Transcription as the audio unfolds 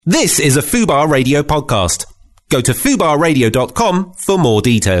This is a Fubar Radio podcast. Go to fubarradio.com for more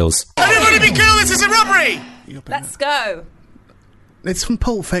details. Everybody be cool, this is a robbery! Let's go. It's from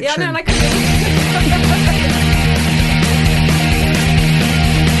Pulp Fiction. Yeah, I know, like...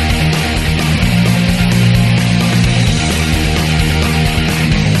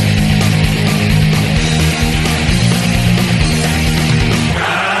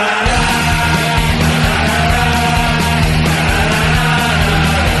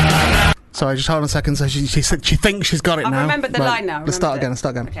 Sorry, just hold on a second. So she thinks she's got it now. I remember the line now. Let's start again.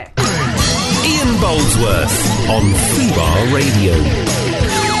 Okay. Ian Boldsworth on Fubar Radio.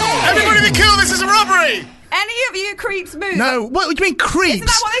 Everybody be cool, this is a robbery! Any of you creeps move. No, what do you mean creeps? Isn't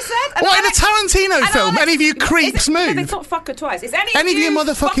that what they said? What, in a Tarantino film? Any of you creeps move? No, it's not fucker twice. It's any of you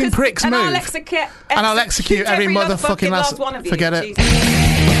motherfucking fuckers, pricks and move. I'll execute every motherfucking last one of you. Forget it.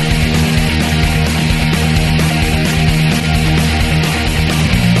 Jesus.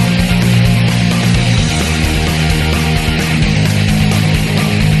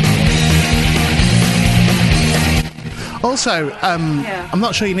 Also, I'm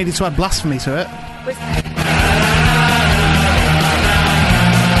not sure you needed to add blasphemy to it.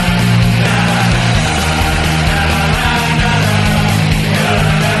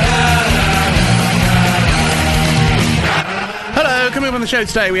 Hello, coming up on the show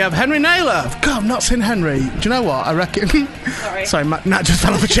today we have Henry Naylor. God, I've not seen Henry. Do you know what? I reckon... Sorry, Nat just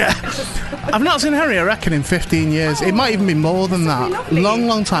fell off a chair. I've not seen Henry, I reckon, in 15 years. It might even be more than that. Lovely.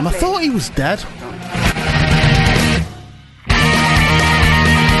 Long time. Lovely. I thought he was dead.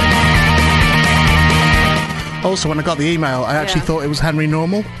 Also, when I got the email, I actually thought it was Henry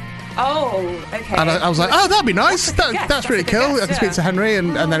Normal. Oh, okay. And I was like, oh, that'd be nice. That's really cool. Guess, I can speak to Henry.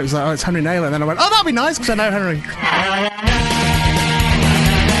 And then it was like, oh, it's Henry Naylor. And then I went, oh, that'd be nice because I know Henry.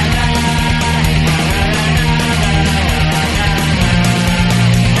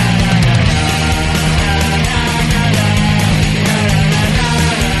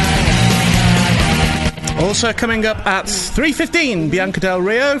 Also coming up at 3:15, Bianca Del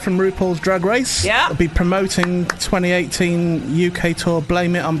Rio from RuPaul's Drag Race. Yeah. Will be promoting 2018 UK tour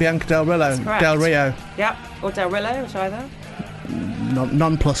Blame It on Bianca Del Rio. That's correct. Del Rio. Yep. Or Del Rillo, which either.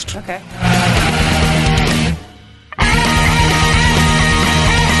 Nonplussed. Okay.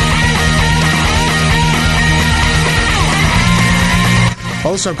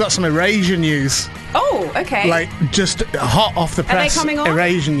 Also, I've got some Eurasian news. Oh, okay. Like, just hot off the press. coming on?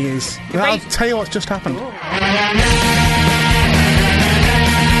 Eurasian news. I'll tell you what's just happened. Ooh.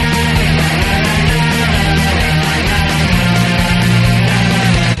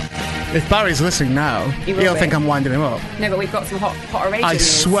 If Barry's listening now, he'll think I'm winding him up. No, but we've got some hot Eurasian I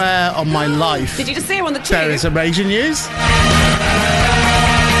news. swear on my life. Did you just see her on the tube? There is Eurasian news.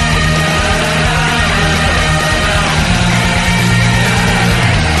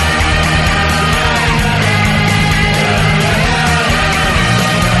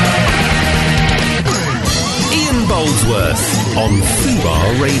 Ian Boldsworth on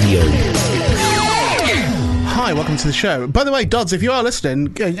Fubar Radio. Hi, welcome to the show. By the way, Dodds, if you are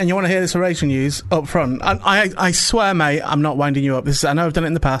listening and you want to hear this Eurasian news up front, I swear, mate, I'm not winding you up. I know I've done it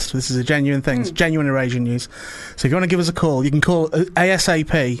in the past. This is a genuine thing. It's genuine Eurasian news. So if you want to give us a call, you can call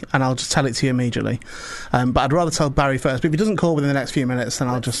ASAP and I'll just tell it to you immediately. But I'd rather tell Barry first. But if he doesn't call within the next few minutes, then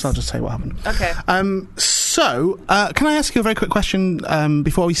I'll just tell you what happened. Okay. So, can I ask you a very quick question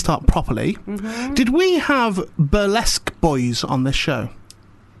before we start properly? Mm-hmm. Did we have burlesque boys on this show?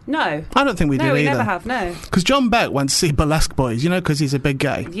 No. I don't think we did either. No, we never have, no. Because John Beck went to see Burlesque Boys, you know, because he's a big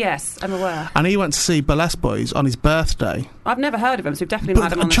gay. Yes, I'm aware. And he went to see Burlesque Boys on his birthday. I've never heard of him, so we've definitely not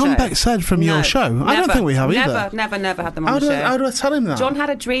had him on the show. John Beck said from your show. I don't think we have either. Never had them on the show. How do I tell him that? John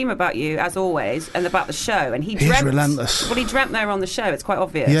had a dream about you, as always, and about the show, and he's relentless. Well, he dreamt they were on the show. It's quite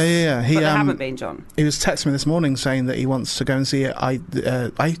obvious. Yeah. But they haven't been, John. He was texting me this morning saying that he wants to go and see it. I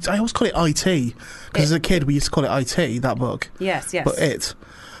always call it IT, because as a kid we used to call it IT, that book. Yes. But it.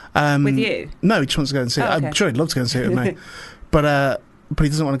 With you? No, he just wants to go and see it. Okay. I'm sure he'd love to go and see it with me. But he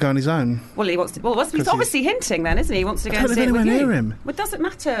doesn't want to go on his own. Well, he wants to. Well, he's obviously hinting then, isn't he? He wants to go and see it with you. Near him. Well, it doesn't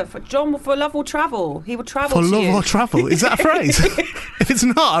matter. For John, for love or travel, he would travel for to love you. or travel? Is that a phrase? If it's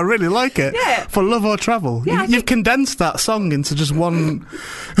not, I really like it. Yeah. For love or travel. Yeah, You've condensed that song into just one.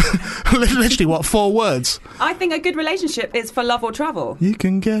 Literally, 4 words? I think a good relationship is for love or travel. You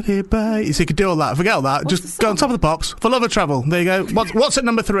can get it by. So you could do all that. Forget all that. What's just go on top of the pops. For love or travel. There you go. What's at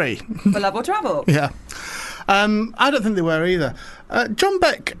number 3? For love or travel. Yeah. I don't think they were either. John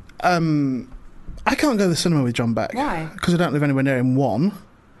Beck. I can't go to the cinema with John Beck. Why? Because I don't live anywhere near him. 1.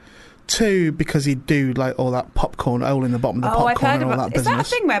 2, because he'd do like all that popcorn, hole in the bottom of the popcorn I've heard and all about. that Is business.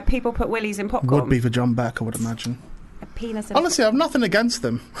 that a thing where people put willies in popcorn? Would be for John Beck, I would imagine. penis in Honestly, I've nothing against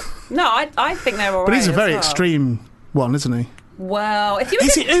them. No, I think they're all right. But he's a as very well. extreme one, isn't he? Well, if you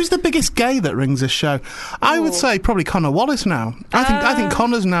were Who's the biggest gay that rings this show? I would say probably Connor Wallace now. I think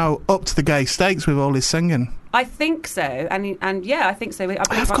Connor's now up to the gay stakes with all his singing. I think so, and yeah, I think so.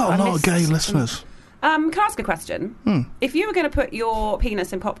 I've got a lot of gay listeners. Can I ask a question? If you were going to put your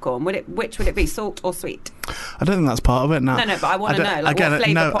penis in popcorn, which would it be, salt or sweet? I don't think that's part of it now. No, but I want to know, like, what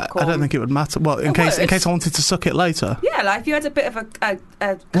flavour popcorn? I don't think it would matter. Well, in case I wanted to suck it later. Yeah, like if you had a bit of a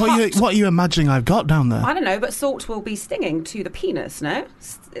what are you imagining I've got down there? I don't know, but salt will be stinging to the penis, no?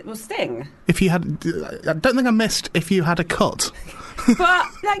 It will sting. If you had... I don't think I missed if you had a cut. But,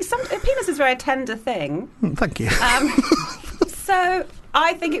 like, a penis is a very tender thing. Thank you. So,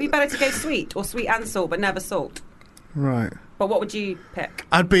 I think it'd be better to go sweet, or sweet and salt, but never salt. Right. But what would you pick?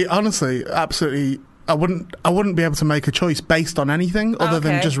 I'd be, honestly, absolutely... I wouldn't be able to make a choice based on anything other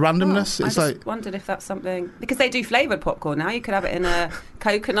than just randomness. I just wondered if that's something, because they do flavoured popcorn now. You could have it in a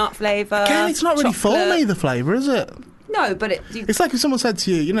coconut flavour. Again, it's not really for me, the flavour, is it? No, but it's like if someone said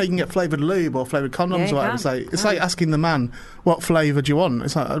to you, you can get flavoured lube or flavoured condoms or whatever. It's like asking the man, what flavour do you want?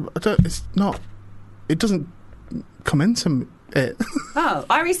 It's like it doesn't come into it. Oh,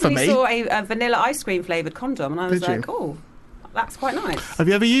 I recently saw a vanilla ice cream flavoured condom, and I was like, oh, that's quite nice. Have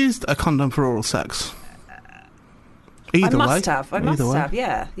you ever used a condom for oral sex? Either way. I must have,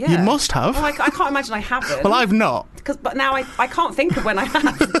 yeah. You must have? Well, I can't imagine I haven't. Well, I've not. But now I can't think of when I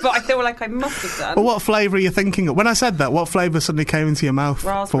have, but I feel like I must have done. Well, what flavour are you thinking of? When I said that, what flavour suddenly came into your mouth,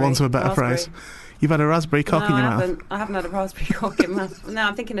 for want of a better phrase? You've had a raspberry cock in your mouth? I haven't had a raspberry cock in my mouth. No,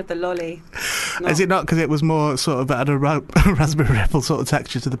 I'm thinking of the lolly. Is it not because it was more sort of had a raspberry ripple sort of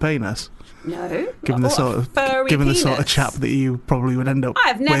texture to the penis? No. Given the sort of chap that you probably would end up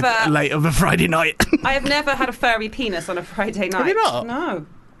with late of a Friday night. I have never had a furry penis on a Friday night. Have you not? No.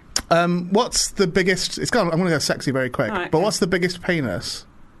 What's the biggest... I'm going to go sexy very quick. Right, but what's the biggest penis?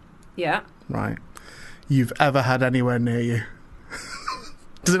 Yeah. Right. You've ever had anywhere near you?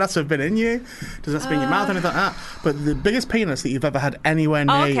 Does it have to have been in you? Does it have to be in your mouth or anything like that? But the biggest penis that you've ever had anywhere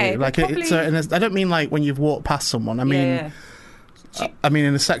near you. Like I don't mean like when you've walked past someone. I mean... Yeah. I mean,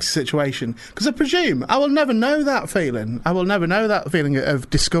 in a sexy situation. Because I presume I will never know that feeling. I will never know that feeling of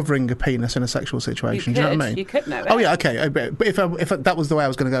discovering a penis in a sexual situation. Do you know what I mean? You could know it. Oh, yeah, okay. But if that was the way I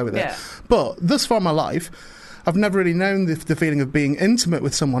was going to go with it. But thus far in my life, I've never really known the feeling of being intimate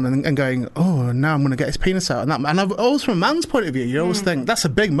with someone and going, oh, now I'm going to get his penis out. And I've always, from a man's point of view, you always think that's a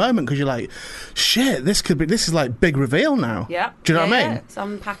big moment because you're like, shit, this is like big reveal now. Yeah. Do you know what I mean? It's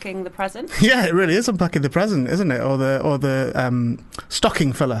unpacking the present. Yeah, it really is unpacking the present, isn't it? Or the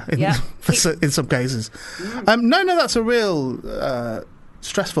stocking filler in some cases. No, that's a real...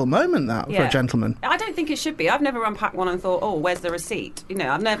 stressful moment for a gentleman. I don't think it should be. I've never unpacked one and thought, oh, where's the receipt?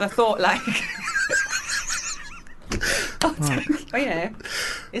 I've never thought like... that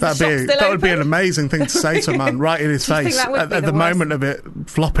would be an amazing thing to say to a man right in his face at the moment of it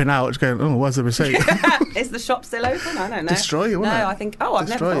flopping out, just going, oh, where's the receipt? Is the shop still open? I don't know. Destroy you, wouldn't it? No, I think, I've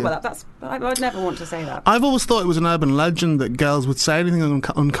never thought about that. I would never want to say that. I've always thought it was an urban legend that girls would say anything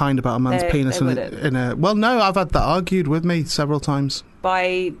unkind about a man's penis in a... Well, no, I've had that argued with me several times.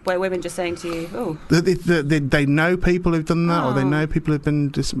 By women just saying to you, oh... They know people who've done that, or they know people who've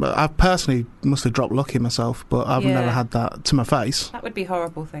been... I personally must have dropped lucky myself, but I've never had that to my face. That would be a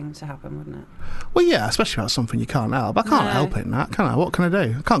horrible thing to happen, wouldn't it? Well, yeah, especially about something you can't help. I can't help it, Nat, can I? What can I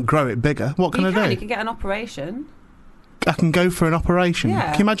do? I can't grow it bigger. What can I do? You can get an operation. I can go for an operation?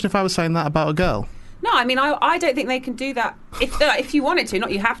 Yeah. Can you imagine if I was saying that about a girl? No, I mean, I don't think they can do that. If you wanted to,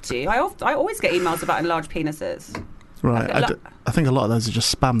 not you have to. I always get emails about enlarged penises. Right, I think a lot of those are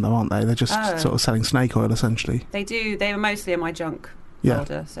just spam though, aren't they? They're just sort of selling snake oil, essentially. They do. They are mostly in my junk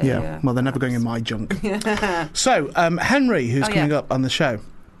folder. So, well, they're never going in my junk. So, Henry, who's coming up on the show.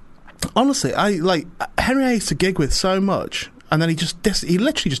 Honestly, Henry I used to gig with so much, and then he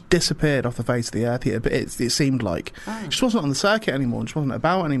literally just disappeared off the face of the earth. It seemed like he just wasn't on the circuit anymore, just wasn't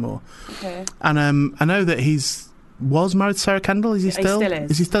about anymore. Okay. And I know that was married to Sarah Kendall. Is he still? He still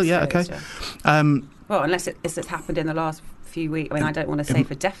is. Is he still? Yeah. Okay. Well, unless it's happened in the last few weeks. I mean, I don't want to say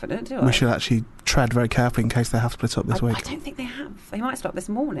for definite, do I? We should actually tread very carefully in case they have split up this week. I don't think they have. They might split up this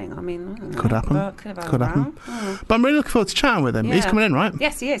morning. I mean, I don't know. Could happen. Could happen. But I'm really looking forward to chatting with him. Yeah. He's coming in, right?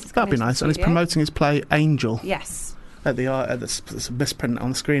 Yes, he is. That'd be nice. And he's promoting his play Angel. Yes. At the misprint on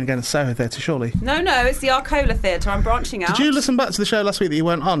the screen again at Soho Theatre, surely. No, it's the Arcola Theatre. I'm branching out. Did you listen back to the show last week that you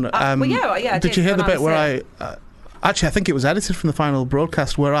weren't on? I did you hear the bit where I... Actually, I think it was edited from the final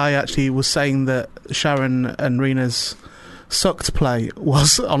broadcast where I actually was saying that Sharon and Rena's Sucked play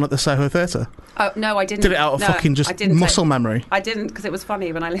was on at the Soho Theatre. Oh, no, I didn't. Did it out of fucking just muscle memory. I didn't, because it was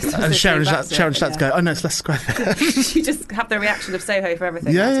funny when I listened to And it. Sharon started to go, oh no, it's Leicester Square Theatre. You just have the reaction of Soho for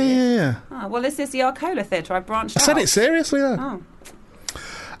everything. Yeah. Oh, well, this is the Arcola Theatre. I branched out. I said it seriously though. Oh.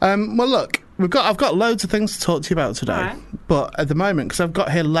 Well, look, I've got loads of things to talk to you about today, Right. but at the moment, because I've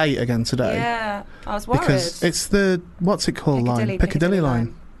got here late again today, Yeah, I was worried. because it's the what's it called Piccadilly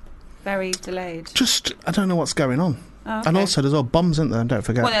line. Very delayed. Just I don't know what's going on, Oh, okay. and also there's all bombs, isn't there? Don't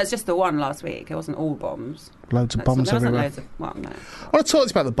forget, Well, there's just the one last week. It wasn't all bombs. loads of bombs there wasn't everywhere. loads of. Well, no. I want to talk to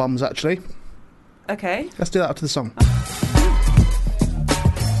you about the bombs actually. Okay. Let's do that after the song.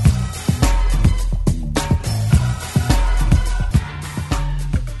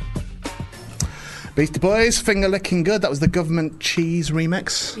 Beastie Boys, Finger Licking Good. That was the Government Cheese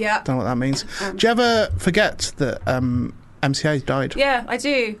remix. Yeah. Don't know what that means. Do you ever forget that MCA died? Yeah, I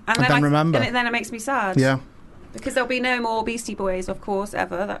do. And I don't remember. And then it makes me sad. Yeah. Because there'll be no more Beastie Boys, of course,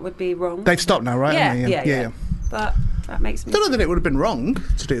 ever. That would be wrong. They've stopped now, right? Yeah, haven't they? yeah. But that makes me. I don't know that it would have been wrong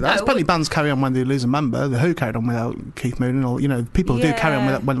to do that. No, There's plenty it of bands carry on when they lose a member. The Who carried on without Keith Moon, and all. You know, people do carry on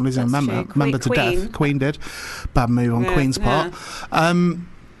Yeah, when losing a that's member. true. Member to Queen. death. Queen did. Bad move on Yeah, Queen's part.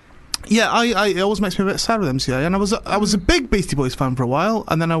 It always makes me a bit sad with MCA. And I was a big Beastie Boys fan for a while,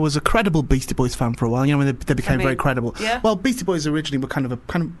 and then I was a credible Beastie Boys fan for a while. You know, when they became very credible. Yeah. Well, Beastie Boys originally were kind of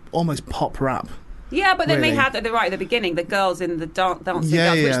almost pop rap. Yeah, but then Really. they had right at the beginning the girls in the dancing Yeah,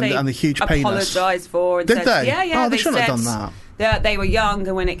 girls, yeah, which they and the huge penis. apologised for. And Did said, they? Yeah. Oh, they shouldn't have said done that. They were young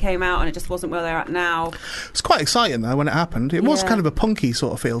and when it came out, and it just wasn't where they're at now. It's quite exciting though when it happened. It was Yeah. kind of a punky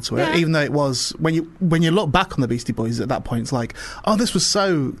sort of feel to it, Yeah. even though it was when you look back on the Beastie Boys at that point, it's like, oh, this was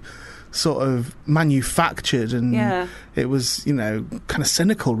so sort of manufactured, and Yeah. it was, you know, kind of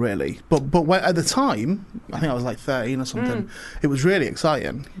cynical really. But at the time, I think I was like 13 or something. It was really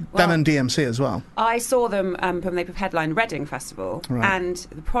exciting. Well, Them and DMC as well. I saw them when they headlined Reading Festival, Right. and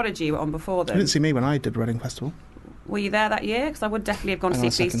the Prodigy were on before You them. didn't see me when I did Reading Festival. Were you there that year? Because I would definitely have gone to Hang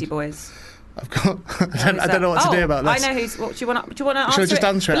on see a Beastie second. Boys. I've got. I don't know what to do about this. I know who's. What, do you want to answer? Should I just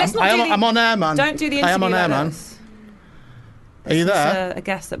answer it? But let's not do the- I'm on air, man. Don't do the interview. I am on air, like man. this. Are you This is, there? a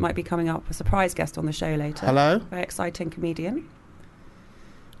guest that might be coming up, a surprise guest on the show later. Hello? Very exciting comedian.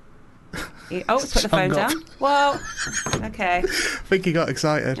 Put the Hung phone up. down. Well, okay. I think he got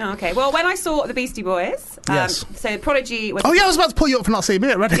excited. Oh, okay. Well, when I saw the Beastie Boys, Yes. so Prodigy was. Oh yeah, I was about to pull you up for not seeing me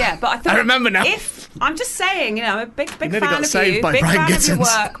at Reading. Yeah, but I thought I remember now. If I'm just saying, you know, I'm a big nearly fan got of saved you, by big Brian fan of your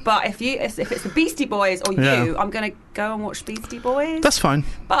Gittins. work. But if it's the Beastie Boys or Yeah. you, I'm going to go and watch Beastie Boys. That's fine.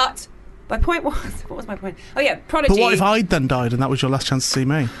 But my point was, what was my point? Oh yeah, Prodigy. But what if I'd then died and that was your last chance to see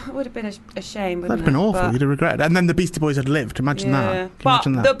me? It would have been a shame. That'd Wouldn't have been it? awful. But- You'd have regretted it. And then the Beastie Boys had lived. Imagine that. Can you But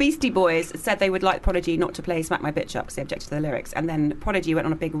imagine that? the Beastie Boys said they would like Prodigy not to play Smack My Bitch Up because they objected to the lyrics. And then Prodigy went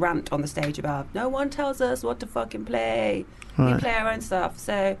on a big rant on the stage about no one tells us what to fucking play. We Right. play our own stuff.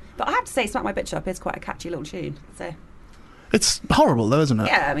 So, but I have to say, Smack My Bitch Up is quite a catchy little tune. So, It's horrible though, isn't it?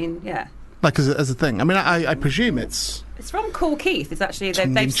 yeah, I mean, yeah. Like as a thing. I mean, I presume it's. It's from Cool Keith. It's actually Tongue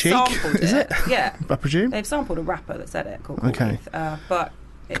in they've cheek, sampled is it? Yeah, I presume. they've sampled a rapper that said it called Cool Okay. Keith. But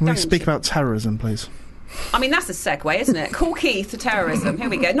Can we speak about terrorism, please? I mean, that's a segue, isn't it? Cool Keith to terrorism.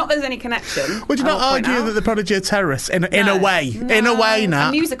 Here we go. Not that there's any connection. Would you I not will point argue out. that the Prodigy are terrorists in a way? No. In a way, Nat.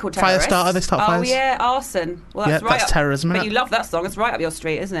 A musical terrorist. Firestarter, they start fires. Oh yeah, arson. Well, that's Yeah, right. that's up, terrorism, But innit? you love that song. It's right up your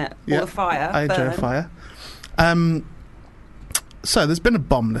street, isn't it? Yeah, All the fire. I enjoy burn. fire. So there's been a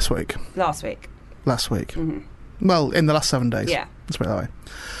bomb this week. Last week. Last week. Well, in the last 7 days. Yeah. Let's put it that way.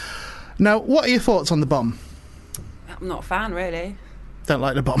 Now, what are your thoughts on the bomb? I'm not a fan, really. Don't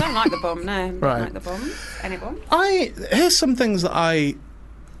like the bomb. Don't like the bomb. No, don't Right. like the bombs. Any bombs? Here's some things that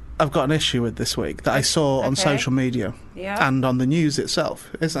I've got an issue with this week that I saw on Okay. social media Yeah. and on the news itself.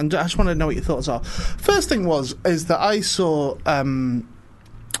 And I just want to know what your thoughts are. First thing is that I saw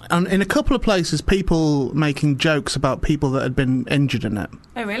and in a couple of places people making jokes about people that had been injured in it.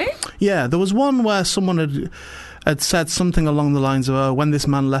 Oh, really? Yeah, there was one where someone had said something along the lines of, oh, when this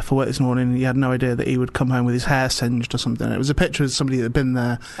man left for work this morning, he had no idea that he would come home with his hair singed or something. It was a picture of somebody that had been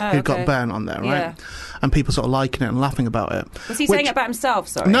there who'd okay. got burnt on there, right? Yeah. And people sort of liking it and laughing about it. Was he saying it about himself?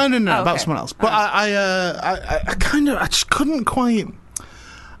 Sorry. No, Oh, about okay. someone else. But Oh. I just couldn't quite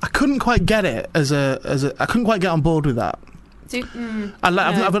get it I couldn't quite get on board with that.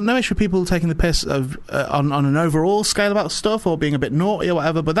 I've got no issue with people taking the piss of on an overall scale about stuff or being a bit naughty or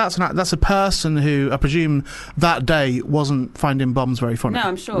whatever, but that's a person who I presume that day wasn't finding bombs very funny. No,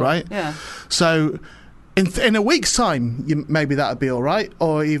 I'm sure. Right? Yeah. So in a week's time, maybe that would be all right,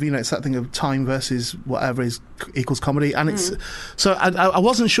 or even it's that thing of time versus whatever is equals comedy, and it's so I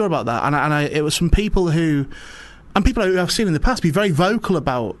wasn't sure about that, and it was from people who I've seen in the past be very vocal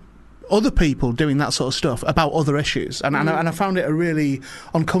about other people doing that sort of stuff about other issues, and I found it a really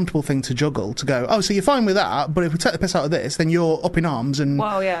uncomfortable thing to juggle. To go, oh, so you're fine with that, but if we take the piss out of this, then you're up in arms and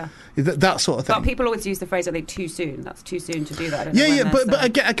that sort of thing. But people always use the phrase, "I think too soon." That's too soon to do that. I don't Yeah, know yeah, but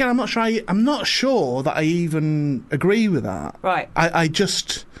again, I'm not sure. I'm not sure that I even agree with that. Right. I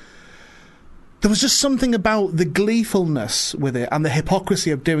just. There was just something about the gleefulness with it and the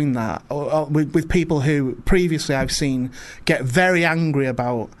hypocrisy of doing that with people who previously I've seen get very angry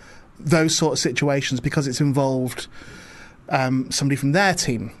about those sort of situations because it's involved somebody from their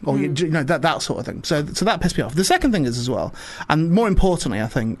team or that sort of thing. So that pissed me off. The second thing is as well, and more importantly, I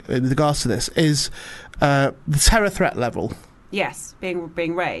think, with regards to this, is the terror threat level. Yes,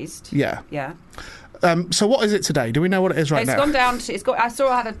 being raised. Yeah. Yeah. So what is it today? Do we know what it is right now? It's gone down to. I saw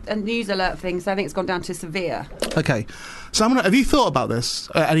I had a news alert thing, so I think it's gone down to severe. Okay. So have you thought about this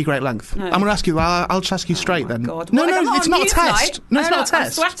at any great length? No. I'm going to ask you. I'll just ask you straight then. God. No, Well, it's not a test. No, it's not a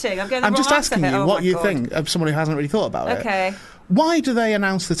test. I'm sweating. I'm getting the I'm just wrong asking answer you here. what Oh you my God. think of someone who hasn't really thought about it. Okay. Why do they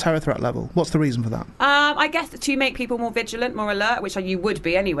announce the terror threat level? What's the reason for that? I guess to make people more vigilant, more alert, which you would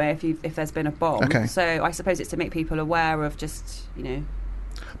be anyway if there's been a bomb. Okay. So I suppose it's to make people aware of just,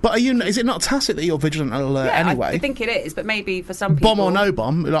 But is it not tacit that you're vigilant and alert anyway? I think it is, but maybe for some people... Bomb or no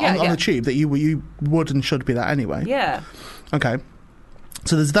bomb, on yeah. the tube, that you would and should be that anyway. Yeah. Okay.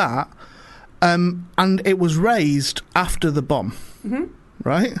 So there's that. And it was raised after the bomb. Mm-hmm.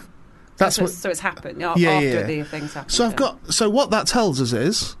 Right? So it's happened after the things happened. So what that tells us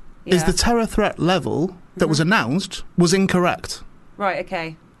is the terror threat level that was announced was incorrect. Right,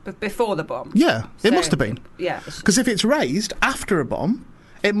 okay. But before the bomb? Yeah, it must have been. Yeah. Because if it's raised after a bomb,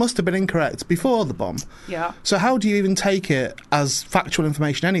 it must have been incorrect before the bomb. Yeah. So how do you even take it as factual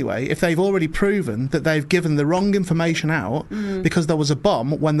information anyway if they've already proven that they've given the wrong information out because there was a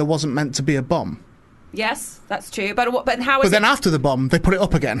bomb when there wasn't meant to be a bomb? Yes, that's true. But how is it... But then after the bomb, they put it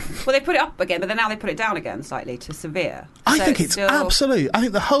up again. Well, they put it up again, but then now they put it down again slightly to severe. I think it's absolute. I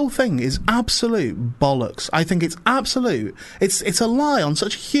think the whole thing is absolute bollocks. I think it's absolute. It's a lie on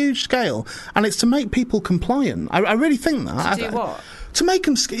such a huge scale, and it's to make people compliant. I really think that. To do what? To make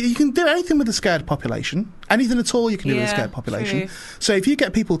them... You can do anything with a scared population. Anything at all you can do with a scared population. True. So if you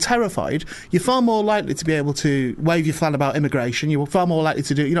get people terrified, you're far more likely to be able to wave your flag about immigration. You're far more likely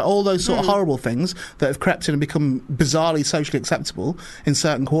to do, all those sort of horrible things that have crept in and become bizarrely socially acceptable in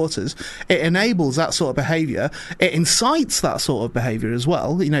certain quarters. It enables that sort of behaviour. It incites that sort of behaviour as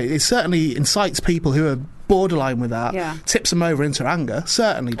well. It certainly incites people who are borderline with that, tips them over into anger,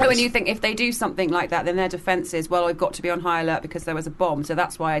 certainly does. Oh, and you think if they do something like that, then their defence is, well, I've got to be on high alert because there was a bomb, so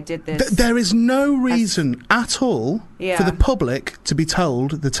that's why I did this. There is no reason at all for the public to be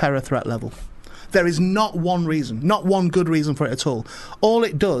told the terror threat level. There is not one reason, not one good reason for it at all. All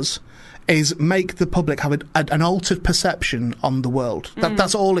it does is make the public have an altered perception on the world.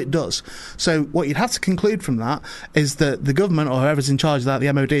 That's all it does. So what you'd have to conclude from that is that the government, or whoever's in charge of that,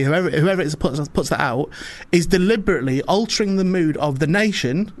 the MOD, whoever it is puts that out, is deliberately altering the mood of the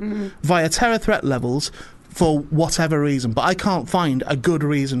nation via terror threat levels for whatever reason. But I can't find a good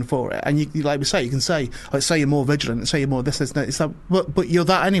reason for it. And you like we say, you can say, say you're more vigilant, say you're more this, it's that, but you're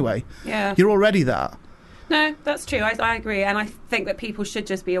that anyway. Yeah. You're already that. No, that's true. I agree, and I think that people should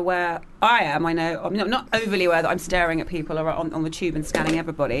just be aware. I know. I'm not overly aware that I'm staring at people on the tube and scanning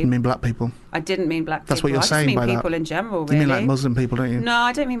everybody. You mean black people? I didn't mean black people. That's what you're saying by that. I just mean people in general, really. You mean like Muslim people, don't you? No,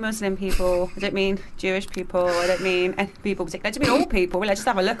 I don't mean Muslim people. I don't mean Jewish people. I don't mean people particularly. I just mean all people. Really, I just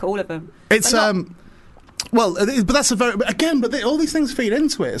have a look at all of them. It's well, but that's but all these things feed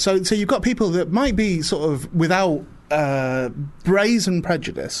into it. So you've got people that might be sort of without brazen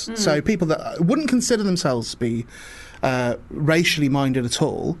prejudice. So people that wouldn't consider themselves to be racially minded at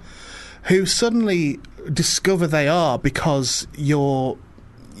all, who suddenly discover they are because you're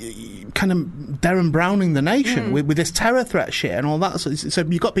kind of Darren Browning the nation with this terror threat shit and all that. So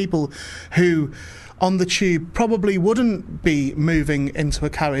you've got people who on the tube probably wouldn't be moving into a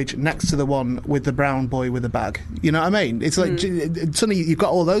carriage next to the one with the brown boy with a bag. You know what I mean? It's like suddenly you've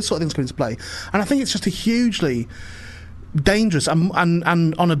got all those sort of things coming into play. And I think it's just a hugely dangerous and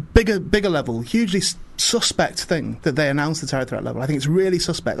on a bigger level, hugely suspect thing that they announced the terror threat level. I think it's really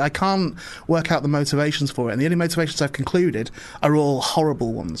suspect. I can't work out the motivations for it. And the only motivations I've concluded are all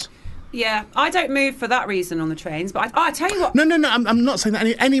horrible ones. Yeah, I don't move for that reason on the trains, but I tell you what... No, I'm not saying that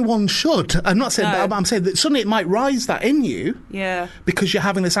anyone should. I'm not saying that. I'm saying that suddenly it might rise that in you. Yeah. Because you're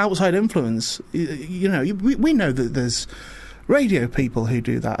having this outside influence. We know that there's radio people who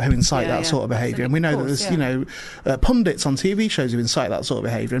do that, who incite that sort of behaviour. And we know that there's, pundits on TV shows who incite that sort of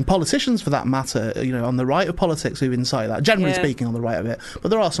behaviour. And politicians, for that matter, on the right of politics who incite that. Generally speaking, on the right of it. But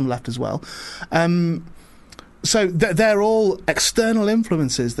there are some left as well. So they're all external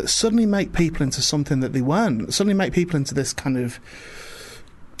influences that suddenly make people into something that they weren't. Suddenly make people into this kind of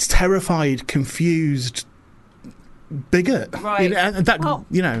terrified, confused bigot. Right. And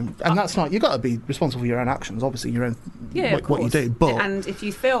that's not. You've got to be responsible for your own actions. Obviously, your own what you do. But and if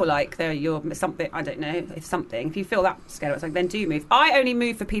you feel like you're something, I don't know, if you feel that scared of something, then do move. I only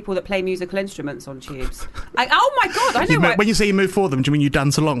move for people that play musical instruments on tubes. Oh my God, I know. When you say you move for them, do you mean you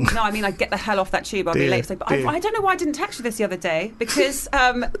dance along? No, I mean I get the hell off that tube. I'll be late. So, but I don't know why I didn't text you this the other day because.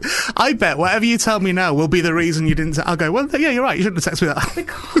 I bet whatever you tell me now will be the reason you didn't. I'll go. Well, yeah, you're right. You shouldn't have texted me that.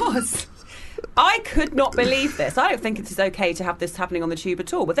 Because. I could not believe this. I don't think it is okay to have this happening on the tube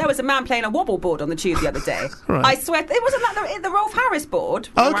at all. But there was a man playing a wobble board on the tube the other day. Right. I swear, it wasn't that the Rolf Harris board.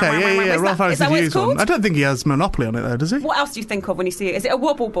 Okay, yeah. Rolf Harris is that what it's called? I don't think he has monopoly on it though, does he? What else do you think of when you see it? Is it a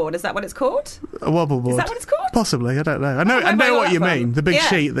wobble board? Is that what it's called? A wobble board. Is that what it's called? Possibly. I don't know. I know what you mean. The big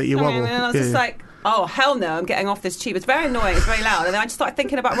sheet that you wobble. And I was just like, oh, hell no, I'm getting off this tube. It's very annoying. It's very loud. And then I just started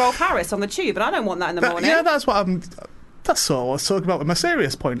thinking about Rolf Harris on the tube, and I don't want that in the morning. Yeah, that's what I'm... That's sort of what I was talking about with my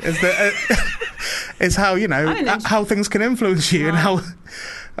serious point, is that is how, how things can influence you and how...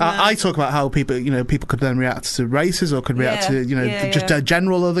 I talk about how people could then react to races or could react to, just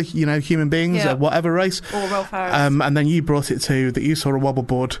general other, human beings of whatever race. Or Rolf Harris. And then you brought it to that you saw a wobble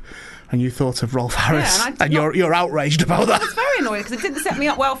board and you thought of Rolf Harris, and you're outraged about that. It's very annoying because it didn't set me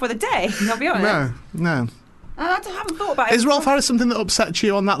up well for the day, I'll be honest. No. I haven't thought about it. Is Rolf Harris something that upsets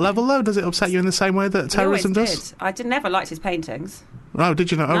you on that level, though? Does it upset you in the same way that terrorism does? I never liked his paintings. Oh, did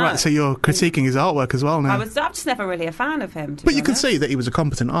you not? No. Oh, right, so you're critiquing his artwork as well now. I'm just never really a fan of him, But you could see that he was a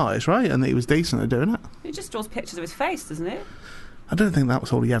competent artist, right? And that he was decent at doing it. He just draws pictures of his face, doesn't it? I don't think that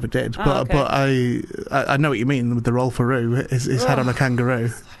was all he ever did, but I know what you mean with the Rolf Faru, his head on a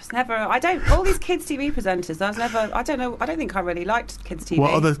kangaroo. All these kids TV presenters, I don't think I really liked kids TV.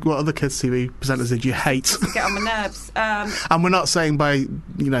 What other kids TV presenters did you hate? Get on my nerves. And we're not saying by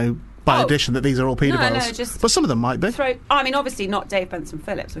addition that these are all paedophiles. But some of them might be. Obviously not Dave Benson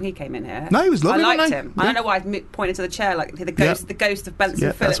Phillips when he came in here. No, he was lovely. I liked him. Yeah. I don't know why I pointed to the chair like the ghost of Benson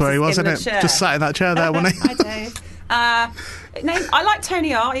Phillips. That's where he was, isn't it? Just sat in that chair there, wasn't he? Hi, Dave. I like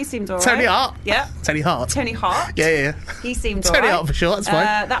Tony Hart. He seemed all right. Tony Hart? Yeah. Tony Hart? Yeah. He seemed all right. Tony Hart for sure, that's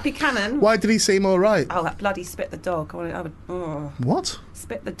fine. That Buchanan. Why did he seem all right? Oh, that bloody Spit the dog. What?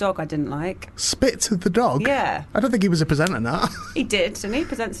 Spit the dog I didn't like. Spit the dog? Yeah. I don't think he was a presenter in that. He didn't he?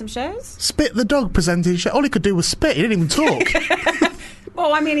 Present some shows? Spit the dog presented show. All he could do was spit. He didn't even talk.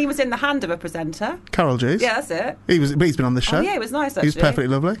 Well, he was in the hand of a presenter. Carol Jews. Yeah, that's it. He's been on the show. Oh, yeah, it was nice, actually. He was perfectly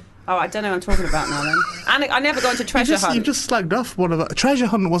lovely. Oh, I don't know what I'm talking about now, then. And I never got into Treasure Hunt. You just slagged off one of the... Treasure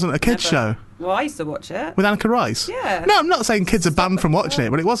Hunt wasn't a kids' show. Well, I used to watch it. With Annika Rice? Yeah. No, I'm not saying kids are banned from watching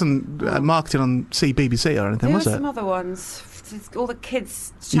it, but it wasn't marketed on BBC or anything, was it? There were some other ones. All the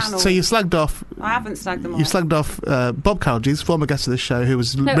kids' channels. So you slagged off... I haven't slagged them off. You slagged off Bob Cowdees, former guest of this show, who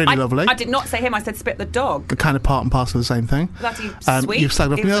was really lovely. I did not say him, I said Spit the dog. Kind of part and parcel of the same thing. Bloody sweet. You've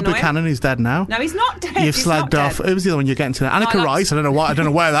slagged off Neil Buchanan, who's dead now. No, he's not dead. You've slagged off... Who was the other one you're getting to? Annika Rice. I don't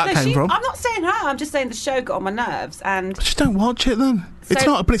know where that came from. I'm not saying her, I'm just saying the show got on my nerves. And just don't watch it then. It's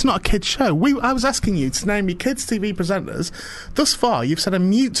not a kids' show. I was asking you to name me kids' TV presenters. Thus far, you've said a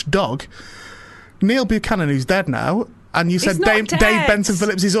mute dog, Neil Buchanan, who's dead now, and you said Dave Benson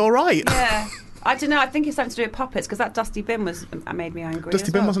Phillips is all right. Yeah. I don't know. I think it's something to do with puppets, because that Dusty Bin made me angry.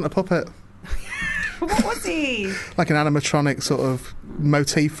 Dusty Bin wasn't a puppet. What was he? Like an animatronic sort of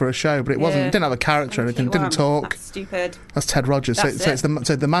motif for a show, but it wasn't. It didn't have a character or anything. It didn't talk. That's stupid. That's Ted Rogers. So it's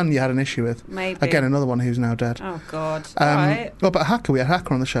the man you had an issue with. Maybe. Again, another one who's now dead. Oh God. All right. What about Hacker? We had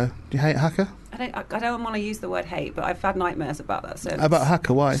Hacker on the show. Do you hate Hacker? I don't want to use the word hate, but I've had nightmares about that since. About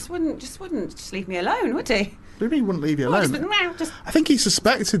Hacker? Why? Just wouldn't leave me alone, would he? What do you mean he wouldn't leave you alone? I think he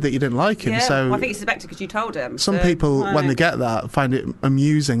suspected that you didn't like him. Yeah, so I think he suspected because you told him. Some people, when they get that, find it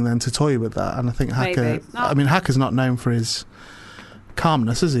amusing then to toy with that. And I think Hacker... Hacker's not known for his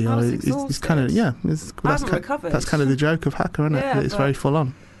calmness, is he? He's kind of... Yeah. I haven't recovered. That's kind of the joke of Hacker, isn't it? Yeah, it's very full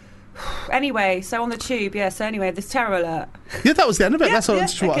on. Anyway, so on the tube, this terror alert. Yeah, that was the end of it. That's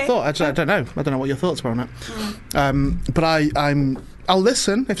what I thought. Actually, I don't know what your thoughts were on it. But I'll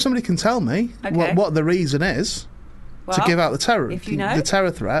listen if somebody can tell me what the reason is to give out the terror. If you know, the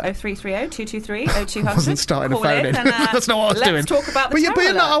terror threat. 0330-223-0200. I wasn't starting a phone in. That's not what I was doing. Let's talk about the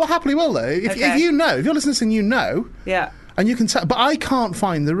terror alert. I happily will though. If you know, if you're listening and you know, And you can tell, but I can't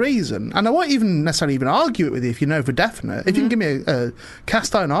find the reason, and I won't even necessarily argue it with you if you know for definite. If you can give me a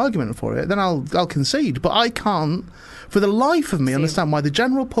cast iron argument for it, then I'll concede. But I can't, for the life of me, understand why the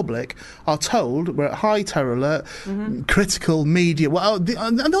general public are told we're at high terror alert, critical media. Well,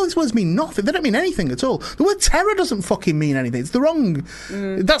 and those words mean nothing. They don't mean anything at all. The word terror doesn't fucking mean anything. It's the wrong.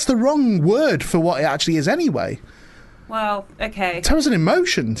 That's the wrong word for what it actually is anyway. Well, okay. Terror's an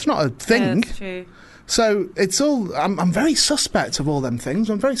emotion. It's not a thing. Yeah, that's true. So it's all. I'm very suspect of all them things.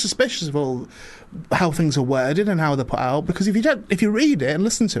 I'm very suspicious of all how things are worded and how they're put out. Because if you read it and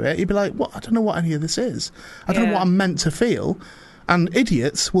listen to it, you'd be like, "What? I don't know what any of this is. I don't know what I'm meant to feel." And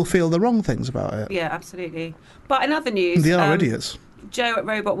idiots will feel the wrong things about it. Yeah, absolutely. But in other news, They are idiots. Joe at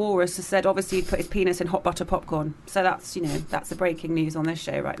Robot Walrus has said obviously he'd put his penis in hot butter popcorn. So that's that's the breaking news on this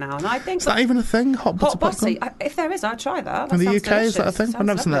show right now. And I think is that even a thing? Hot butter popcorn? If there is, I'd try that. In the UK, delicious. is that a thing? I've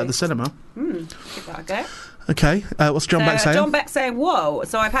never seen that at the cinema. Give that a go. Okay, what's John Beck saying? John Beck saying, "Whoa!"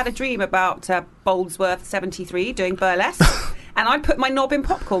 So I've had a dream about Boldsworth 73 doing burlesque, and I put my knob in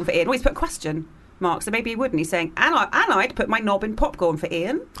popcorn for Ian. Well, he's put question mark, so maybe he wouldn't. He's saying, and I'd put my knob in popcorn for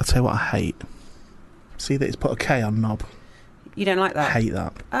Ian. I'll tell you what I hate. See that he's put a K on knob. You don't like that? I hate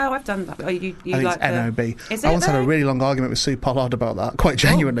that. Oh, I've done that. Oh, you I think like it's N-O-B. Is it I once had a though? really long argument with Sue Pollard about that, quite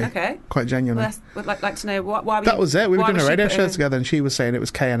genuinely. Oh, okay. Quite genuinely. Well, would like to know why. That was it. We were why doing a was she radio putting show in- together, and she was saying it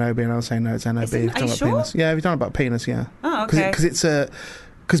was K-N-O-B, and I was saying no, it's N-O-B. Are you We've done about sure? penis. Yeah, we've done about penis. Yeah. Oh, okay.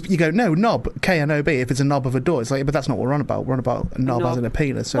 Because you go, no, knob, K-N-O-B, if it's a knob of a door. It's like, but that's not what we're on about. We're on about a knob as in a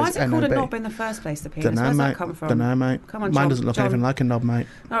penis, so why it's is it called N-O-B. a knob in the first place, the penis? Dunno, Where's mate. that come from? Dunno, mate. Come on, Mine John. doesn't look John. anything like a knob, mate.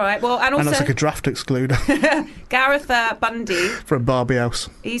 All right, well, and Mine looks also like a draft excluder Gareth Bundy, for a Barbie house.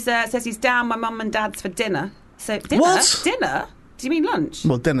 he says he's down my mum and dad's for dinner. So dinner? What? Dinner? Do you mean lunch?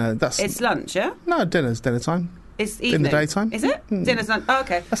 Well, dinner, that's... It's lunch, yeah? No, dinner's dinner time. It's evening. In the daytime. Is it? Dinner's lunch. Oh,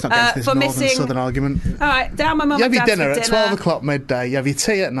 okay. Let's not get into this for northern-southern argument. All right, down my mum You have and your dad's dinner for at 12 o'clock midday. You have your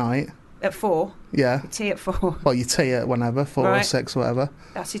tea at night. At 4. Yeah. Tea at 4. Well, your tea at whenever, 4 or Right. 6, whatever.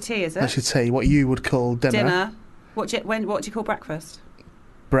 That's your tea, is it? That's your tea. What you would call dinner. Dinner. What do you call breakfast?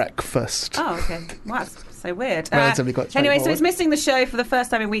 Breakfast. Oh, okay. Well, that's so weird. Relatively quite Anyway, so straightforward. he's missing the show for the first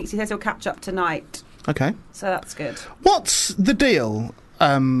time in weeks. He says he'll catch up tonight. Okay. So that's good. What's the deal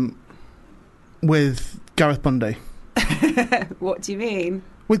with Gareth Bundy? What do you mean?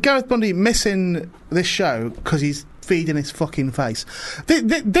 With Gareth Bundy missing this show because he's feeding his fucking face.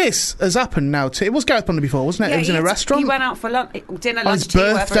 This has happened now too. It was Gareth Bundy before, wasn't it? Yeah, it was in a restaurant. He went out for dinner, On lunch, his tea,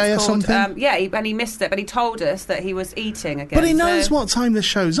 whatever birthday it's or called. something? And he missed it, but he told us that he was eating again. But he knows so- what time the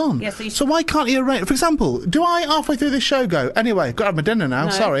show's on. Yeah, so why can't he arrange? For example, do I halfway through this show go, anyway, got to have my dinner now,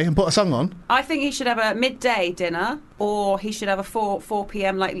 No. sorry, and put a song on? I think he should have a midday dinner, or he should have a 4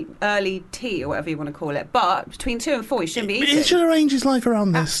 p.m. like early tea or whatever you want to call it. But between 2 and 4, he shouldn't be eating. He should arrange his life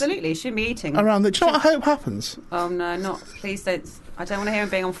around this. Absolutely, he shouldn't be eating. Around that. Do you know what I hope happens? Oh no, not please don't. I don't want to hear him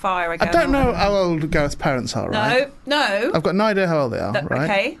being on fire again. I don't know how old Gareth's parents are, right? No. I've got no idea how old they are, right?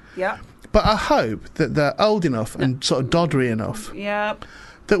 Okay, yeah. But I hope that they're old enough and sort of doddery enough Yeah.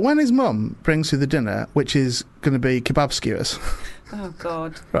 that when his mum brings you the dinner, which is going to be kebab skewers, Oh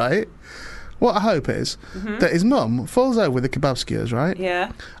God. right? What I hope is that his mum falls over with the kebab skewers, right?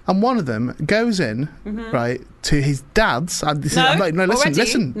 Yeah. And one of them goes in, right, to his dad's. And this No, is, listen,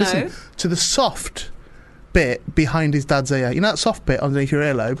 already? listen. To the soft bit behind his dad's ear. You know that soft bit underneath your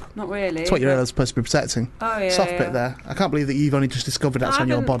earlobe? Not really. That's what your earlobe's supposed to be protecting. Oh yeah. Soft yeah. bit there. I can't believe that you've only just discovered that's I on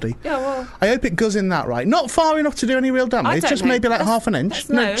your haven't- body. Yeah, well. I hope it goes in that, right? Not far enough to do any real damage, don't just know. maybe like That's- half an inch. that's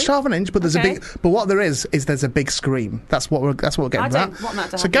No, no. just half an inch, but there's Okay. a big. But what there is there's a big scream. That's what we're getting. I at. don't want that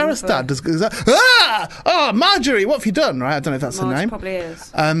to So happen Gareth's for- dad does ah! Oh, Marjorie, what have you done? Right? I don't know if that's the Marge name. probably is.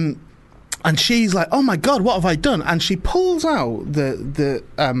 And she's like, "Oh my god, what have I done?" And she pulls out the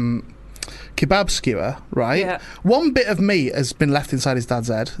kebab skewer, right? Yeah. One bit of meat has been left inside his dad's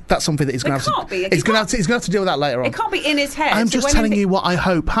head. That's something that he's going to have can't to. be. He's going to have to deal with that later on. It can't be in his head. I'm So just when telling he- you what I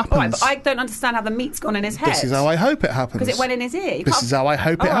hope happens. All right, but I don't understand how the meat's gone in his head. This is how I hope it happens. Because it went in his ear. You This can't- is how I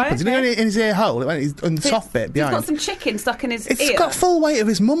hope it All right, happens. You know, okay. in his ear hole, it went in the So soft bit behind. He's got some chicken stuck in his It's ear. got full weight of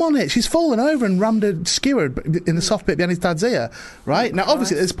his mum on it. She's fallen over and rammed a skewer in the soft bit behind his dad's ear. Right? Now,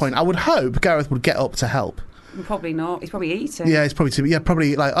 obviously, at this point, I would hope Gareth would get up to help. Probably not. He's probably eating. Yeah, he's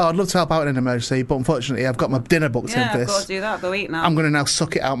probably like, oh, I'd love to help out in an emergency, but unfortunately, I've got my dinner booked Yeah, in for I've got this. to do that. They'll eat now. I'm going to now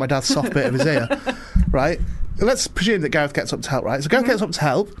suck it out my dad's soft bit of his ear. Right? Let's presume that Gareth gets up to help, right? So Gareth gets up to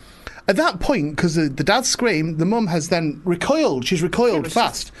help. At that point, because the dad screamed, the mum has then recoiled. She's recoiled but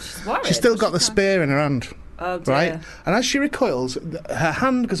fast. she's worried. She's still got the spear in her hand. Oh, dear. right? And as she recoils, her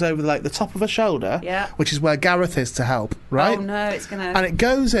hand goes over the top of her shoulder, Yeah. which is where Gareth is to help, right? Oh no, it's gonna. And it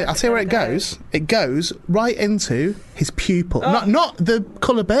goes in. I'll tell you where it goes. It goes right into his pupil. Oh. Not the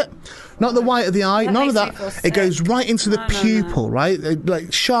colour bit, not the white of the eye, That none of makes that. me feel It goes sick. right into the No. pupil, right?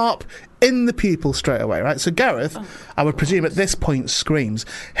 Like sharp in the pupil straight away, right? So Gareth, I would presume at this point, screams.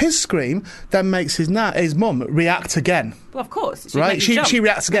 His scream then makes his mum react again. Well, of course. It should Right, make you jump. she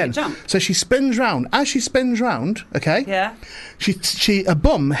reacts Make you again. jump. So she spins round. As she spins round, okay, Yeah. a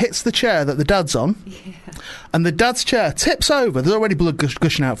bum hits the chair that the dad's on, and the dad's chair tips over. There's already blood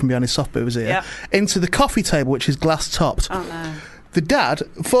gushing out from behind his soft bit of his ear Yeah. into the coffee table, which is glass topped. Oh no. The dad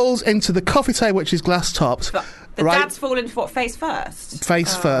falls into the coffee table, which is glass topped. But the right? dad's fallen for what, face first?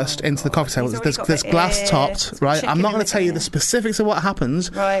 Face first into the coffee table. He's already got There's the glass ear, topped, it's got right? chicken I'm not in going the to tell you ear. the specifics of what happens,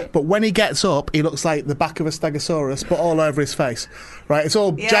 Right. but when he gets up, he looks like the back of a stegosaurus, but all over his face, right? It's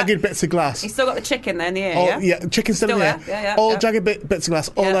all Yeah. jagged bits of glass. He's still got the chicken there in the ear, All, yeah? chicken still in Still there. there, yeah, all yeah. jagged bits of glass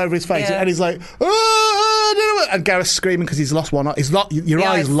all Yeah, over his face, yeah. and he's like, "Ah, and Gareth's screaming because he's lost one eye. Your The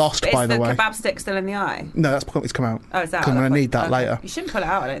eye's lost, by the way. Is the kebab stick still in the eye? No, that's it's come out. Oh, is that? 'Cause I'm going to need that Okay. later. You shouldn't pull it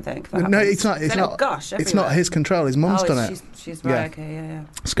out, I don't think. No, it's not. It's not. Gosh, it's not his control. His mum's done it. She's right. Yeah. Okay, yeah.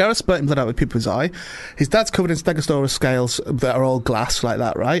 So Gareth's spurting blood out with the pupil of his eye. His dad's covered in stegosaurus scales that are all glass like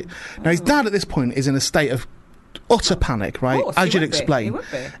that, right? Now his dad at this point is in a state of utter panic, right? course, As he you'd would be. explain. He would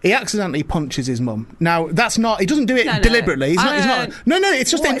be. He accidentally punches his mum. Now that's not. He doesn't do it No, no. deliberately. He's not. No.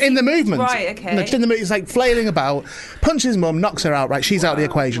 It's just What, in the movement. right, okay. No, just in the movement. He's like flailing about, punches his mum, knocks her out. Right, she's out of the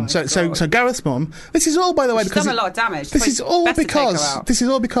equation. my So God. Gareth's mum. This is all, by the way, She's because done a lot of damage. This is all Best to take her because. out. This is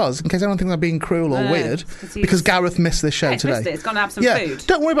all because, in case anyone thinks I'm being cruel or No, weird, because he's- because Gareth missed this show Yeah, he's today. missed it. He's gone to have some yeah, food.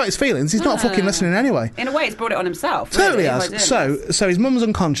 don't worry about his feelings. He's not fucking listening anyway. In a way, it's brought it on himself. Totally really, by has. doing this. So his mum's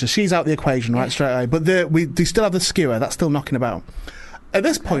unconscious. She's out the equation right straight away. But we still have the skewer. That's still knocking about. At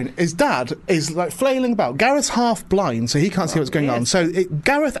this point, his dad is like flailing about. Gareth's half blind, so he can't see what's going on. yes. So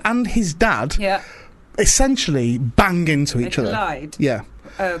Gareth and his dad Yeah. essentially bang into each other. collide? Yeah.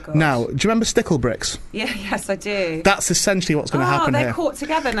 Oh, God. Now, do you remember Stickle Bricks? Yeah, yes, I do. That's essentially what's going to happen they're here. caught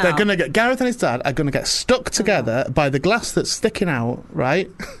together now. They're going to get Gareth and his dad are going to get stuck together by the glass that's sticking out, right?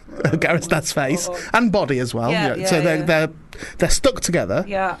 Gareth's dad's face and body as well. Yeah, so yeah. they're stuck together.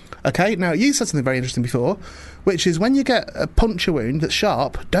 Yeah. Okay. Now you said something very interesting before, which is when you get a puncture wound that's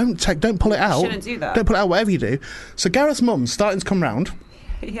sharp, don't pull it out. shouldn't do that. Don't pull it out. Whatever you do. So Gareth's mum's starting to come round.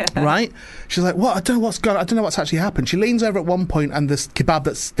 Yeah. Right, she's like, "What? I don't know what's gone. I don't know what's actually happened." She leans over at one point, and the kebab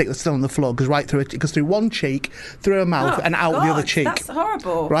that's still on the floor goes right through it. It goes through one cheek, through her mouth, Oh, and out the other God, cheek. That's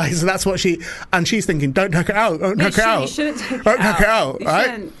horrible. Right, so that's what she's thinking. Don't knock it out. Don't knock it out. You shouldn't take Don't it knock it out. You Right.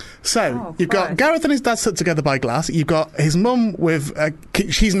 shouldn't. So Oh, you've got Christ. Gareth and his dad stuck together by glass. You've got his mum with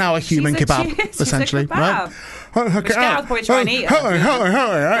she's now a human She's a- kebab, she's a essentially. kebab. Right. Don't knock Which it out. Gareth probably try and eat her, Right.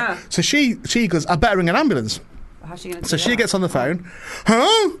 Yeah. So she goes, "I better ring an ambulance." How's she going to So she gets on the phone.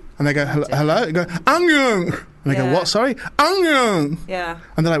 Huh? And they go, "Hello." They go, "Ambulance." And they go, Yeah. "What? Sorry, ambulance." Yeah.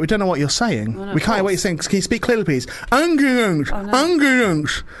 And they're like, "We don't know what you're saying. no, we of can't hear what you're course. saying. Can you speak clearly, please?" Ambulance, Oh, no.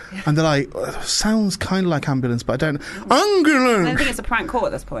 ambulance. And they're like, "Sounds kind of like ambulance, but I don't." I don't Ambulance. think it's a prank call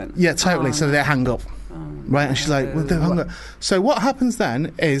at this point. Yeah, totally. Oh, So they hang up. Right, and she's like, well, they hung up. So what happens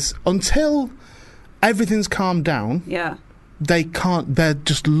then is until everything's calmed down, Yeah. they can't. They're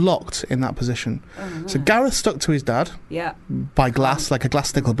just locked in that position. So Gareth stuck to his dad Yeah. by glass, like a glass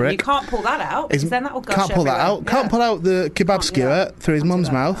stickle brick. You can't pull that out, because then that will gush Can't pull that everywhere. out. Can't pull out the kebab skewer yeah. through his Can't do mum's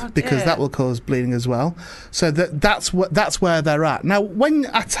that. mouth Oh, because dear. that will cause bleeding as well. So that's where they're at. Now, when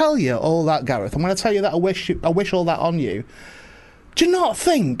I tell you all that, Gareth, and when I tell you that I wish all that on you, do you not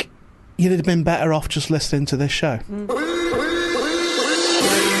think you'd have been better off just listening to this show?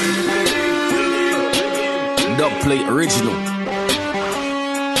 Dub plate original.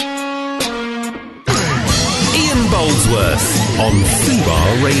 Ian Boldsworth on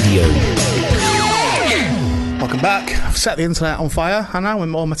Fubar Radio. Welcome back. I've set the internet on fire, Hannah,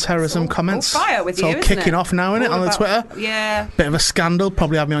 with all my terrorism comments. All fire with it's you, all isn't kicking it? off now, isn't it, All on the about- Twitter? Yeah. Bit of a scandal.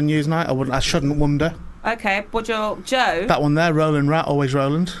 Probably have me on Newsnight. I shouldn't wonder. Okay. Well, Joe. That one there, Roland Rat, always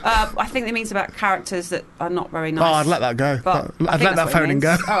Roland. I think it means about characters that are not very nice. Oh, I'd let that go. But I I'd think let that's that what it phoning go.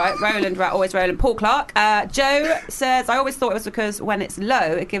 means. All right, Roland, right, always Roland. Paul Clark. Joe says, I always thought it was because when it's low,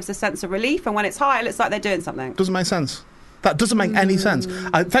 it gives a sense of relief, and when it's high, it looks like they're doing something. Doesn't make sense. That doesn't make any sense.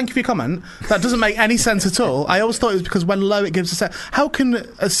 Thank you for your comment. That doesn't make any sense at all. I always thought it was because when low, it gives a sense. How can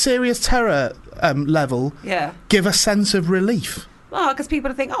a serious terror level Yeah. give a sense of relief? Well, because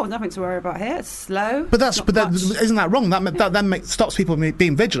people think, oh, nothing to worry about here. It's slow. But not much. isn't that wrong? That then stops people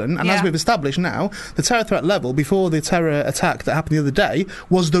being vigilant. And as we've established now, the terror threat level before the terror attack that happened the other day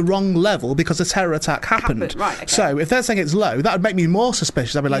was the wrong level because the terror attack happened. Right, okay. So if they're saying it's low, that would make me more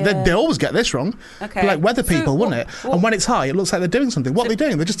suspicious. I'd be like, they always get this wrong. Okay. Be like weather people, wouldn't it? Well, and when it's high, it looks like they're doing something. What are they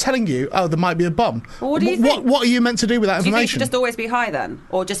doing? They're just telling you, oh, there might be a bomb. Well, what do you think? What are you meant to do with that Do you think it information? should just always be high then?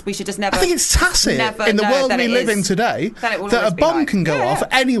 Or we should just never... I think it's tacit never in the know world that we it live is- in today that it will that a always be bomb high. can go Yeah, off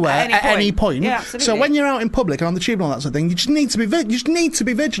anywhere at any point. Yeah, So absolutely. when you're out in public and on the tube and all that sort of thing, you just need to be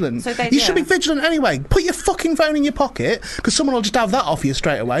vigilant. So You should be vigilant anyway. Put your fucking phone in your pocket because someone will just have that off you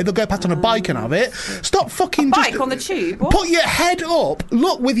straight away. They'll go past on a bike and have it. Stop fucking bike just on the tube? What? Put your head up,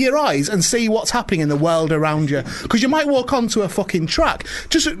 look with your eyes, and see what's happening in the world around you. Because you might walk onto a fucking track.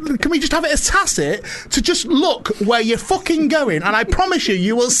 Can we just have it as tacit to just look where you're fucking going? And I promise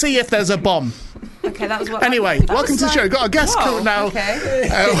you will see if there's a bomb. Okay, that was what... Anyway, that welcome was to the show. Got a guest Whoa, coming now.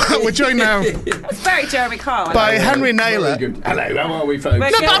 Okay. We're joined now That's very Jeremy Carl. by Henry Naylor. Hello, how are we, folks?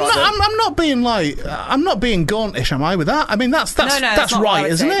 We're No, good. but I'm not being gauntish, am I? With that, I mean that's No, that's not what I right,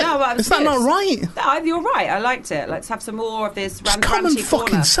 would isn't say. it? No, but Is that it's- not right? No, you're right. I liked it. Let's have some more of this It's common ranty fucking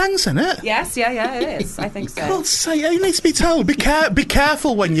corner. sense, isn't it? Yes, yeah, it is. I think so. God's sake, it needs to be told. Be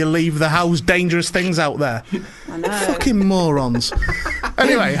careful when you leave the house. Dangerous things out there. I know. Fucking morons.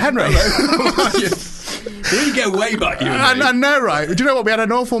 Anyway, Henry. We go way back, you I and me. know, right? Do you know what? We had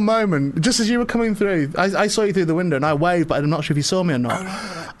an awful moment just as you were coming through. I saw you through the window and I waved, but I'm not sure if you saw me or not.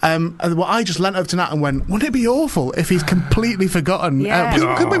 Well, I just leant over to Nat and went, "Wouldn't it be awful if he's completely forgotten?" Yeah. You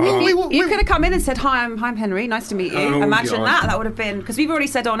We- could have come in and said, "Hi, I'm Henry. Nice to meet you." Oh, Imagine God. that. That would have been because we've already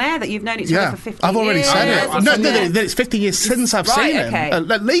said on air that you've known each other Yeah, for 15 I've already years. said Yeah, it. No, Yeah. that it's 15 years since I've Right, seen him. okay.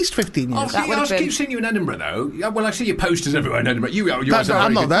 At least 15 years. That would have I keep been- seeing you in Edinburgh, though. Yeah, well, I see your posters everywhere in Edinburgh.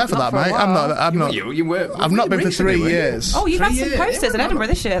 I'm not there for Not that, for a mate. I'm not. You were. I've not been for 3 years. Oh, you've had 3 some years. posters in Edinburgh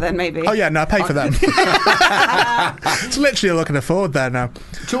this year, then maybe. Oh yeah, no, I pay for them. It's literally all I can afford there now.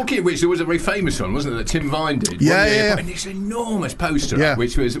 Talking of which, there was a very famous one, wasn't it, that Tim Vine did? Yeah, one year, yeah. putting this enormous poster Yeah. up,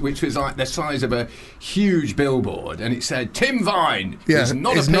 which was like the size of a huge billboard, and it said, Tim Vine Yeah, is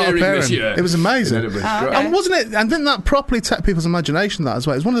not it's not appearing this appearing. year. It was amazing. in Edinburgh. Oh, Great. okay. And wasn't it? And didn't that properly take people's imagination? That as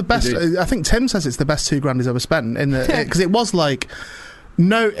well. It's one of the best. It did. I think Tim says it's the best £2,000 he's ever spent in the because it was like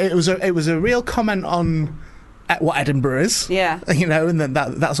no, it was a real comment on what Edinburgh is. Yeah. You know, and then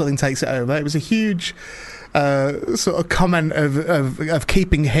that sort of thing takes it over. It was a huge sort of comment of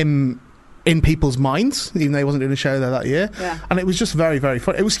keeping him in people's minds, even though he wasn't doing a show there that year. Yeah. And it was just very, very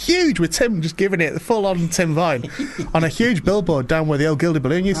fun. It was huge with Tim just giving it full on Tim Vine on a huge billboard down where the old Gilded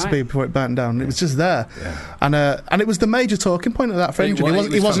Balloon used to be Right. before it burnt down. It was just there. And it was the major talking point of that fringe,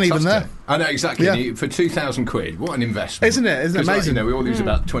 and he wasn't even there. fantastic. I know, exactly. Yeah. And for £2,000, what an investment. Isn't it? Isn't it 'Cause, like, amazing? you know, we all lose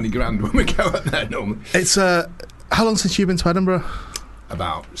about 20 grand when we go up there normally. It's how long since you've been to Edinburgh?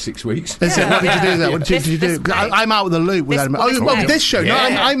 About 6 weeks. Is it? What did you do there? What did you This- do? this May. I'm out of the loop with This- Edinburgh. this Well, May. this show. No,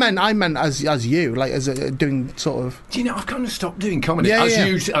 Yeah. I meant as you, like as doing sort of. Do you know, I've kind of stopped doing comedy. Yeah,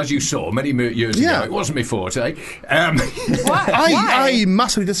 as yeah. as you saw many years Yeah. ago. It wasn't my forte. Why? I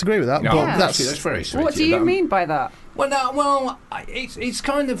massively disagree with that, No, but actually, that's very sweet. What do you mean by that? It's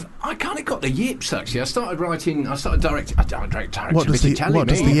kind of. I kind of got the yips actually. I started directing. what does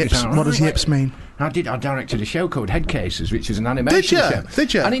the yips mean? I directed a show called Head Cases, which is an animation Did ya? show.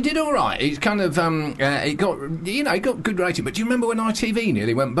 Did ya? And it did all right. It's kind of it got good rating. But do you remember when ITV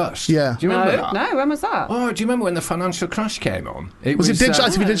nearly went bust? Yeah. Do you remember that? No, when was that? Oh, do you remember when the financial crash came on? Was it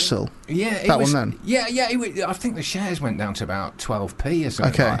ITV Digital? Yeah, it That was, one then? Yeah. I think the shares went down to about 12p or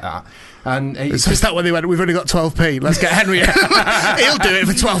something Okay. like that. And it's So is that when they went? We've only got 12p. Let's get Henry. He'll do it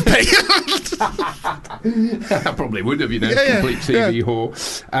for 12p. I probably would have, Yeah, complete TV whore.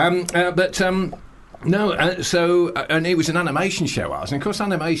 No, and it was an animation show, and of course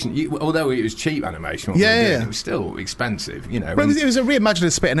animation, although it was cheap animation, Yeah. it was still expensive, Well, it was a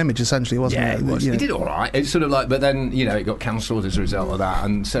reimagined spit and image, essentially, wasn't Yeah, it? it was. You know. It did all right. It's sort of like, but then it got cancelled as a result of that,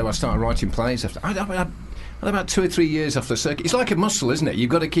 and so I started writing plays after. I had about 2 or 3 years off the circuit. It's like a muscle, isn't it? You've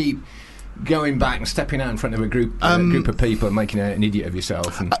got to keep going back and stepping out in front of a group of people and making an idiot of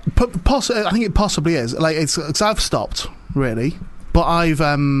yourself. And I think it possibly is. Like it's 'cause I've stopped really, but I've.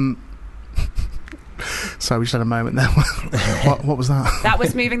 Sorry, we just had a moment there. What was that? That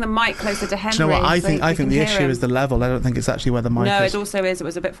was moving the mic closer to Henry. Do you know what? I so think we can the hear issue him. is the level. I don't think it's actually where the mic No, is. it also is. It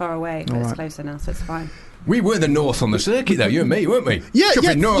was a bit far away, but All it's right. closer now, so it's fine. we were the north on the circuit, though, you and me, weren't we? Yeah, Should be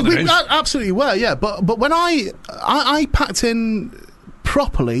we northerners. absolutely were. Yeah, but when I packed in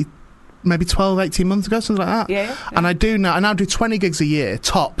properly, maybe 12, 18 months ago, something like that. Yeah. And I now do 20 gigs a year,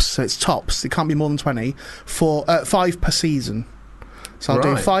 tops. So it's tops. It can't be more than 20 for 5 per season. So I'll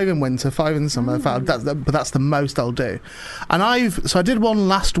do Right. 5 in winter, 5 in summer. But that's the most I'll do. And I did one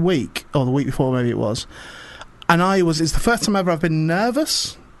last week, or the week before maybe it was. And it's the first time ever I've been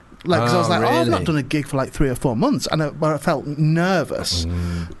nervous. Like, because I was like, I've not really? done a gig for like 3 or 4 months, and I felt nervous.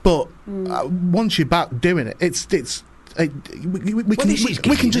 But once you're back doing it, we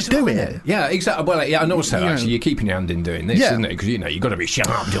can just do it. Yeah, exactly. Well, yeah, and also, Yeah. actually, you're keeping your hand in doing this, Yeah. isn't it? Because, you've got to be shut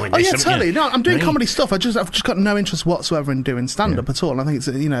up doing Oh this. yeah, haven't totally. you? No, I'm doing Right. comedy stuff. I've just got no interest whatsoever in doing stand up at all. And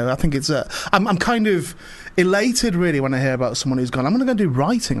I think it's I'm kind of elated really when I hear about someone who's gone, I'm going to go and do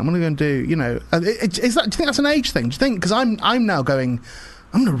writing. I'm going to go and do do you think that's an age thing? Do you think? Because I'm now going,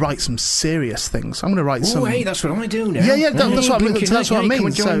 I'm going to write some serious things. I'm going to write some. Oh, hey, that's what I do now. Yeah, that's what I mean. Blinking That's what I heck, mean. Come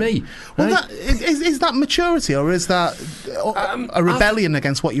and join me. Well, Right? is that maturity, or is that a rebellion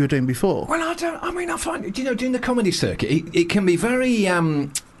against what you were doing before? Well, I find, doing the comedy circuit, it can be very,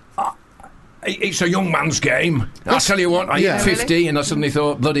 it's a young man's game. I'll tell you what, I Yeah. hit 50 and I suddenly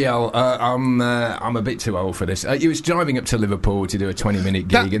thought, bloody hell, I'm a bit too old for this. You was driving up to Liverpool to do a 20-minute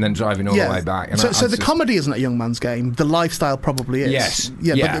gig and then driving all the way back. And So the comedy isn't a young man's game. The lifestyle probably is. Yes.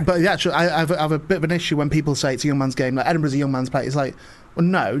 Yeah, Yeah. But the actual, I have a bit of an issue when people say it's a young man's game. Like Edinburgh's a young man's place. It's like, well,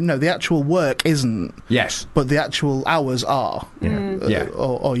 no, the actual work isn't. Yes. But the actual hours are. Yeah.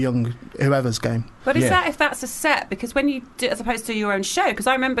 Or young whoever's game. But is Yeah. that if that's a set? Because when you do, as opposed to your own show, because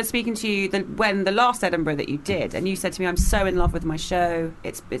I remember speaking to you when the last Edinburgh that you did, and you said to me, "I'm so in love with my show.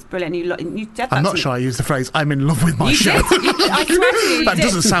 It's brilliant." You said that I'm to not me. sure I used the phrase "I'm in love with my You show." did. I swear to you, you That did.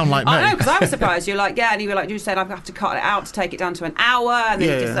 doesn't sound like me. I know, because I was surprised. You're like, yeah, and you were like, you said I have to cut it out to take it down to an hour, and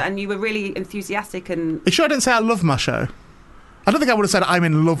then Yeah. and you were really enthusiastic. And Are you sure I didn't say I love my show? I don't think I would have said I'm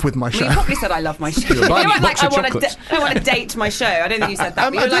in love with my I show. mean, you probably said I love my show. You buying weren't like box I of want chocolates. I want to date my show. I don't think you said that.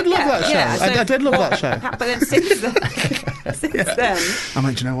 But you I were did like, love yeah, that show. yeah. I did love that show. But then since then, I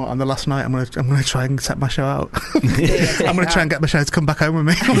mean, do you know what? On the last night, I'm gonna try and set my show out. I'm gonna try and get my show to come back home with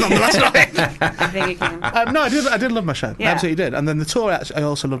me on the last night. I think you can. No, I did love my show. I Yeah. absolutely did. And then the tour I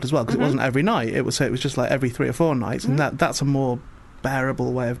also loved as well because it wasn't every night. It was just like every 3 or 4 nights, and that's a more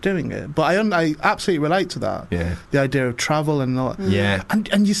bearable way of doing it. But I absolutely relate to that. Yeah. The idea of travel and all. Yeah.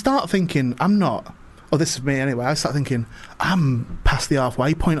 And you start thinking, I'm not. Oh, this is me anyway. I start thinking, I'm past the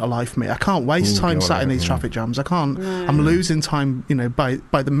halfway point of life for me. I can't waste time God, sat in these yeah. traffic jams. I can't. I'm losing time,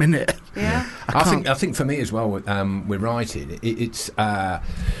 by the minute. Yeah. I think for me as well, with writing, it's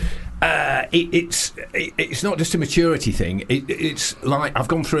not just a maturity thing. It's like I've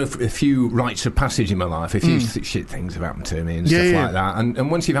gone through a few rites of passage in my life. A few shit things have happened to me and stuff like that. And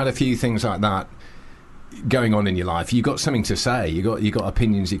once you've had a few things like that going on in your life, you've got something to say. You got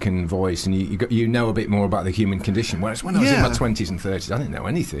opinions you can voice, and you know a bit more about the human condition. Whereas when I was in my 20s and 30s, I didn't know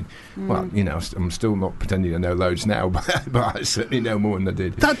anything. Well, I'm still not pretending to know loads now, but I certainly know more than I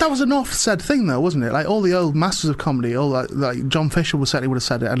did. That was an oft-said thing, though, wasn't it? Like all the old masters of comedy, all like John Fisher would have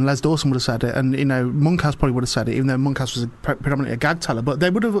said it, and Les Dawson would have said it, and Monkhouse probably would have said it, even though Monkhouse was predominantly a gag teller. But they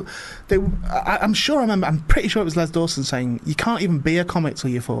would have. I'm pretty sure it was Les Dawson saying, "You can't even be a comic till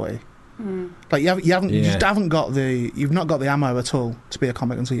you're 40." Like you just haven't got you've not got the ammo at all to be a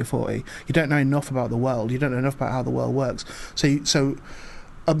comic until you're 40. You don't know enough about the world. You don't know enough about how the world works.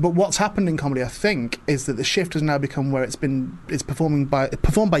 But what's happened in comedy, I think, is that the shift has now become where it's performed by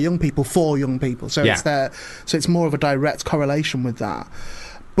young people for young people. So it's there. So it's more of a direct correlation with that.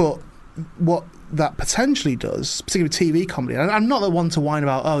 But what that potentially does, particularly with TV comedy, and I'm not the one to whine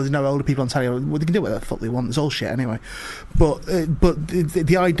about, there's no older people on telly. Well, they can do whatever the fuck they want. It's all shit anyway. But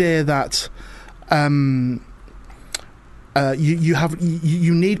the idea that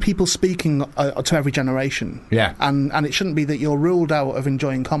you need people speaking to every generation. Yeah. And it shouldn't be that you're ruled out of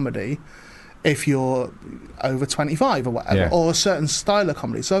enjoying comedy if you're over 25 or whatever, or a certain style of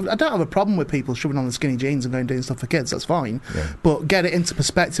comedy. So I don't have a problem with people shoving on the skinny jeans and going doing stuff for kids. That's fine. Yeah. But get it into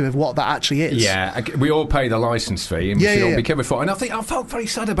perspective of what that actually is. Yeah, we all pay the licence fee, and we should all be careful for it. And I felt very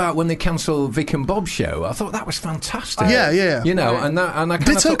sad about when they cancelled Vic and Bob's show. I thought that was fantastic. Yeah. And I kind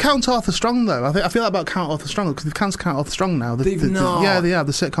Did of so Count Arthur Strong, though. I feel like about Count Arthur Strong, because they've cancelled Count Arthur Strong now. They've not. Yeah, they have,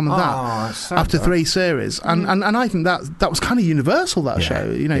 the sitcom of that. That's sad, after 3 series. And I think that was kind of universal, that show.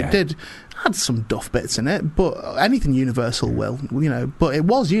 It had some duff bits in it, but anything Universal will, but it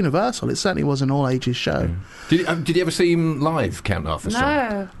was Universal. It certainly was an all-ages show. Did you ever see him live, Count Arthur Strong?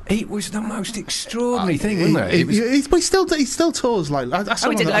 No. It was the most extraordinary thing, wasn't it? He still tours like.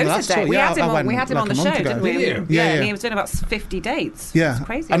 We did loads of dates. We had him on the show, didn't we? Did you? Yeah, and he was doing about 50 dates. Yeah, it's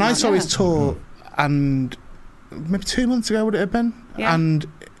crazy. And I saw his tour, and maybe 2 months ago would it have been? Yeah. And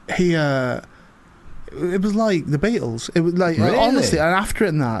he, it was like the Beatles. It was like Really? honestly, and after it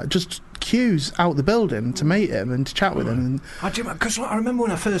and that, just queues out the building to meet him and to chat with him. And Because I remember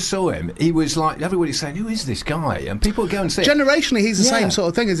when I first saw him, he was like, everybody's saying, who is this guy? And people would go and say... Generationally, he's the Yeah. same sort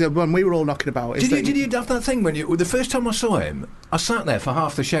of thing as when we were all knocking about. Did you have that thing when the first time I saw him, I sat there for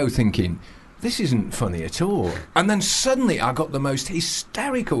half the show thinking, this isn't funny at all. And then suddenly I got the most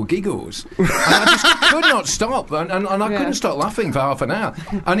hysterical giggles. And I just could not stop. And I couldn't stop laughing for half an hour.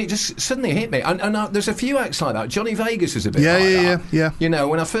 And it just suddenly hit me. And there's a few acts like that. Johnny Vegas is a bit like that. Yeah. You know,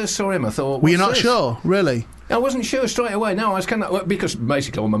 when I first saw him, I thought, Were you "What's not this?" sure, really? I wasn't sure straight away. No, I was kind of... because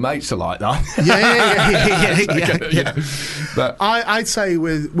basically all my mates are like that. Yeah. But I'd say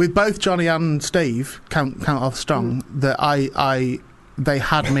with both Johnny and Steve, Count Armstrong, that they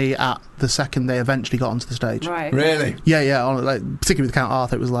had me at the second they eventually got onto the stage. Right. really? Yeah, like, particularly with Count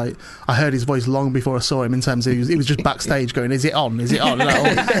Arthur, it was like I heard his voice long before I saw him. In terms of he was just backstage going, "Is it on? Is it on?"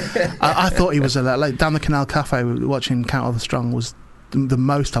 I thought he was like down the Canal Cafe watching Count Armstrong was the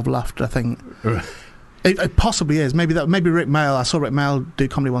most I've laughed. I think. It possibly is. Maybe Rick Mail. I saw Rick Mail do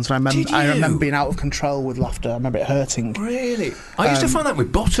comedy once, and I remember being out of control with laughter. I remember it hurting. Really? I used to find that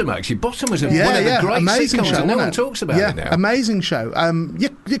with Bottom, actually. Bottom was one of the great amazing sitcoms, show, and no wasn't one it? talks about it now. Amazing show.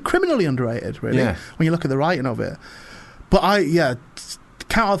 You're criminally underrated, really, Yeah. when you look at the writing of it. But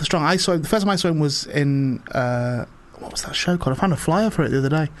Count Arthur Strong. The first time I saw him was in what was that show called? I found a flyer for it the other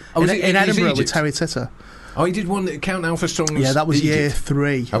day. Oh, was it in Edinburgh Egypt? with Terry Titter. Oh, he did one that Count Alpha Strong's Yeah, that was year Egypt.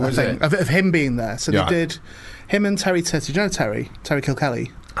 3, Oh, I was think, it? of him being there. So Yeah. they did him and Terry Titter. Do you know Terry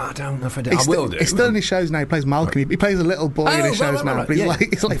Kilkelly? I don't know if I did. I will do. He's still in his shows now. He plays Malcolm. He plays a little boy in his shows now. right, But yeah.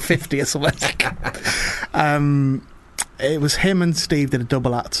 he's like 50 or something. It was him and Steve did a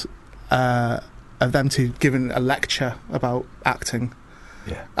double act of them two giving a lecture about acting.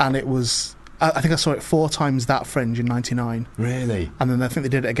 Yeah. And it was... I think I saw it 4 times that Fringe in '99. Really? And then I think they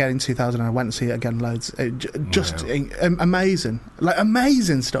did it again in 2000, and I went to see it again loads. Just Wow. amazing. Like,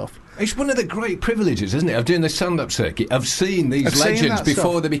 amazing stuff. It's one of the great privileges, isn't it, of doing the stand-up circuit, of seeing these Of seeing legends that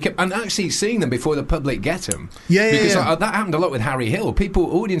before stuff. they become... And actually seeing them before the public get them. Yeah. Because that happened a lot with Harry Hill.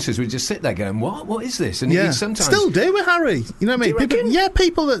 Audiences would just sit there going, what is this? And Yeah. sometimes... Still do with Harry. You know what I mean? Do you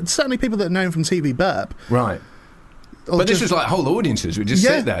reckon? Certainly people that know him from TV Burp. Right. or But this just- was like whole audiences would just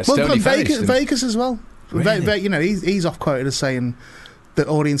sit there, well, stony-faced. and- Vegas as well. Really? He's off quoted as saying that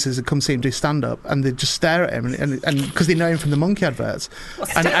audiences would come see him do stand up and they'd just stare at him and because they know him from the Monkey adverts.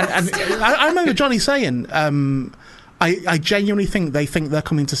 And I remember Johnny saying, I genuinely think they think they're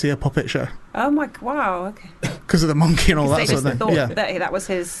coming to see a puppet show Oh my! Wow. Okay. because of the monkey and all They that sort just of thing. thought Yeah. that was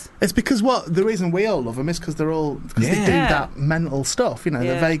his. It's because the reason we all love them is because they do Yeah. that mental stuff. You know,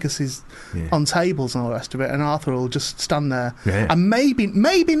 Yeah. the Vegas is on tables and all the rest of it, and Arthur will just stand there Yeah. and maybe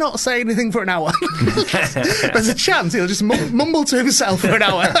not say anything for an hour. There's a chance he'll just mumble to himself for an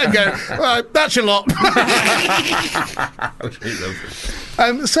hour and go, "Right, that's your lot."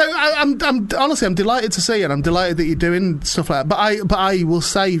 So I'm honestly I'm delighted to see you, and I'm delighted that you're doing stuff like that. But I will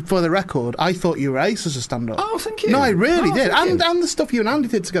say for the record, I thought you were ace as a stand-up. Oh, thank you. No, I really Oh, did, thank you. and the stuff you and Andy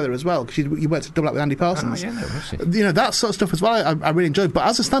did together as well, because you worked at Double Up with Andy Oh, Parsons. yeah, no, was it? You know, that sort of stuff as well. I really enjoyed. But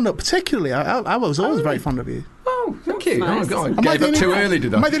as a stand-up, particularly, I was always very fond of you. Oh, thank you. Nice. Oh, God, Am I I gave the up only- too early,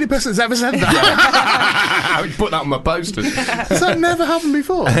 did Am I I? the only person that's ever said that? I would put that on my posters. Has that never happened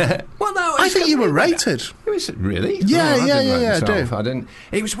before? Well, no, I think you were rated. It was really? Yeah, I yeah, didn't rate yeah, I myself. do. I didn't.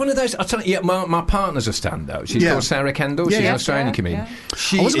 It was one of those. I tell you, my partner's a stand-up. She's Yeah. called Sarah Kendall. Yeah, She's yeah. an Australian Yeah, comedian. yeah.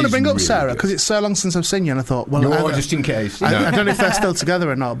 She I wasn't going is to bring up really Sarah good. because it's so long since I've seen you, and I thought, well, No, I just in case. I No. don't know if they're still together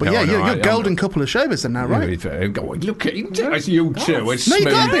or not. But No, yeah, no, you're I'm a golden not. couple of showbiz then now, right? Look at you. You two. It's No, you smooth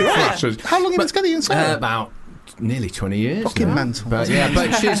can't be right. flutters. How long have you been together, you and Sarah? About nearly 20 years. Fucking now. mental. But yeah,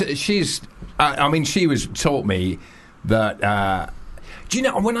 but she's. I mean, she was taught me that. Do you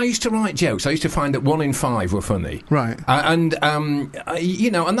know, when I used to write jokes, I used to find that 1 in 5 were funny. Right. And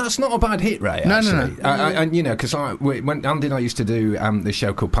that's not a bad hit rate, No, actually. no. And, you know, because when Andy and I used to do this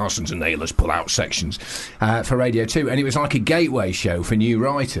show called Parsons and Naylor's Pull-Out Sections for Radio 2, and it was like a gateway show for new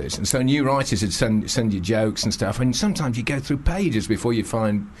writers. And so new writers would send you jokes and stuff, and sometimes you go through pages before you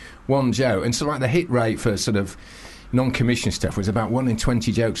find one joke. And so, like, the hit rate for sort of non-commissioned stuff was about 1 in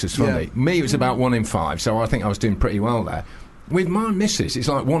 20 jokes was funny. Yeah. Me, it was about 1 in 5, so I think I was doing pretty well there. With my missus, it's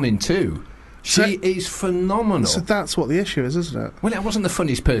like 1 in 2. She is phenomenal. So that's what the issue is, isn't it? Well, I wasn't the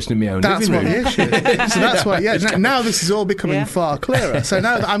funniest person in my own That's living what room. the issue is. So that's why, yeah. Now this is all becoming Yeah. far clearer. So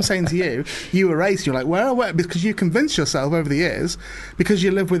now that I'm saying to you, you were racist, you're like, where? Because you convinced yourself over the years, because you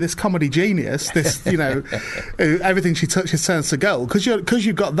live with this comedy genius, this, you know, everything she touches turns to gold. Because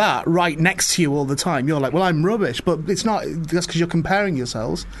you've got that right next to you all the time. You're like, well, I'm rubbish, but it's not. That's because you're comparing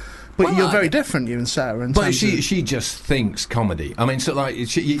yourselves. But Well, you're very different, you and Sarah. In But terms of- she just thinks comedy. I mean, so like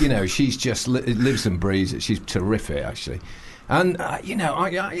she's just lives and breathes it. She's terrific, actually. And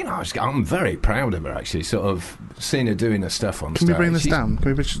I'm very proud of her. Actually, sort of seeing her doing her stuff on stage. Can we bring this down?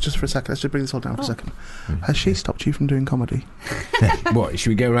 Can we just for a second? Let's just bring this all down for a second. Has she stopped you from doing comedy? What? Should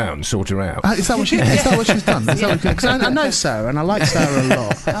we go around and sort her out? Is that what she's done? Because I know Sarah, and I like Sarah a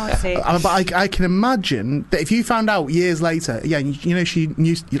lot. Oh, I see. But I can imagine that if you found out years later, she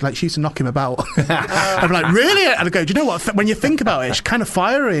used to knock him about. I'd be like, really? And I'd go, do you know what? When you think about it, she's kind of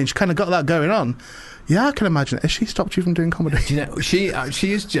fiery and she's kind of got that going on. Yeah, I can imagine it. Has she stopped you from doing comedy? Do you know,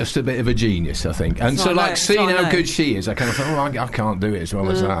 she is just a bit of a genius, I think. And so, like, seeing how good she is, I kind of thought, I can't do it as well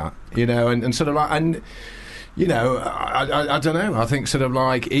as that. And sort of like, and I don't know. I think sort of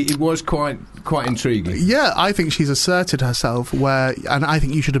like it was quite intriguing. Yeah, I think she's asserted herself and I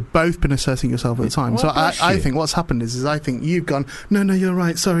think you should have both been asserting yourself at the time. Well, so I think what's happened is I think you've gone, no, you're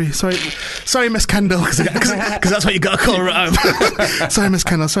right. Sorry, Miss Kendall, because that's what you got to call her at home. Sorry, Miss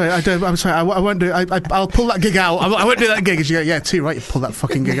Kendall. Sorry, I'm sorry. I won't do. I'll pull that gig out. I won't do that gig. And she go, yeah, too right. You pull that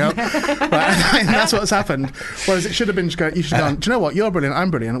fucking gig out. Right, and that's what's happened. Whereas it should have been you should have gone, do you know what? You're brilliant. I'm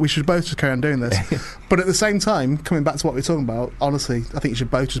brilliant. We should both just carry on doing this. But at the same time, coming back to what we're talking about, honestly, I think you should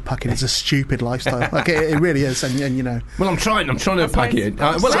both just pack it. It's a stupid lifestyle. Like it really is, and you know. Well, I'm trying to pack it.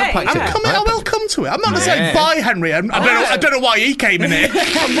 I will come to it. I'm not going to say bye, Henry. I don't know why he came in here.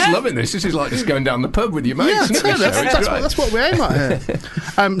 I'm just loving this. This is like just going down the pub with your mates. Yeah, that's what we aim at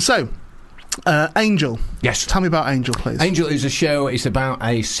here. Angel. Yes. Tell me about Angel, please. Angel is a show. It's about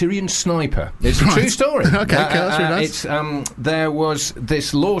a Syrian sniper. It's a true story. Okay, that's really nice. There was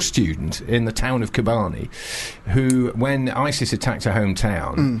this law student in the town of Kobani who, when ISIS attacked her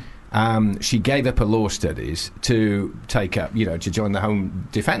hometown, she gave up her law studies to take up, to join the home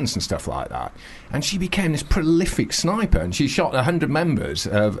defence and stuff like that. And she became this prolific sniper, and she shot 100 members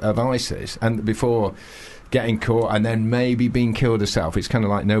of ISIS, and before getting caught and then maybe being killed herself. It's kind of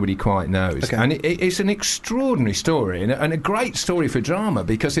like nobody quite knows. Okay. And it's an extraordinary story and a great story for drama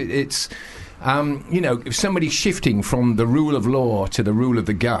because it's if somebody's shifting from the rule of law to the rule of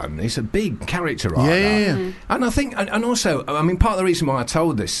the gun, it's a big character arc. Yeah. And I think, and also, I mean, part of the reason why I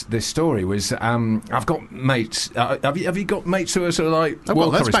told this story was I've got mates. Have you got mates who are sort of like war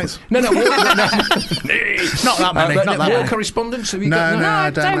correspondents? No, not that many. War correspondents? Have you got? No,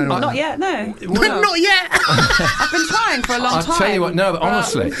 I don't know. Not yet. No, not yet. I've been trying for a long time. I'll tell you what. No,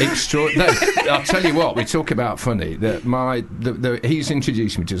 honestly, I'll tell you what. We talk about funny. That he's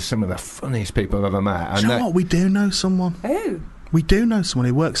introduced me to some of the funniest people I've ever met. Do you know what? We do know someone. Who? We do know someone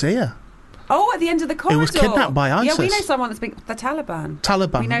who works here. Oh, at the end of the corridor. He was kidnapped by ISIS. Yeah, we know someone that's been the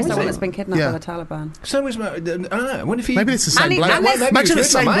Taliban. We know someone that's been kidnapped by the Taliban. So was I wonder if he. Maybe it's the same bloke. Imagine the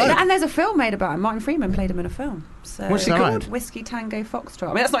same bloke. And there's a film made about him. Martin Freeman played him in a film. So what's it called? Whiskey Tango Foxtrot.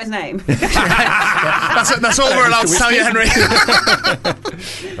 I mean, that's not his name. That's all we're allowed to tell you, Henry.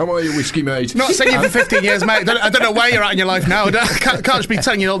 How are you, whiskey mate? Not seen you for 15 years, mate. I don't know where you're at in your life now. Can't just be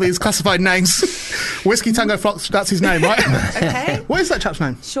telling you all these classified names. Whiskey Tango Fox, that's his name, right? Okay. What is that chap's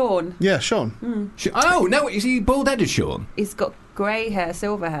name? Sean. Yeah, Sean. Oh, no, is he bald-headed, Sean? He's got grey hair,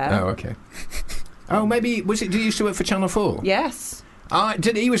 silver hair. Oh, okay. Oh, maybe, did he used to work for Channel 4? Yes.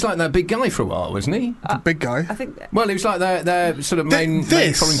 He was like that big guy for a while, wasn't he? The big guy? I think. Well, he was like their sort of main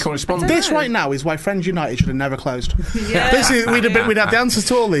foreign correspondent. This right now is why Friends United should have never closed. Yeah. We'd have the answers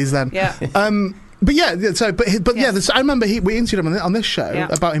to all these then. Yeah. I remember we interviewed him on this show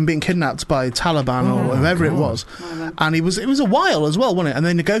about him being kidnapped by Taliban or whoever it was, and it was a while as well, wasn't it? And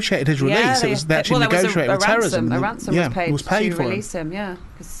they negotiated his release. They actually negotiated with terrorism. A ransom was paid to release him. Yeah,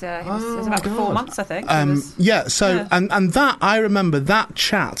 because it was about 4 months, I think. And that I remember that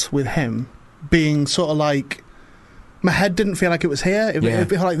chat with him being sort of like my head didn't feel like it was here. It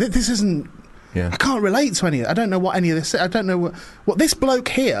felt like this isn't. Yeah. I can't relate to any of it. I don't know what any of this is. I don't know what this bloke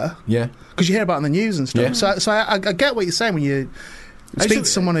here. Yeah. Because you hear about it in the news and stuff. Yeah. So I get what you're saying when you speak to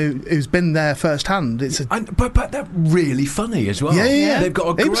someone who's been there firsthand. But they're really funny as well. Yeah. They've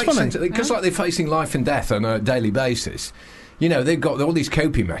got a great sense because like they're facing life and death on a daily basis. They've got all these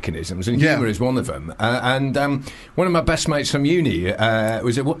coping mechanisms, and humour is one of them. One of my best mates from uni is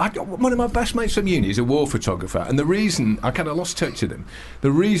a war photographer, and the reason I kind of lost touch with him,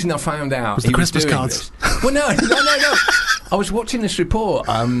 the reason I found out was the Christmas cards. Well, no. I was watching this report.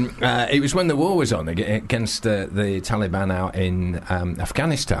 It was when the war was on against the Taliban out in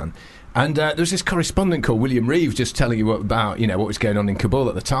Afghanistan. And there was this correspondent called William Reeve just telling you about what was going on in Kabul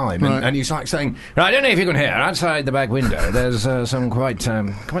at the time, and he's like saying, I don't know if you can hear outside the back window. There's some quite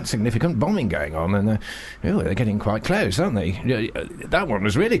significant bombing going on, and they're getting quite close, aren't they? That one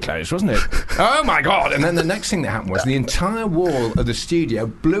was really close, wasn't it? Oh my God! And then the next thing that happened was the entire wall of the studio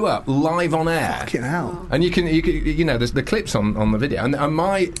blew up live on air. Fucking hell! And you can there's the clips on the video, and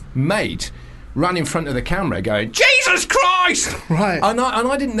my mate ran in front of the camera going, Jesus Jesus Christ! Right. And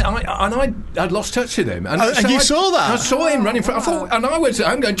I'd lost touch with him. And, and you saw that? I saw him running. And I went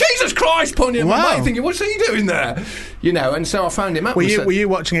home going, Jesus Christ, pointing at my mate, thinking, what's he doing there? You know, and so I found him out. Were you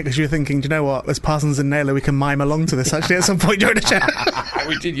watching it because you were thinking, do you know what? There's Parsons and Naylor, we can mime along to this actually at some point during the chat.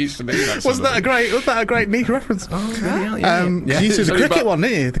 We did used to do that. Was that a great neat reference? Oh, yeah. You used to do the cricket one,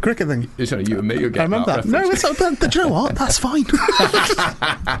 didn't you? The cricket thing. It's only you and me who get I remember that. No, do you know what? That's fine.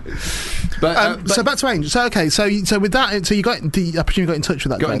 But so back to Angel. So okay, so with that, so you got I presume you got in touch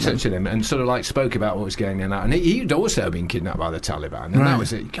with that. Got in touch with him and sort of like spoke about what was going on, and he'd also been kidnapped by the Taliban, and that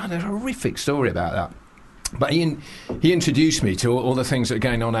was a kind of horrific story about that. But he introduced me to all the things that are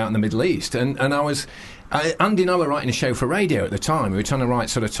going on out in the Middle East, and I was. Andy and I were writing a show for radio at the time. We were trying to write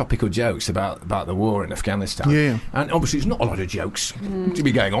sort of topical jokes about the war in Afghanistan. Yeah. And obviously there's not a lot of jokes to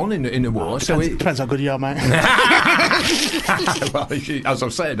be going on in the war. Depends how good you are, mate. Well, as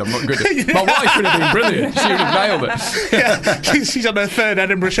I've said, I'm not good at... My wife would have been brilliant. She would have nailed it. Yeah, she's on her third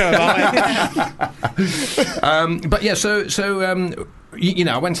Edinburgh show about it. But yeah, so you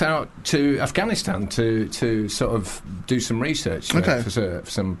know, I went out to Afghanistan to sort of do some research for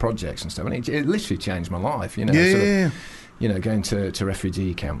some projects and stuff, and it literally changed my life. You know, you know, going to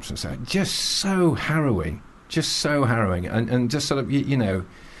refugee camps and stuff, just so harrowing, and just sort of you know,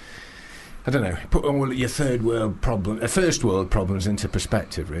 I don't know, put all your first world problems into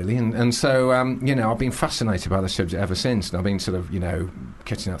perspective, really, and so you know, I've been fascinated by the subject ever since, and I've been sort of, you know,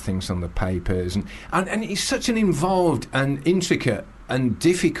 catching up things on the papers, and it's such an involved and intricate and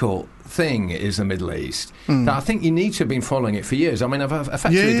difficult thing is the Middle East that I think you need to have been following it for years. I mean, I've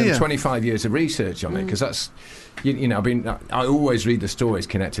effectively done 25 years of research on it, because that's, you know, I always read the stories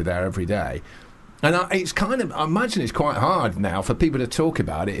connected there every day. And it's kind of, I imagine it's quite hard now for people to talk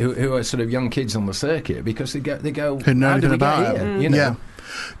about it who are sort of young kids on the circuit, because they go who know anything about it. You know? Yeah.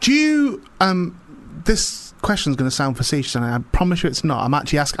 Do you, this question's going to sound facetious, and I promise you it's not.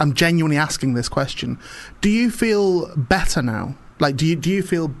 I'm genuinely asking this question. Do you feel better now? Like, do you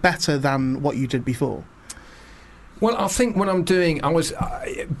feel better than what you did before? Well, I think what I'm doing, I was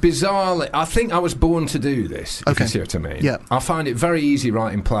bizarrely, I think I was born to do this, if you see what I mean. Yeah. I find it very easy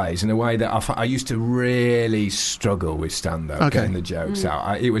writing plays in a way that I used to really struggle with stand-up, getting the jokes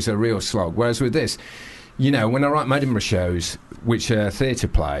out. It was a real slog. Whereas with this, you know, when I write my Edinburgh shows, which are theatre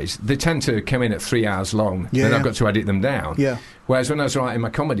plays, they tend to come in at 3 hours long, and I've got to edit them down. Yeah. Whereas when I was writing my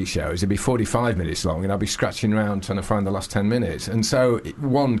comedy shows, it'd be 45 minutes long, and I'd be scratching around trying to find the last 10 minutes. And so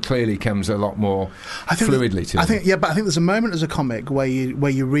one clearly comes a lot more fluidly to me. But I think there's a moment as a comic where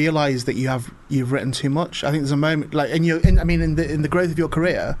you realise that you've written too much. I think there's a moment, like, in the growth of your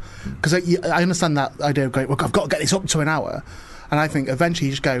career, because I understand that idea of going, well, I've got to get this up to an hour. And I think eventually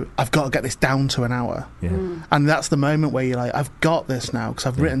you just go, I've got to get this down to an hour. Yeah. And that's the moment where you're like, I've got this now, because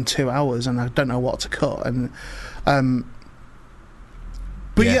I've written 2 hours and I don't know what to cut. And I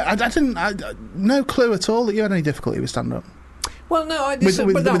didn't. No clue at all that you had any difficulty with stand-up. Well, no, with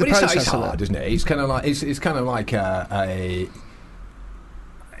the process it's hard, isn't it? It's kind of like it's kind of like a.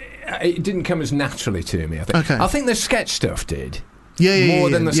 It didn't come as naturally to me. I think. Okay. I think the sketch stuff did. More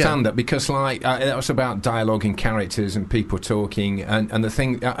than the stand-up, because like that was about dialogue and characters and people talking, and the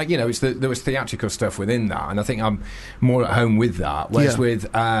thing, you know, there was theatrical stuff within that, and I think I'm more at home with that. Whereas with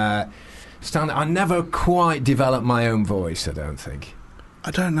stand-up, I never quite developed my own voice, I don't think. I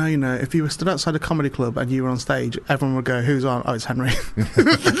don't know, you know, if you were stood outside a comedy club and you were on stage, everyone would go, who's on? Oh, it's Henry.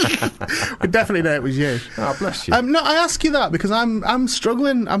 We definitely know it was you. Oh, bless you. No, I ask you that because I'm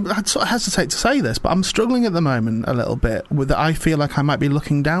struggling. I sort of hesitate to say this, but I'm struggling at the moment a little bit with that. I feel like I might be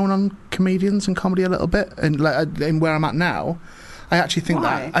looking down on comedians and comedy a little bit, and in where I'm at now. I actually think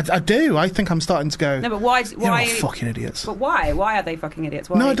that I do. I think I'm starting to go. No, but why? You're fucking idiots. But why? Why are they fucking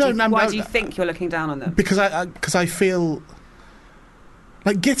idiots? Why no, I don't. Why do you think you're looking down on them? Because I feel.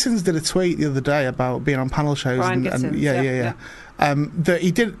 Like Gittins did a tweet the other day about being on panel shows. Brian Gittins, that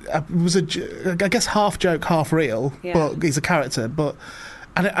he did was I guess half joke, half real. But he's a character. But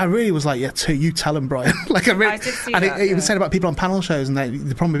and I really was like, you tell him, Brian. Like I really, I did see and that, he was saying about people on panel shows, and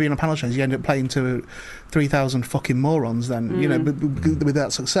the problem with being on panel shows, you end up playing to 3,000 fucking morons. Then you know, with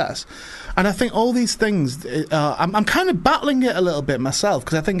that success. And I think all these things, I'm kind of battling it a little bit myself,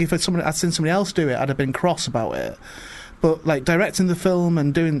 because I think if I'd seen somebody else do it, I'd have been cross about it. But like directing the film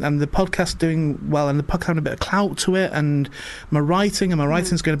and the podcast doing well, and the podcast having a bit of clout to it, and my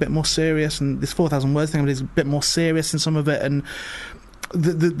writing's getting a bit more serious, and this 4,000 words thing is a bit more serious in some of it, and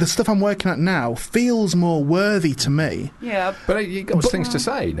the stuff I'm working at now feels more worthy to me. Yeah, but you got things to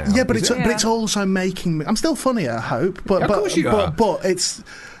say now. Yeah, but it's also making me. I'm still funny, I hope. But of course you are.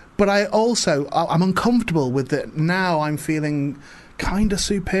 But I'm uncomfortable with it now. I'm feeling kind of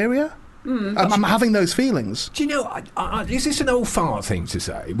superior. I'm having those feelings. Do you know, is this an old fart thing to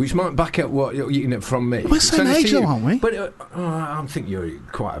say, which might back up what, from me? We're same age though, aren't we? But I think you're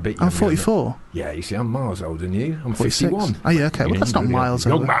quite a bit younger. I'm 44. Yeah, you see, I'm miles older than you. I'm 46. 51. Oh, yeah, okay. Well, that's not miles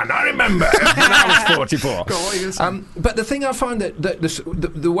Young over. man, I remember when I was 44. Go on, what are you gonna say? But the thing I find that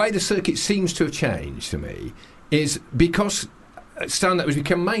the way the circuit seems to have changed to me is because stand-up has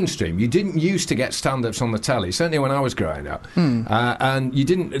become mainstream. You didn't used to get stand-ups on the telly, certainly when I was growing up. And you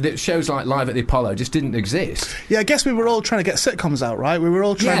didn't. Shows like Live at the Apollo just didn't exist. Yeah, I guess we were all trying to get sitcoms out, right? We were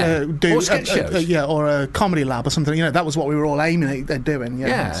all trying to do or sketch shows. or a comedy lab or something. That was what we were all aiming at doing.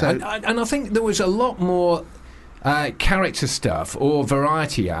 Yeah. So, and I think there was a lot more character stuff or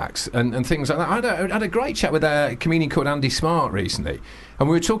variety acts and things like that. I had a great chat with a comedian called Andy Smart recently, and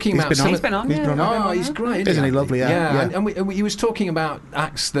we were talking about He's been on. He's great. Isn't he lovely? Yeah. And he was talking about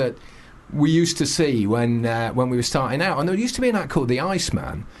acts that we used to see when we were starting out, and there used to be an act called the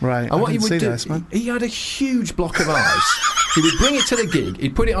Iceman. Right. And what I he didn't would see do, the Iceman. he had a huge block of ice. He would bring it to the gig,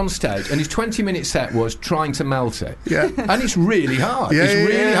 he'd put it on stage, and his 20-minute set was trying to melt it. Yeah. And it's really hard. Yeah, it's yeah,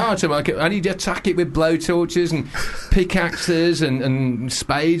 really yeah. hard to melt it. And he'd attack it with blowtorches and pickaxes and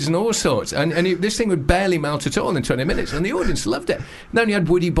spades and all sorts. And this thing would barely melt at all in 20 minutes, and the audience loved it. And then you had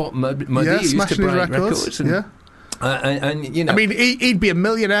Woody Bot Muddy, who used to smashing his break records. and, Yeah. and you know, I mean, he'd be a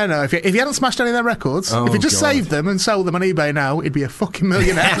millionaire now if he hadn't smashed any of their records. Oh, if he just God. saved them and sold them on eBay now, he'd be a fucking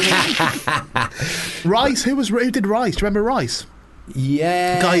millionaire. Rice, who did Rice? Do you remember Rice?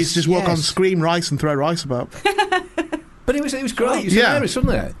 yeah, Guy used to just walk on, scream Rice and throw rice about. But it was great. It was hilarious,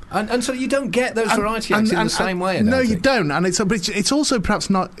 wasn't it? And so you don't get those variety acts in the same way. I No, don't you think. don't. And it's also perhaps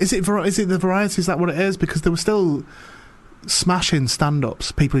not. Is it the variety? Is that what it is? Because there were still smashing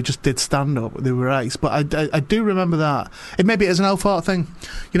stand-ups, people who just did stand-up, they were ace. But I do remember that. Maybe it is an old fart thing.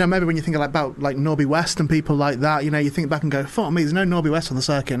 Maybe when you think about like Norby West and people like that, you think back and go, fuck me, there's no Norby West on the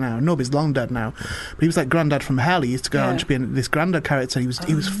circuit now. Norby's long dead now. But he was like Grandad from Hell. He used to go out and just be this Grandad character. He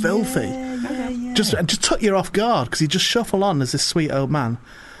was filthy. Just took you off guard because he just shuffle on as this sweet old man.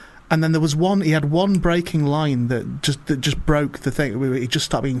 And then there was he had one breaking line that just broke the thing. He just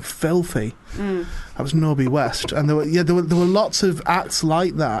started being filthy. That was Norby West. And there were lots of acts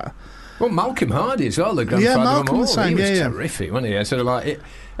like that. Well, Malcolm Hardy as well, the grandfather of Malcolm them all. was saying, he was yeah. terrific, wasn't he? Sort of like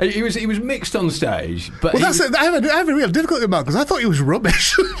he was mixed on stage, but Well, I have a real difficulty with Malcolm because I thought he was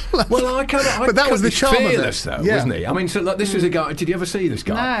rubbish. But that was the charm of it. Fearless, though, Yeah. wasn't he? I mean, so like, this was a guy. Did you ever see this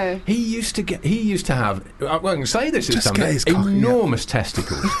guy? No. He used to have. I won't say this is Just something. get his cock, Enormous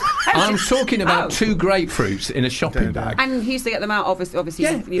testicles. I'm talking about 2 grapefruits in a shopping bag. And he used to get them out, obviously.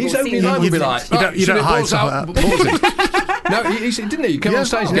 Yeah, you've he's all opening seen line them. would be like, you don't hide balls some out, of balls in. No, he didn't he? You come on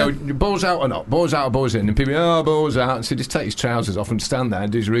stage and go, balls out or not, balls out or balls in, and people go, balls out, and so just take his trousers off and stand there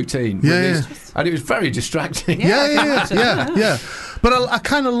and do his routine. Yeah. And it was very distracting. Yeah. But I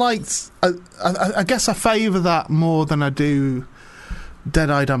kind of liked. I guess I favour that more than I do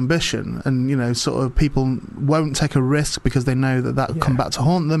Dead-Eyed Ambition, and sort of people won't take a risk because they know that will come back to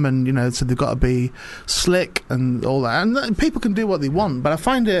haunt them, and so they've got to be slick and all that, and people can do what they want. But I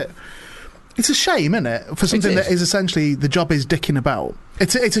find it's a shame, isn't it, for something that is essentially the job is dicking about.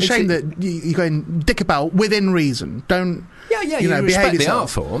 It's a shame that you go and dick about within reason. Don't. Yeah, you respect the art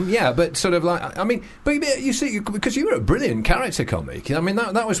form, but sort of like, I mean, but you see, because you were a brilliant character comic. I mean,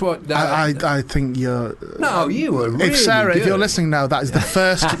 that was what... I think you're... No, you were really If Sarah, good. if you're listening now, that is the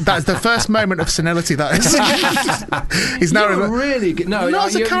first moment of senility that is. He's now... You were really good. No,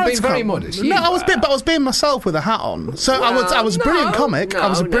 as a you've character been very comic. modest. No, I was being myself with a hat on. So I was a brilliant comic. I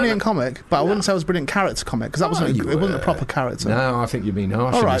was a brilliant comic, but I wouldn't say I was a brilliant character comic, because that wasn't a proper character. No, I think you've been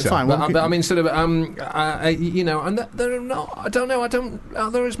harsh. All right, fine. But I mean, sort of, and there are not. I don't know. Are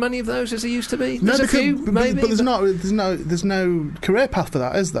there as many of those as there used to be? There's a few, maybe. But there's no career path for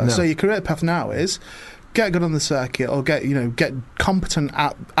that, is there? No. So your career path now is get good on the circuit, or get competent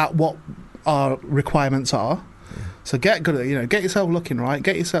at what our requirements are. So get good at get yourself looking right,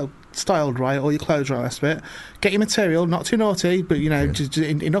 get yourself styled right, all your clothes right, that's it. Get your material, not too naughty, but just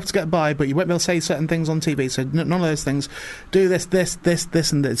enough to get by, but you won't be able to say certain things on TV, so none of those things. Do this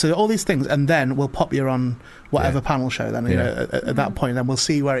and this. So all these things, and then we'll pop you on whatever panel show then, at that point, then we'll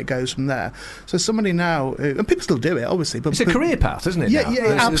see where it goes from there. So somebody now, and people still do it, obviously, but it's a career path, isn't it? Yeah, now?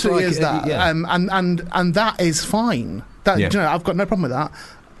 yeah, it absolutely is that. And that is fine. I've got no problem with that,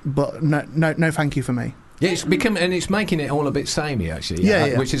 but no thank you for me. Yeah, it's become, and it's making it all a bit samey, actually.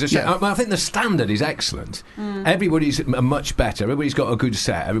 Yeah. Which is a shame. Yeah. I think the standard is excellent. Everybody's much better. Everybody's got a good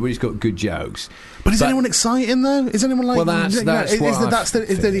set. Everybody's got good jokes. But is anyone exciting though? Is anyone like? Well, that's you know, what is the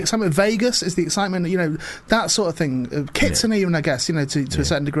feel. excitement? Vegas is the excitement. You know, that sort of thing. Kitson, even I guess, you know, to a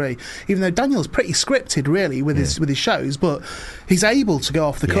certain degree. Even though Daniel's pretty scripted, really, with his shows, but he's able to go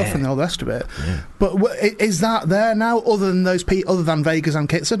off the cuff and all the rest of it. Yeah. But is that there now? Other than those people, other than Vegas and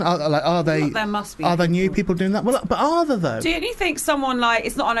Kitson, are they? Well, there must be Are there new people. people doing that? Well, but are there though? Do you think someone like,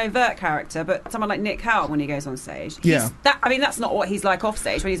 it's not an overt character, but someone like Nick Howell when he goes on stage? Yeah. That's not what he's like off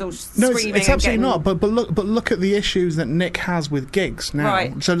stage when he's all No, screaming. it's absolutely and not. But look at the issues that Nick has with gigs now.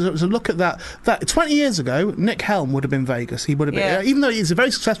 Right. So look at that. That 20 years ago, Nick Helm would have been Vegas. He would have been, Yeah. even though he's a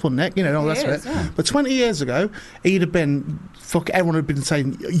very successful Nick, you know, and all the rest is, of it. yeah. But 20 years ago, he'd have been. Everyone had been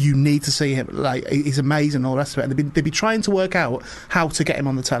saying you need to see him. Like he's amazing, and all the rest of it. And they'd be trying to work out how to get him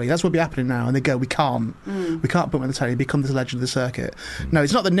on the telly. That's what'd be happening now. And they go, we can't put him on the telly. He becomes the legend of the circuit. No,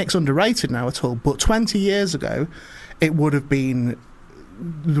 it's not that Nick's underrated now at all. But 20 years ago, it would have been.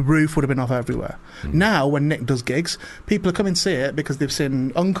 The roof would have been off everywhere. Now, when Nick does gigs, people are coming to see it because they've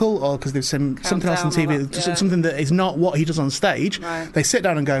seen Uncle or because they've seen something else on Countdown, all TV, that, yeah. something that is not what he does on stage. Right. They sit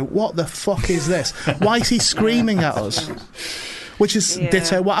down and go, "What the fuck is this? Why is he screaming at us?" Which is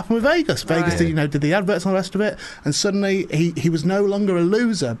ditto what happened with Vegas. Vegas did the adverts and all the rest of it, and suddenly he was no longer a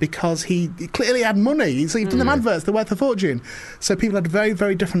loser because he clearly had money. So he'd done them adverts, they're worth a fortune. So people had a very,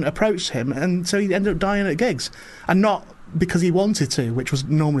 very different approach to him, and so he ended up dying at gigs, and not because he wanted to, which was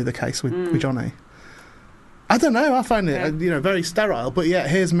normally the case with Johnny. I don't know. I find it, very sterile. But yeah,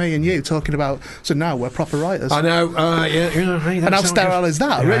 here's me and you talking about. So now we're proper writers. I know. And how sterile is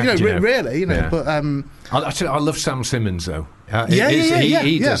that? Really, you know. Yeah. But I love Sam Simmons though.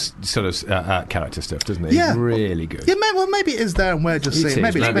 He does sort of character stuff, doesn't he? Yeah. He's really good. Yeah, maybe it is there, and we're just It seeing.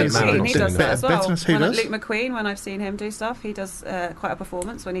 is. Maybe Maybe it's it's McQueen, not he doing does it. that as well. Bitterness, who When does? Luke McQueen, when I've seen him do stuff, he does quite a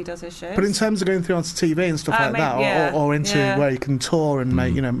performance when he does his shows. But in terms of going through onto TV and stuff like that, or into where you can tour and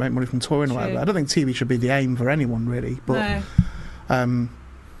make money from touring, or whatever, I don't think TV should be the aim for anyone really. But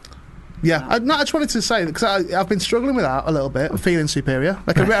yeah, I just wanted to say that because I've been struggling with that a little bit, feeling superior.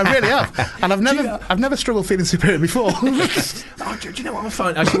 Like I really have, and I've never struggled feeling superior before. Do you know what I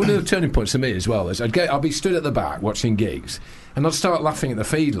find? Actually, one of the turning points for me as well is I'd be stood at the back watching gigs, and I'd start laughing at the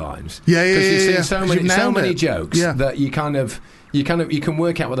feed lines. Because you see so many jokes that you can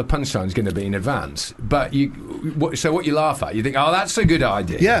work out what the punchline's going to be in advance. But so what you laugh at, you think, oh, that's a good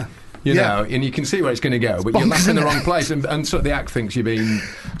idea. Yeah. You know, and you can see where it's going to go, but you're laughing in the wrong place, and sort of the act thinks you're being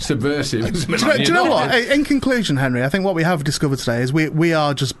subversive. Do you know what? In conclusion, Henry, I think what we have discovered today is we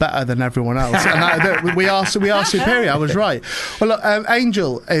are just better than everyone else, and we are superior. I was right. Well, look,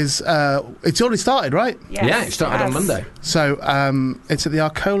 Angel is it's already started, right? Yes, yeah, it started on Monday. So it's at the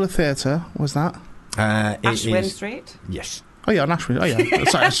Arcola Theatre. Was that? Ashwin Street. Yes. Oh yeah, on Ashwin. Oh yeah.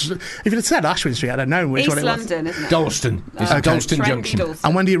 Sorry, if you'd have said Ashwin Street, I'd have known which East one it was. London, isn't it? Dalston. It's Dalston Trent Junction. Dalston.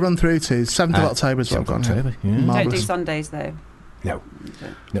 And when do you run through to? 7th of October is what I've got here. October, yeah. Don't do Marvellous. Sundays though. No.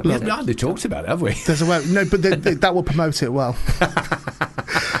 We haven't hardly talked about it, have we? There's a way. No, but that will promote it well.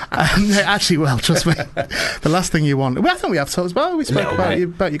 Actually, well, trust me. The last thing you want. Well, I think we have talked about. We spoke about you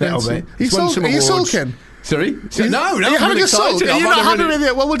going to. Are you sulking? Sorry? No, Are you I'm having really a sulk? excited. Are you not happy with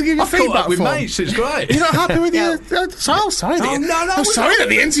it? Well, we'll give you I feel feedback like with form. mates, it's great. You're not happy with your... sorry. I'm sorry that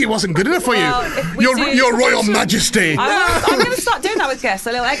the interview wasn't good enough for you. Your Royal Majesty. I'm going to start doing that with guests.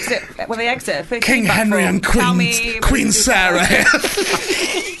 A little exit when they exit. King Henry and Queen Sarah.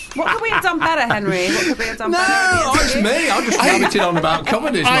 What could we have done better, Henry? What could we have done better? No, it's me. I just rabbited on about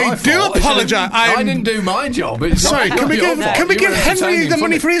comedy. It's I my do fault. apologise. I didn't do my job. It's Sorry, not can we your give fault. Henry You were the entertaining,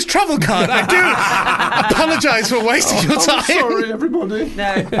 money for his travel card? I do apologise for wasting your time. I'm sorry, everybody.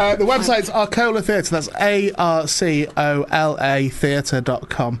 No. The website's Arcola Theatre. That's ARCOLA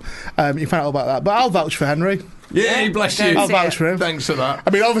theatre.com. You can find out all about that. But I'll vouch for Henry. Yeah, bless you. I'll vouch for him. Thanks for that.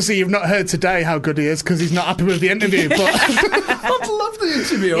 I mean, obviously, you've not heard today how good he is because he's not happy with the interview. But I'd love the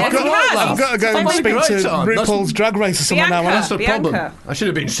interview. Yes, I've got to go and speak to RuPaul's Drag Race or someone now. That's the problem. Bianca. I should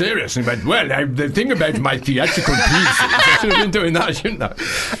have been serious and went, well, the thing about my theatrical pieces, I should have been doing that, shouldn't I?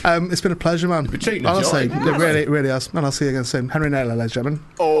 It's been a pleasure, man. Honestly, it really has. And I'll see you again soon. Henry Naylor, ladies and gentlemen.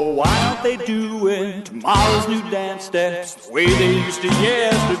 Oh, why aren't they doing tomorrow's new dance steps the way they used to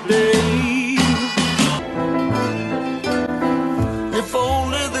yesterday? If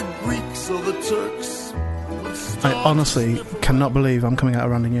only the Greeks or the Turks would stop. I honestly cannot believe I'm coming out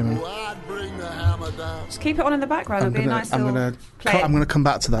of Randy Newman. I'd bring the hammer down. Just keep it on in the background. It'll be a nice I'm little play. going to come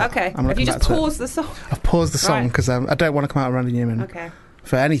back to that. Okay. I'm gonna Have you come just back to it. paused the song? I've paused the song Right. because I don't want to come out of Randy Newman Okay.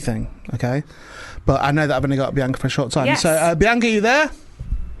 for anything, okay? But I know that I've only got Bianca for a short time. Yes. So, Bianca, you there?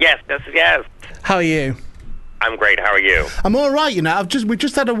 Yes. How are you? I'm great. How are you? I'm all right, you know. We've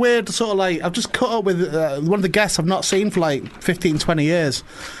just had a weird sort of like... I've just caught up with one of the guests I've not seen for like 15, 20 years.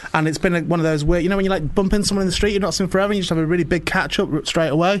 And it's been one of those weird... You know when you like bump into someone in the street you've not seen forever and you just have a really big catch-up straight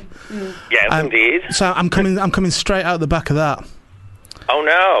away? Yes, indeed. So I'm coming straight out the back of that. Oh,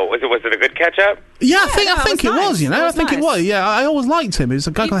 no. Was it a good catch-up? Yeah, I think it was, you know. I think nice. it was. Yeah, I always liked him. He was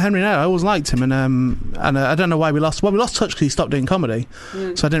a guy called Henry Nair. I always liked him, and I don't know why we lost. Well, we lost touch because he stopped doing comedy, so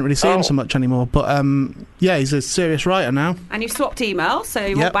I didn't really see him so much anymore. But yeah, he's a serious writer now. And you've swapped emails, so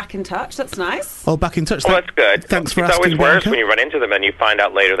you're all back in touch. That's nice. All back in touch. Well, that's good. Thanks for asking. It's always worse Bianca. when you run into them and you find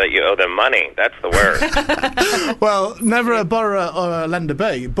out later that you owe them money. That's the worst. Well, never a borrower or a lender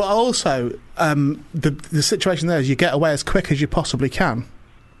be, but also the situation there is you get away as quick as you possibly can.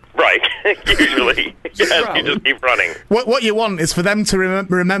 Right. Usually. Yes, you just keep running. What you want is for them to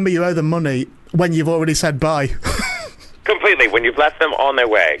remember you owe them money when you've already said bye. Completely. When you've left them on their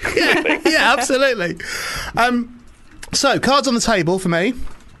way. Completely. Yeah, absolutely. So, cards on the table for me.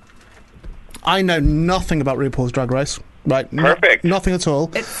 I know nothing about RuPaul's Drag Race. Right. Perfect. Nothing at all.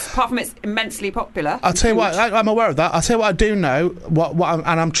 Apart from it's immensely popular. I'll tell you what, I'm aware of that. I'll tell you what I do know,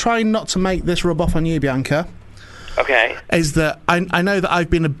 and I'm trying not to make this rub off on you, Bianca. Okay. Is that I know that I've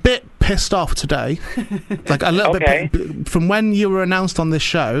been a bit pissed off today, like a little bit from when you were announced on this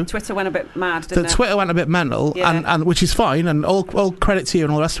show. Twitter went a bit mad, didn't it? Twitter went a bit mental, and which is fine, and all credit to you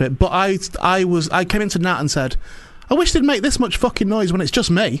and all the rest of it. But I came into Nat and said, I wish they'd make this much fucking noise when it's just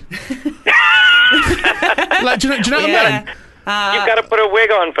me. Like, do you know what I mean? You've got to put a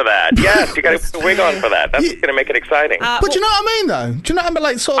wig on for that. Yes, you got to put a wig on for that. That's going to make it exciting. But do you know what I mean, though? Do you know what I mean?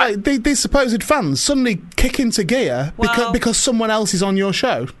 Like, sort of like these supposed fans suddenly kick into gear because someone else is on your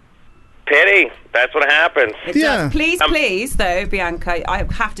show. Pity. That's what happens. Please, though, Bianca, I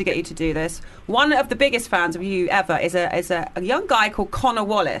have to get you to do this. One of the biggest fans of you ever is a young guy called Connor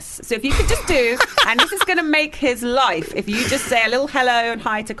Wallace. So if you could just do, and this is going to make his life, if you just say a little hello and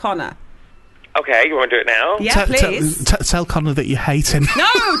hi to Connor. Okay, you want to do it now? Yeah, please. Tell Connor that you hate him. No,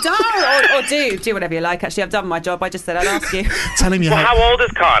 don't. Or do whatever you like. Actually, I've done my job. I just said I'd ask you. Tell him you hate. How old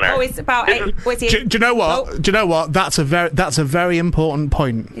is Connor? Oh, he's about 8. Do you know what? Do you know what? That's a very important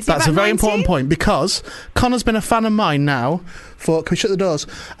point. That's a very important point because Connor's been a fan of mine now for. Can we shut the doors?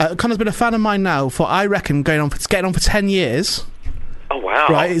 Connor's been a fan of mine now for I reckon getting on for 10 years. Oh wow!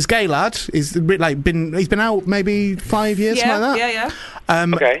 Right, he's a gay lad. He's been out maybe 5 years, something like that. Yeah.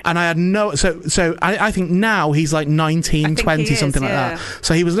 Okay. And I had so I think now he's like 19, 20, something like that.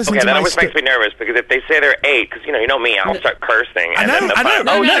 So he was listening to my... Okay, that always makes me nervous because if they say they're 8, because you know me, I'll start cursing. I know.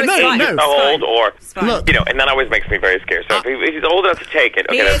 So old, or look, and that always makes me very scared. So if he's old enough to take it,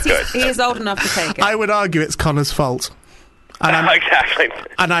 okay, that's good. He is old enough to take it. I would argue it's Connor's fault. And exactly.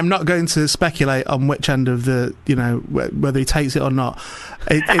 And I'm not going to speculate on which end of the, whether he takes it or not.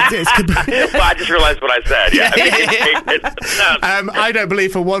 It's well, I just realised what I said. Yeah. I don't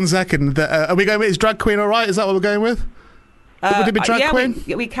believe for 1 second that. Are we going with is drag queen all right? Is that what we're going with? Would it be drag queen?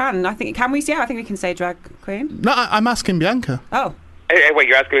 We can. I think can we? Yeah, I think we can say drag queen. No, I'm asking Bianca. Oh. Hey, wait,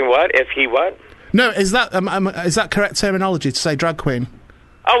 you're asking me what? If he what? No, is that correct terminology to say drag queen?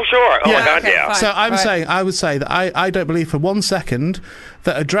 Oh, sure. Oh, my God, okay, yeah. fine. So I would say that I don't believe for 1 second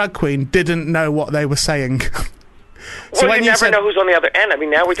that a drag queen didn't know what they were saying. So well, you never know who's on the other end. I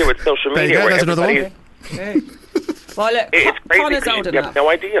mean, now we do with social media. There you go, there's another one. Well, look, it's crazy. Connor's old enough. You have no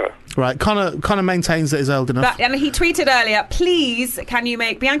idea. Right, Connor maintains that he's old enough. And he tweeted earlier, please, can you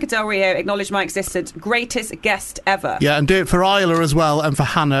make Bianca Del Rio acknowledge my existence? Greatest guest ever. Yeah, and do it for Isla as well and for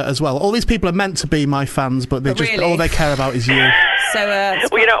Hannah as well. All these people are meant to be my fans, but all they care about is you. So,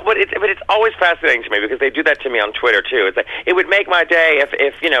 well, but it's always fascinating to me because they do that to me on Twitter too. It's like it would make my day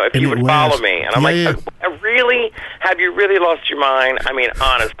if you would follow me, and I'm really? Have you really lost your mind? I mean,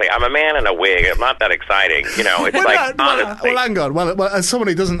 honestly, I'm a man in a wig. I'm not that exciting, It's honestly. Well, hang on. Well, as someone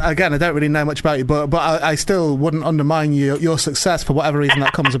who doesn't, again, I don't really know much about you, but I still wouldn't undermine your success for whatever reason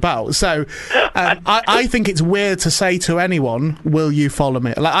that comes about. So, I think it's weird to say to anyone, "Will you follow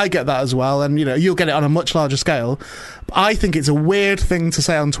me?" Like I get that as well, and you'll get it on a much larger scale. I think it's a weird thing to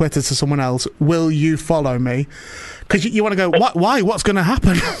say on Twitter to someone else, "Will you follow me?" Because you want to go, why? What's going to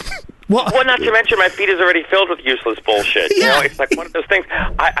happen? What? Well, not to mention my feed is already filled with useless bullshit. Yeah. It's like one of those things.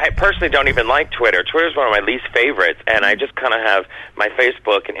 I personally don't even like Twitter. Twitter's one of my least favorites, and I just kind of have my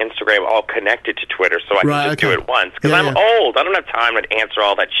Facebook and Instagram all connected to Twitter, so I can just do it once. Because I'm old. I don't have time to answer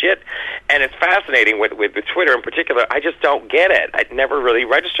all that shit. And it's fascinating with Twitter in particular. I just don't get it. It never really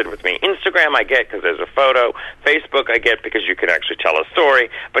registered with me. Instagram I get because there's a photo. Facebook I get because you can actually tell a story.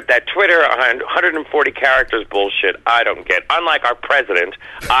 But that Twitter 140 characters bullshit, I don't get. Unlike our president,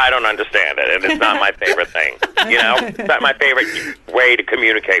 I don't understand it, and it's not my favorite thing. It's not my favorite way to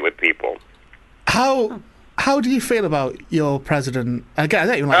communicate with people. How How do you feel about your president? Again,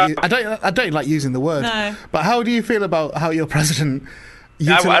 I don't like using the word. No. But how do you feel about how your president?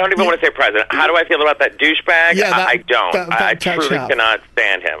 I don't even want to say president. How do I feel about that douchebag? Yeah, I don't. I truly chap. cannot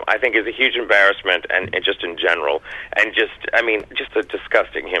stand him. I think he's a huge embarrassment, and just in general, and just a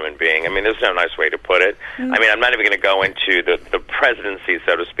disgusting human being. I mean, there's no nice way to put it. I mean, I'm not even going to go into the presidency,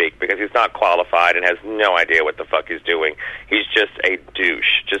 so to speak, because he's not qualified and has no idea what the fuck he's doing. He's just a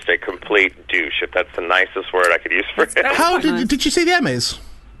douche, just a complete douche, if that's the nicest word I could use for him. How did you see the Emmys?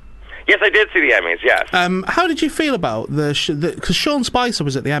 Yes, I did see the Emmys, yes. How did you feel about because Sean Spicer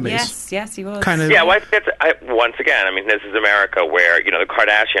was at the Emmys? Yes, he was. Kind of. Yeah, well, once again, I mean, this is America where, the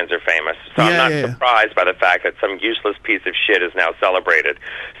Kardashians are famous, so I'm not surprised by the fact that some useless piece of shit is now celebrated.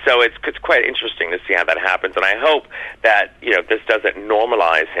 So it's quite interesting to see how that happens, and I hope that, this doesn't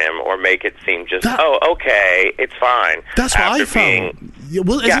normalize him or make it seem just, okay, it's fine. That's what I felt. Isn't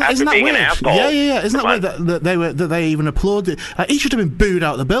that weird? Yeah. Isn't that weird that they even applauded? He should have been booed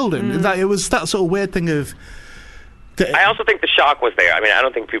out of the building. It was that sort of weird thing of. I also think the shock was there. I mean, I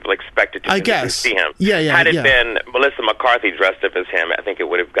don't think people expected to see him. Had it been Melissa McCarthy dressed up as him, I think it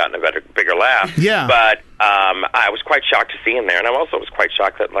would have gotten a bigger laugh. Yeah. But I was quite shocked to see him there, and I also was quite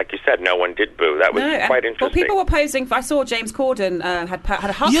shocked that, like you said, no one did boo. That was quite interesting. Well, people were posing. I saw James Corden had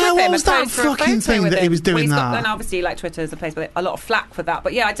a hug with him. What was that fucking thing that he was doing that? And obviously, like, Twitter's a place with a lot of flack for that.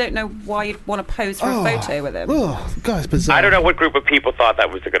 But yeah, I don't know why you'd want to pose for a photo with him. Oh, guys, bizarre. I don't know what group of people thought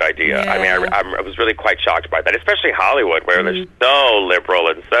that was a good idea. Yeah. I mean, I was really quite shocked by that, especially Hollywood, where they're so liberal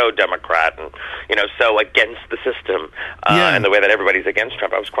and so Democrat and, so against the system and the way that everybody's against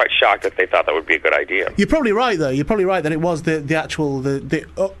Trump. I was quite shocked that they thought that would be a good idea. You're probably right, though. You're probably right that it was the actual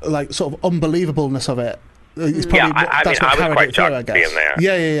like sort of unbelievably of it. It's probably I was quite shocked to be in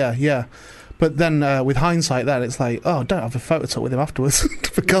there. Yeah. But then, with hindsight, it's like, don't have a photo talk with him afterwards.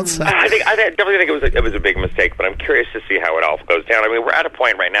 For God's sake. I definitely think it was a big mistake, but I'm curious to see how it all goes down. I mean, we're at a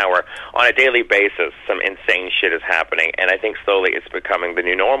point right now where, on a daily basis, some insane shit is happening, and I think slowly it's becoming the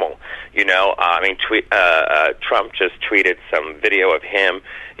new normal. Trump just tweeted some video of him,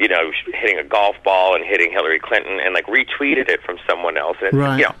 hitting a golf ball and hitting Hillary Clinton, and retweeted it from someone else. And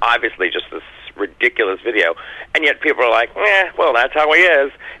it's, obviously just this ridiculous video, and yet people are like, well, that's how he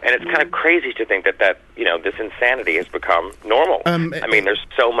is, and it's kind of crazy to think that this insanity has become normal. I mean, there's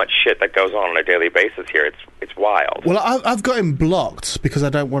so much shit that goes on a daily basis here. It's wild. Well, I've got him blocked because I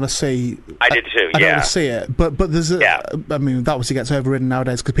don't want to see. I did too. I don't want to see it, but there's I mean, that obviously gets overridden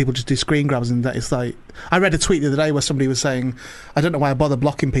nowadays because people just do screen grabs, and that it's like I read a tweet the other day where somebody was saying, I don't know why I bother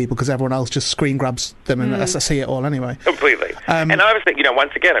blocking people because everyone else just screen grabs them and I see it all anyway. Completely. And obviously,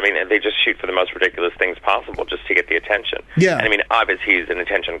 once again, I mean, they just shoot for the most ridiculous things possible just to get the attention. Yeah. And I mean, obviously, he's an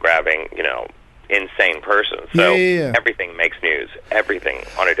attention-grabbing, insane person. So everything makes news. Everything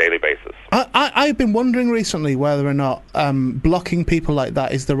on a daily basis. I've been wondering recently whether or not blocking people like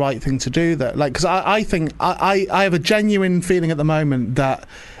that is the right thing to do. Because I think I have a genuine feeling at the moment that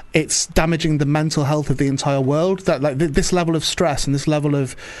it's damaging the mental health of the entire world. That this level of stress and this level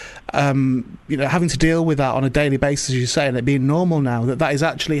of having to deal with that on a daily basis, as you say, and it being normal now, that is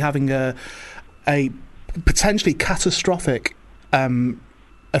actually having a potentially catastrophic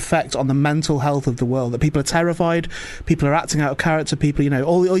effect on the mental health of the world. That people are terrified, people are acting out of character, people,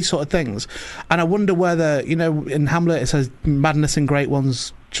 all these sort of things. And I wonder whether, in Hamlet it says madness in great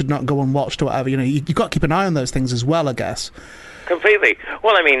ones should not go unwatched or whatever. You've got to keep an eye on those things as well, I guess. Completely.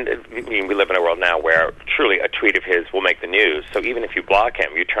 Well, I mean, we live in a world now where truly a tweet of his will make the news. So even if you block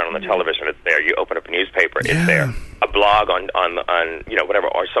him, you turn on the television, it's there. You open up a newspaper, it's there. A blog on whatever,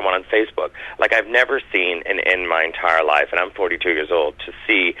 or someone on Facebook. Like, I've never seen in my entire life, and I'm 42 years old, to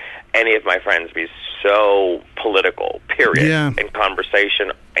see any of my friends be so political, period, in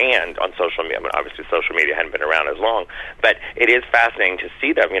conversation and on social media. I mean, obviously social media hadn't been around as long, but it is fascinating to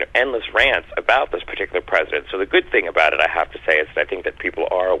see them, endless rants about this particular president. So the good thing about it, I have to say, is that I think that people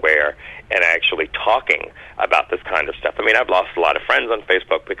are aware and actually talking about this kind of stuff. I mean, I've lost a lot of friends on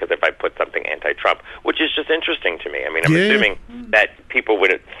Facebook because if I put something anti-Trump, which is just interesting to me. I mean, I'm assuming that people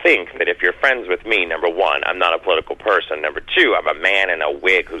would think that if you're friends with me, number one, I'm not a political person. Number two, I'm a man in a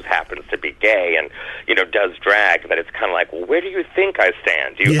wig who happens to be gay and, does drag, that it's kind of like, well, where do you think I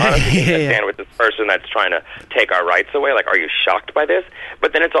stand? Do you honestly think I stand with this person that's trying to take our rights away? Like, are you shocked by this?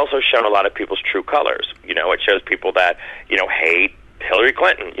 But then it's also shown a lot of people's true colors. It shows people that, hate Hillary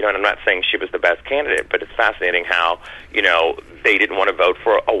Clinton, and I'm not saying she was the best candidate, but it's fascinating how, they didn't want to vote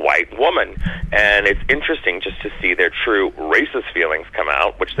for a white woman. And it's interesting just to see their true racist feelings come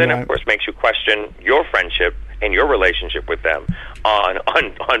out, which then, of course, makes you question your friendship and your relationship with them on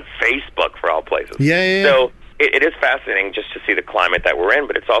Facebook, for all places. So it is fascinating just to see the climate that we're in,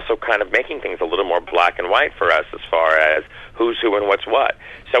 but it's also kind of making things a little more black and white for us as far as who's who and what's what.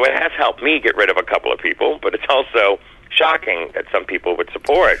 So it has helped me get rid of a couple of people, but it's also shocking that some people would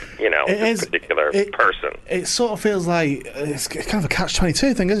support, this particular person. It sort of feels like it's kind of a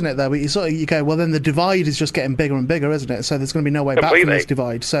catch-22 thing, isn't it, though? But you go, well, then the divide is just getting bigger and bigger, isn't it? So there's going to be no way back from this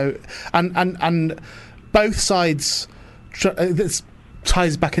divide. So, and both sides, this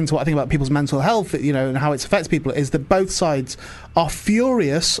ties back into what I think about people's mental health, and how it affects people, is that both sides are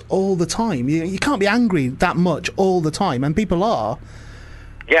furious all the time. You can't be angry that much all the time, and people are.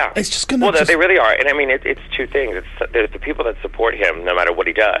 Yeah. It's just going to... Well, they really are. And I mean, it's two things. There's the people that support him no matter what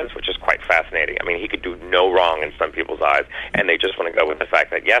he does, which is quite fascinating. I mean, he could do no wrong in some people's eyes, and they just want to go with the fact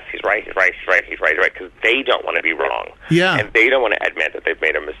that, yes, he's right, because they don't want to be wrong. Yeah. And they don't want to admit that they've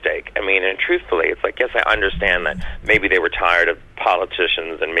made a mistake. I mean, and truthfully, it's like, yes, I understand that maybe they were tired of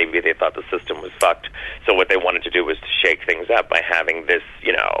politicians and maybe they thought the system was fucked, so what they wanted to do was to shake things up by having this,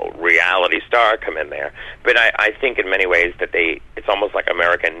 reality star come in there. But I think in many ways that it's almost like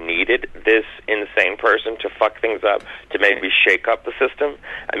America needed this insane person to fuck things up, to maybe shake up the system.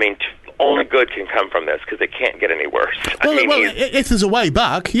 I mean, only good can come from this, because it can't get any worse. If there's a way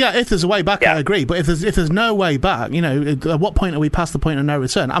back, I agree. But if there's no way back, at what point are we past the point of no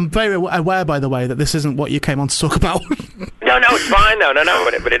return? I'm very aware, by the way, that this isn't what you came on to talk about. No, it's fine, though. No,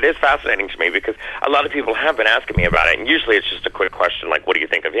 but it is fascinating to me, because a lot of people have been asking me about it, and usually it's just a quick question like, what do you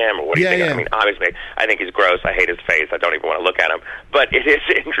think of him, or what do you think of him? I mean, obviously, I think he's gross. I hate his face. I don't even want to look at him. But it is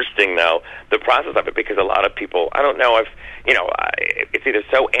interesting, though, the process of it, because a lot of people, I don't know if, it's either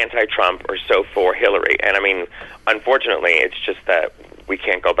so anti-Trump or so for Hillary. And, I mean, unfortunately, it's just that we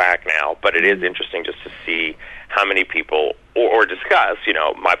can't go back now. But it is interesting just to see how many people, or discuss,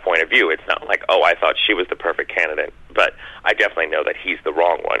 my point of view. It's not like, I thought she was the perfect candidate. But I definitely know that he's the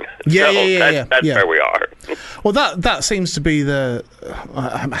wrong one. That's where we are. Well, that seems to be the...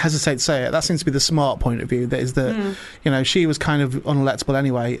 I hesitate to say it. That seems to be the smart point of view. That is that, she was kind of unelectable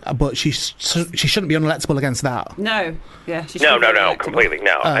anyway, but she shouldn't be unelectable against that. No. Yeah. No, completely.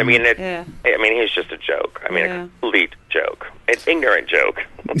 No. I mean, he's just a joke. I mean, a complete joke. An ignorant joke.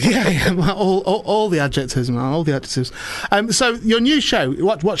 Well, all the adjectives, man. All the adjectives. So, your new show,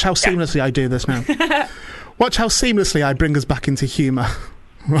 watch how seamlessly I do this now. Watch how seamlessly I bring us back into humour,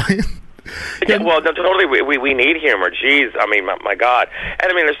 right? Yeah, well, totally. We need humor. Jeez, I mean, my God.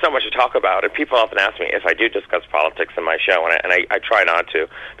 And I mean, there's so much to talk about. And people often ask me if I do discuss politics in my show, and I try not to,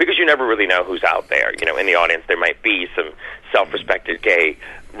 because you never really know who's out there. In the audience, there might be some self-respected gay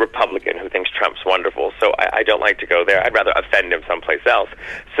Republican who thinks Trump's wonderful. So I don't like to go there. I'd rather offend him someplace else.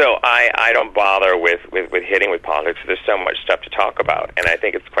 So I don't bother with hitting with politics. There's so much stuff to talk about. And I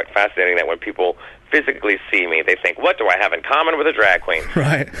think it's quite fascinating that when people physically see me, they think, what do I have in common with a drag queen?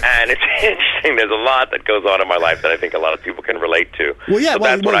 Right. And it's interesting. There's a lot that goes on in my life that I think a lot of people can relate to. Well, yeah, so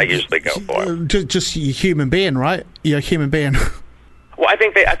that's what I usually go for. Just a human being, right? You're a human being. Well, I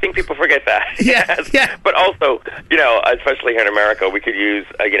think people forget that. Yeah. But also, especially here in America, we could use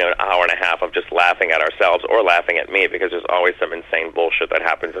an hour and a half of just laughing at ourselves or laughing at me, because there's always some insane bullshit that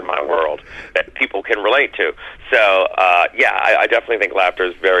happens in my world that people can relate to. So, I definitely think laughter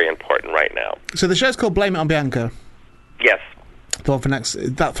is very important right now. So the show's called Blame It on Bianca. Yes. The one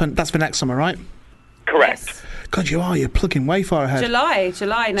that's for next summer, right? Correct. Yes. God, you're plugging way far ahead. July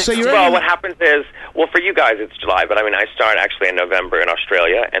next year. Well, what happens is, for you guys it's July, but I mean, I start actually in November in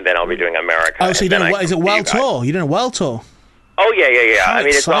Australia, and then I'll be doing America. Oh, so is it World Tour? You're doing a World Tour? Oh, yeah. How I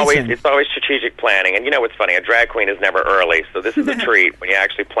mean, exciting. it's always strategic planning. And what's funny? A drag queen is never early, so this is a treat when you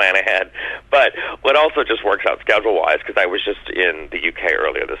actually plan ahead. But what also just works out schedule-wise, because I was just in the UK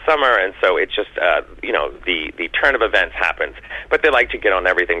earlier this summer, and so it's just, the turn of events happens. But they like to get on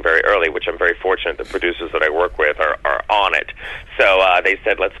everything very early, which I'm very fortunate the producers that I work with are on it. So they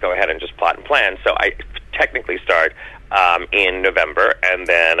said, let's go ahead and just plot and plan. So I technically start in November, and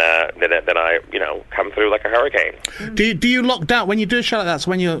then I come through like a hurricane. Do you lock down when you do a show like that? So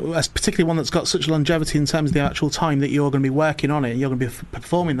when you're particularly one that's got such longevity in terms of the actual time that you're going to be working on it, and you're going to be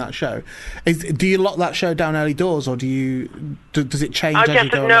performing that show, do you lock that show down early doors, or does it change as yes you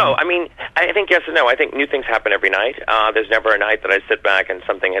go and no. along? I mean, I think yes and no. I think new things happen every night. There's never a night that I sit back and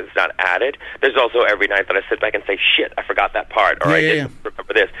something has not added. There's also every night that I sit back and say, shit, I forgot that part, or I didn't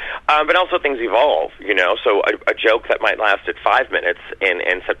remember this. But also things evolve, you know. So a joke that might last at 5 minutes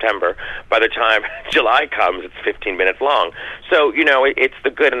in September, by the time July comes, it's 15 minutes long. So, you know, it's the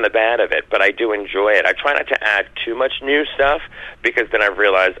good and the bad of it, but I do enjoy it. I try not to add too much new stuff, because then I've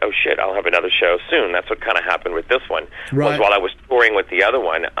realized, oh shit, I'll have another show soon. That's what kind of happened with this one. Right. Was while I was touring with the other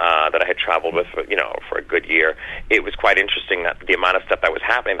one that I had traveled with, you know, for a good year, it was quite interesting that the amount of stuff that was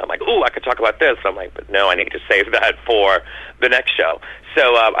happening. I'm like, ooh, I could talk about this. I'm like, but no, I need to save that for the next show.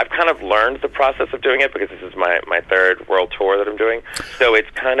 So I've kind of learned the process of doing it, because this is my third world tour that I'm doing. So it's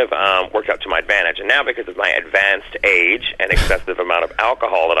kind of worked out to my advantage. And now, because of my advanced age and excessive amount of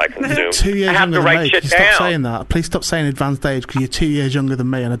alcohol that I consume, 2 years I have younger to than write me. shit Can you down. stop saying that? Please stop saying advanced age, because you're 2 years younger than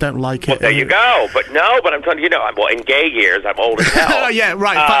me, and I don't like it. Well, there you go. But I'm telling you, well, in gay years, I'm old as hell. Yeah,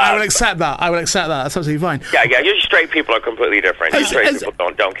 right. But I will accept that. That's absolutely fine. Yeah. You straight people are completely different. You straight people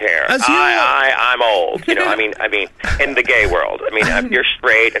don't care. I'm old. You know, I mean, in the gay world, I mean, if you're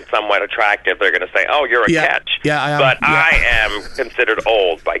straight and somewhat attractive, they're going to say, "Oh, you're a catch." Yeah, I am. But I am considered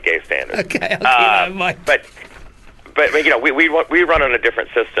old by gay standards. Okay, I'll keep that in mind. But you know, we run on a different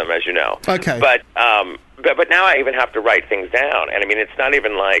system, as you know. Okay. But now I even have to write things down, and I mean, it's not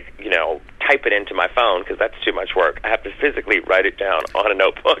even like, you know, type it into my phone, because that's too much work. I have to physically write it down on a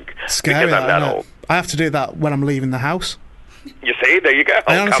notebook. Scary, because I'm that old. I have to do that when I'm leaving the house. You see, there you go.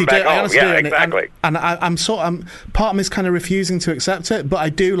 I honestly Come back home. do. Yeah, exactly. And I'm part of me is kind of refusing to accept it, but I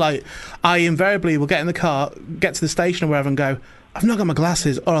do. Like, I invariably will get in the car, get to the station or wherever, and go, I've not got my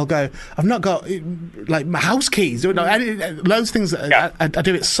glasses, or I'll go, I've not got, like, my house keys. Loads of things. I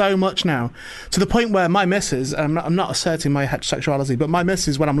do it so much now, to the point where my missus, I'm not asserting my heterosexuality, but my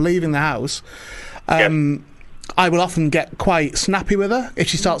missus, when I'm leaving the house, I will often get quite snappy with her if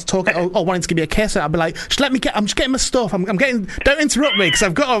she starts talking or wanting to give me a kiss. I'll be like, I'm just getting my stuff. I'm getting. Don't interrupt me, because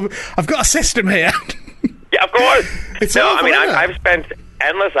I've got a system here. Yeah, of course. It's no, awful, I mean, isn't it? I've spent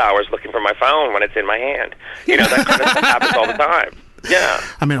endless hours looking for my phone when it's in my hand. You know, that kind of stuff happens all the time. Yeah.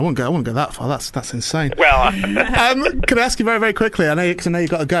 I mean, I wouldn't go that far. That's insane. Well, can I ask you very, very quickly? I know you've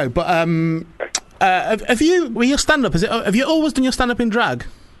got to go, but have you stand up? Have you always done your stand up in drag?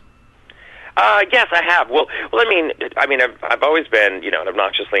 Yes, I have. Well, I mean, I've always been, you know, an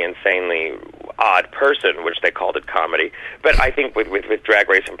obnoxiously, insanely odd person, which they called it comedy. But I think with Drag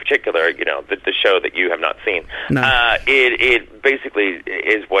Race in particular, you know, the show that you have not seen, it basically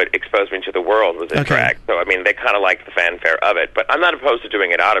is what exposed me to the world, was in drag. So, I mean, they kind of liked the fanfare of it. But I'm not opposed to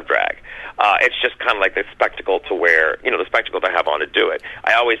doing it out of drag. It's just kind of like the spectacle to wear, you know, the spectacle to have on to do it.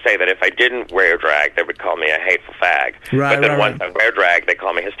 I always say that if I didn't wear drag, they would call me a hateful fag. But then once I wear drag, they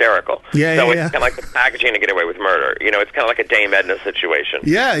call me hysterical. So it's kind of like the packaging to get away with murder. You know, it's kind of like a Dame Edna situation.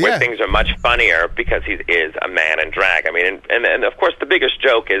 Where things are much funnier because he is a man in drag. I mean, and of course, the biggest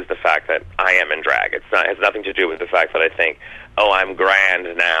joke is the fact that I am in drag. It has nothing to do with the fact that I think, oh, I'm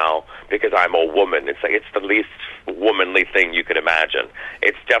grand now because I'm a woman. It's like, it's the least womanly thing you could imagine.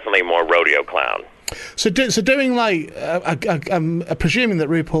 It's definitely more rodeo clown. So doing like, presuming that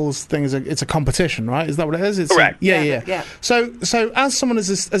RuPaul's thing is it's a competition, right? Is that what it is? It's correct. Yeah. So as someone as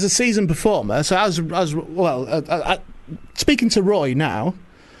a seasoned performer, so as well, speaking to Roy now.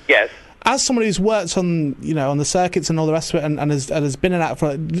 Yes. As someone who's worked on, you know, on the circuits and all the rest of it, and has been an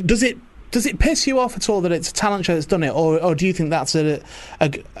actor, does it piss you off at all that it's a talent show that's done it, or do you think that's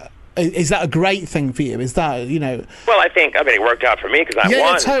is that a great thing for you? Is that, you know? Well, I think it worked out for me because I won.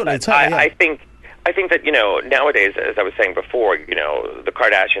 Yeah, totally. I think that, you know, nowadays, as I was saying before, you know, the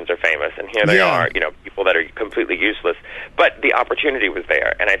Kardashians are famous, and here they are, you know, people that are completely useless. But the opportunity was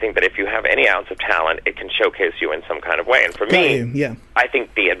there, and I think that if you have any ounce of talent, it can showcase you in some kind of way. And for me, I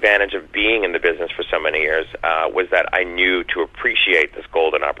think the advantage of being in the business for so many years was that I knew to appreciate this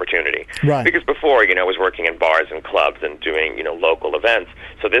golden opportunity. Right. Because before, you know, I was working in bars and clubs and doing, you know, local events.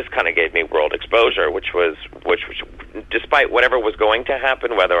 So this kind of gave me world exposure, which despite whatever was going to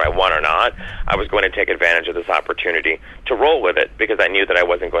happen, whether I won or not, I was going to take advantage of this opportunity to roll with it, because I knew that I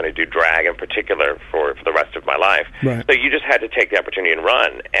wasn't going to do drag in particular for the rest of my life. Right. So you just had to take the opportunity and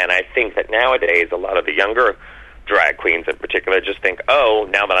run. And I think that nowadays a lot of the younger drag queens in particular just think, oh,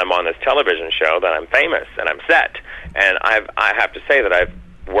 now that I'm on this television show, that I'm famous and I'm set. And I have to say that I've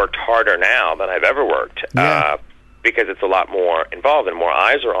worked harder now than I've ever worked. Because it's a lot more involved and more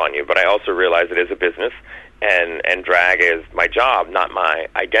eyes are on you. But I also realize it is a business, and drag is my job, not my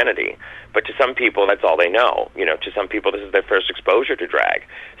identity. But to some people, that's all they know. You know, to some people, this is their first exposure to drag.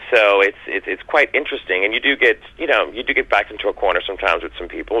 So it's quite interesting, and you do get backed into a corner sometimes with some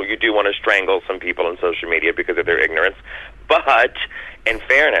people. You do want to strangle some people on social media because of their ignorance. But in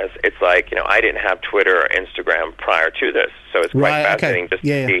fairness, it's like, you know, I didn't have Twitter or Instagram prior to this, so it's quite fascinating just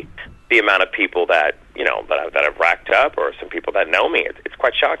to see. the amount of people that that I've racked up, or some people that know me. It's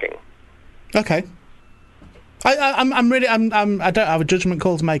quite shocking. Okay. I don't have a judgment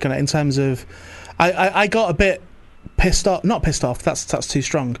call to make on it in terms of I got a bit pissed off. Not pissed off. That's too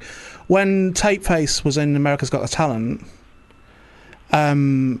strong. When Tapeface was in America's Got Talent,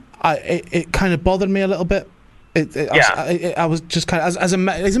 it kind of bothered me a little bit. I was just kind of as a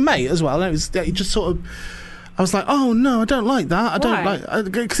mate as well. And it just sort of. I was like, oh no, I don't like that. I don't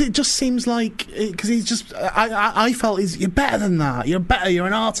like, because it just seems like, because he's just. I felt you're better than that. You're better. You're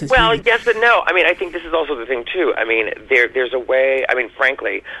an artist. Well, yes, but no. I mean, I think this is also the thing too. I mean, there's a way. I mean,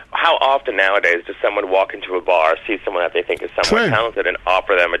 frankly, how often nowadays does someone walk into a bar, see someone that they think is somewhat talented, and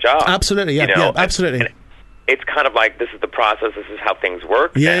offer them a job? Absolutely, yeah, absolutely. And it's kind of like, this is the process, this is how things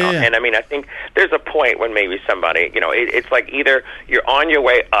work now. Yeah. And I mean, I think there's a point when maybe somebody, it's like either you're on your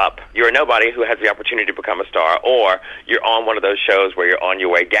way up, you're a nobody who has the opportunity to become a star, or you're on one of those shows where you're on your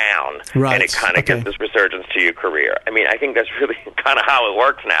way down, and it kind of gives this resurgence to your career. I mean, I think that's really kind of how it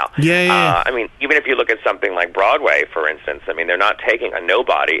works now. Yeah. I mean, even if you look at something like Broadway, for instance, I mean, they're not taking a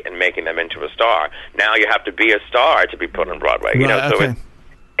nobody and making them into a star. Now you have to be a star to be put on Broadway. So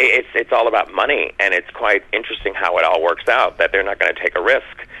it's all about money, and it's quite interesting how it all works out, that they're not going to take a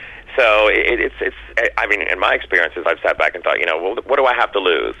risk. So it's I mean, in my experiences, I've sat back and thought, well, what do I have to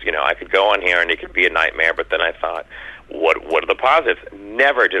lose? I could go on here and it could be a nightmare, but then I thought, what are the positives?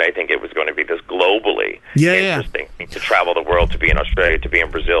 Never did I think it was going to be this globally interesting to travel the world, to be in Australia, to be in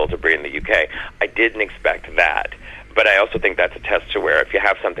Brazil, to be in the UK. I didn't expect that. But I also think that's a test to where if you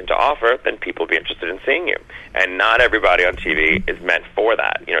have something to offer, then people will be interested in seeing you. And not everybody on TV is meant for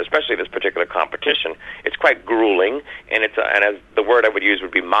that. Especially this particular competition, it's quite grueling, and and as the word I would use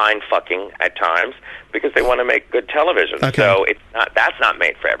would be mind-fucking at times, because they want to make good television. Okay. So that's not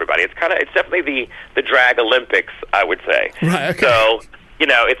made for everybody. It's definitely the drag Olympics, I would say. Right. Okay. So.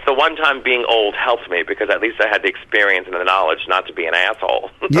 It's the one time being old helped me, because at least I had the experience and the knowledge not to be an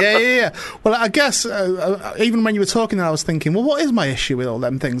asshole. Yeah. Well, I guess even when you were talking there, I was thinking, well, what is my issue with all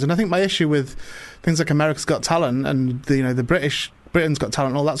them things? And I think my issue with things like America's Got Talent and the Britain's Got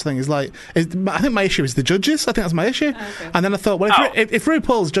Talent and all that sort of thing is I think my issue is the judges. I think that's my issue. Okay. And then I thought, well, if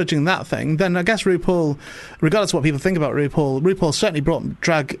RuPaul's judging that thing, then I guess RuPaul, regardless of what people think about RuPaul certainly brought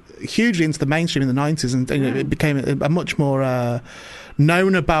drag hugely into the mainstream in the 90s, and it became a much more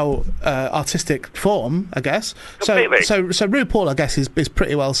known about artistic form, I guess. So RuPaul, I guess, is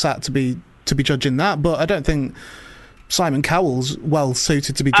pretty well sat to be judging that, but I don't think Simon Cowell's well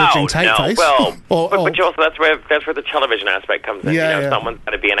suited to be judging Tapeface. Well, but you also, that's where the television aspect comes in. Someone's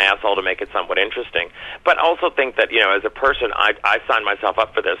got to be an asshole to make it somewhat interesting. But also think that as a person, I signed myself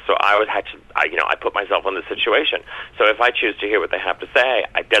up for this, so I put myself in this situation. So if I choose to hear what they have to say,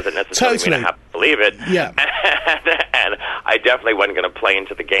 it doesn't necessarily mean I have to believe it. Yeah. And I definitely wasn't going to play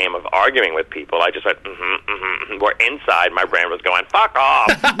into the game of arguing with people. I just went, where inside my brain was going, fuck off.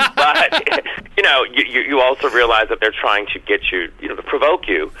 But you also realize that they're trying to get you, to provoke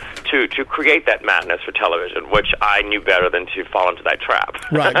you to create that madness for television, which I knew better than to fall into that trap.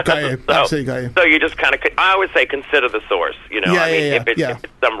 Right, got you. Absolutely got you. So you just kind of, I always say, consider the source. If it's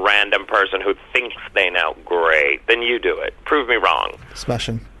some random person who thinks they know, great, then you do it. Prove me wrong.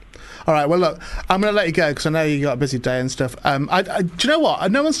 Smashing. All right, well, look, I'm going to let you go because I know you got a busy day and stuff. Do you know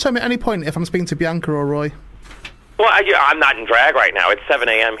what? No one's told me at any point if I'm speaking to Bianca or Roy. Well, I'm not in drag right now. It's 7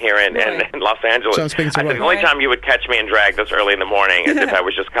 a.m. here in Los Angeles. So I'm speaking to the only time you would catch me in drag this early in the morning is if I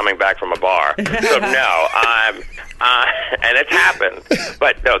was just coming back from a bar. So no, and it's happened.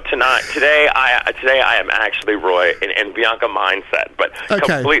 But no, today I am actually Roy in Bianca mindset, but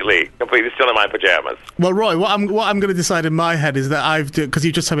completely still in my pajamas. Well, Roy, what I'm going to decide in my head is that because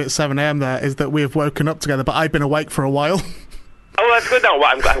you just said it's 7 a.m. there, is that we have woken up together, but I've been awake for a while. Oh, that's good. No,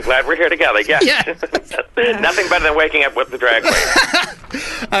 well, I'm glad we're here together. Yes. Yeah. Nothing better than waking up with the drag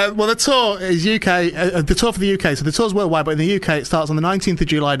queen. Well, the tour is UK. The tour for the UK. So the tour's worldwide, but in the UK it starts on the 19th of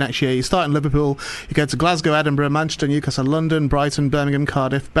July next year. You start in Liverpool. You go to Glasgow, Edinburgh, Manchester, Newcastle, London, Brighton, Birmingham,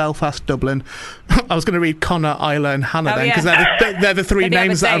 Cardiff, Belfast, Dublin. I was going to read Connor, Isla, and Hannah because they're the three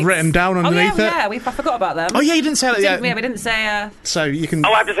names that I've written down underneath it. I forgot about them. Oh yeah, you didn't say that. Yeah, we didn't say. So you can.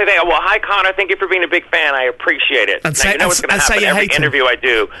 Oh, I have to say that. Well, hi Connor. Thank you for being a big fan. I appreciate it. And say, you know what's going to happen. Every interview I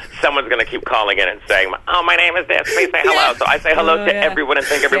do, someone's going to keep calling in and saying, "Oh, my name is this. Please say hello." So I say hello to everyone and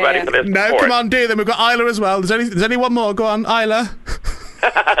thank everybody for this. No, support. Come on, do them. We've got Isla as well. There's only one more. Go on, Isla.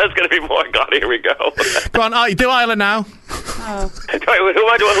 There's going to be more. God, here we go. Go on, do Isla now. Oh. Wait,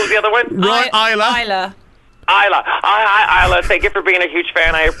 who's the other one? Right, Isla. Isla. Hi, Isla. Thank you for being a huge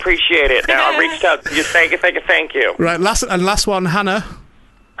fan. I appreciate it. Now I reached out to you. Thank you. Right, last one, Hannah.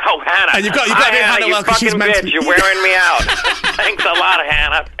 Oh, Hannah. And you've got to do Hannah well because she's meant to. You're wearing me out. Thanks a lot,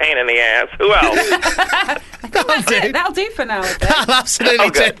 Hannah. Pain in the ass. Who else? That'll do for now. That'll absolutely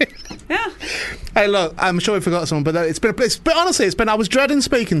do. Yeah. Hey, look, I'm sure we forgot someone, but honestly, I was dreading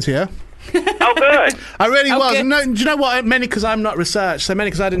speaking to you. Oh, good. I really was. No, do you know what? Mainly because I'm not researched, so mainly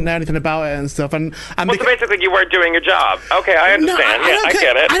because I didn't know anything about it and stuff. So basically, you weren't doing your job. Okay, I understand. I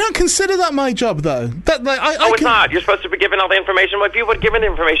get it. I don't consider that my job, though. It's not. You're supposed to be given all the information. Well, if you would have given the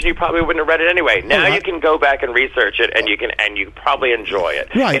information, you probably wouldn't have read it anyway. Now you can go back and research it, and you probably enjoy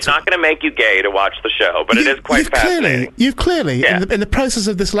it. Right. It's not going to make you gay to watch the show, but it is quite fascinating. You've clearly, in the process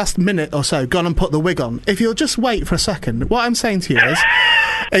of this last minute or so, gone and put the wig on. If you'll just wait for a second, what I'm saying to you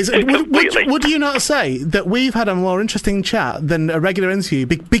is would you not say that we've had a more interesting chat than a regular interview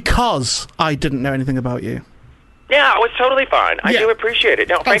because I didn't know anything about you? Yeah, it was totally fine. I do appreciate it.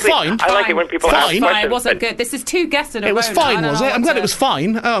 No, frankly, fine. I like it when people ask questions. It wasn't good. This is 2 guests in a row. It was fine, was it? I'm glad it was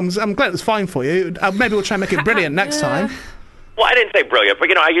fine. I'm glad it was fine for you. Maybe we'll try and make it brilliant next time. Well, I didn't say brilliant, but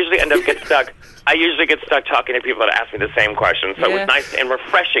I usually get stuck. I usually get stuck talking to people that ask me the same question, so it was nice and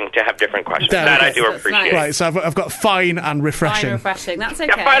refreshing to have different questions. I do appreciate. Nice. Right, so I've got fine and refreshing. Fine and refreshing, that's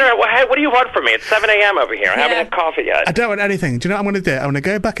okay. Yeah, fine. What do you want from me? It's 7 a.m. over here. I haven't had coffee yet. I don't want anything. Do you know what I'm going to do? I'm going to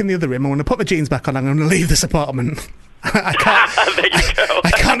go back in the other room. I'm going to put my jeans back on. I'm going to leave this apartment. I can't. There you go. I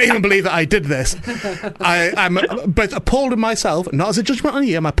can't even believe that I did this. I'm both appalled at myself, not as a judgment on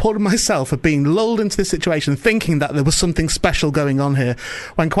you. I'm appalled at myself of being lulled into this situation, thinking that there was something special going on here.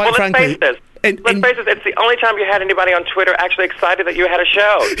 When quite frankly, let's face it, it's the only time you had anybody on Twitter actually excited that you had a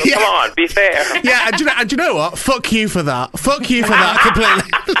show. So come on, be fair. Yeah, and do you know what? Fuck you for that. Fuck you for that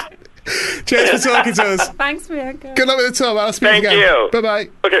completely. Cheers for talking to us. Thanks, Bianca. Good luck with the tour. I'll speak again. Thank you. Bye-bye.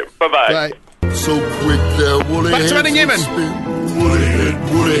 Okay, bye-bye. Bye. So quick there, woolly back to Randy Newman. Woolly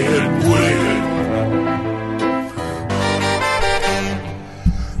head.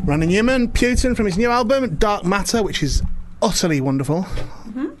 Randy Newman, Putin from his new album, Dark Matter, which is utterly wonderful.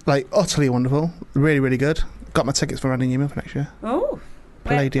 Like, utterly wonderful. Really, really good. Got my tickets for Randy Newman for next year. Oh.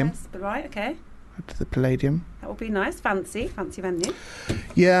 Palladium. Right, okay. To the Palladium. That will be nice. Fancy venue.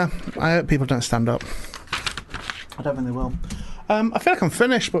 Yeah, I hope people don't stand up. I don't think they will. I feel like I'm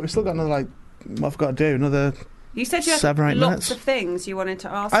finished, but we've still got another, what I've got to do, another... You said you had 7 or 8 lots minutes. of things you wanted to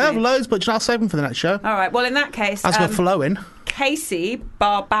ask I me. have loads, but I'll save them for the next show. All right, well, in that case... As we're flowing. Casey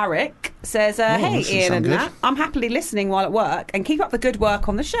Barbaric says, hey, Ian and Matt, I'm happily listening while at work and keep up the good work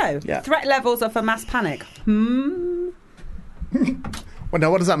on the show. Yeah. Threat levels are for mass panic. Well,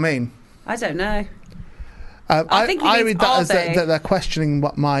 now, what does that mean? I don't know. I read that as that they're questioning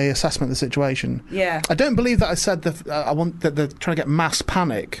what my assessment of the situation. Yeah. I don't believe that I said that they're trying to get mass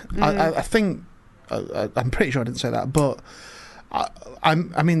panic. I think... I'm pretty sure I didn't say that, but I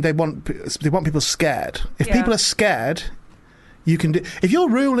mean they want people scared. If people are scared, you can do. If you're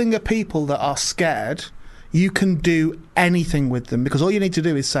ruling a people that are scared, you can do anything with them because all you need to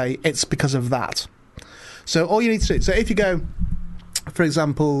do is say it's because of that. So all you need to do. So if you go, for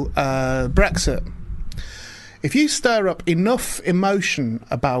example, Brexit. If you stir up enough emotion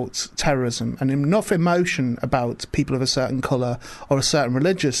about terrorism and enough emotion about people of a certain colour or a certain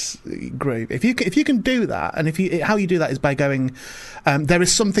religious group, if you can do that, and how you do that is by going, there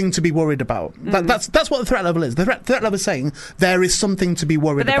is something to be worried about. That's what the threat level is. The threat level is saying there is something to be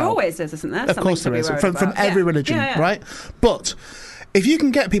worried about. But there always is, isn't there? Of course there is, from every religion, right? But if you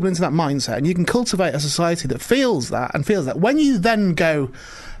can get people into that mindset and you can cultivate a society that feels that, when you then go,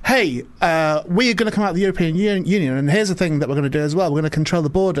 hey, we are going to come out of the European Union, and here's the thing that we're going to do as well. We're going to control the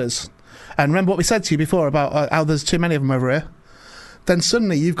borders. And remember what we said to you before about how there's too many of them over here? Then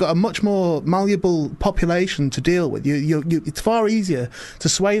suddenly you've got a much more malleable population to deal with. It's far easier to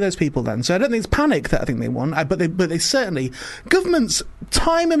sway those people then. So I don't think it's panic that I think they want, but they certainly... Governments,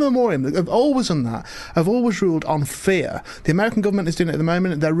 time immemorial, have always done that, have always ruled on fear. The American government is doing it at the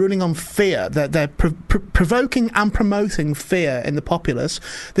moment. They're ruling on fear. They're provoking and promoting fear in the populace.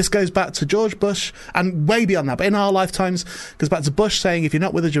 This goes back to George Bush and way beyond that, but in our lifetimes, goes back to Bush saying, if you're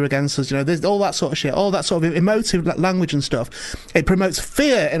not with us, you're against us. There's all that sort of shit, all that sort of emotive language and stuff. It promotes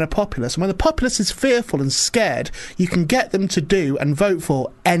fear in a populace, and when the populace is fearful and scared, you can get them to do and vote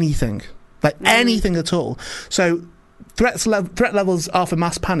for anything, anything at all. So threat levels are for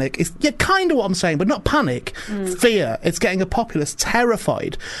mass panic. It's kind of what I'm saying, but not panic. Fear. It's getting a populace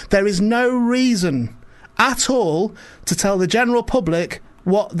terrified. There is no reason at all to tell the general public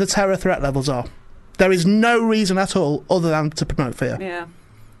what the terror threat levels are. There is no reason at all other than to promote fear. Yeah.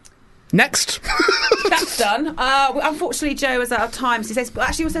 Next. That's done. Unfortunately, Joe is out of time. So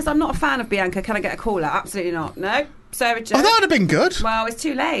he says, I'm not a fan of Bianca. Can I get a call out? Absolutely not. No. Sarah Jo. Oh, that would have been good. Well, it's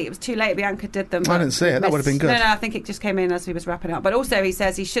too late. It was too late. Bianca did them. I didn't see it. That would have been good. No, I think it just came in as he was wrapping up. But also, he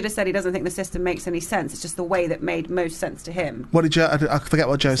says he should have said he doesn't think the system makes any sense. It's just the way that made most sense to him. What did Joe? I forget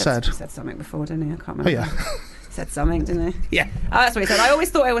what Joe said. He said something before, didn't he? I can't remember. Oh, yeah. Said something, didn't he? Yeah. Oh, that's what he said. I always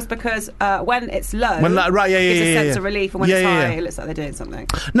thought it was because when it's low, it's a sense of relief, and when it's high, it looks like they're doing something.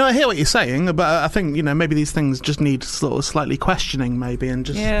 No, I hear what you're saying, but I think, maybe these things just need sort of slightly questioning, maybe, and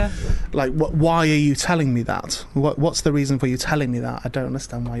just like, why are you telling me that? What's the reason for you telling me that? I don't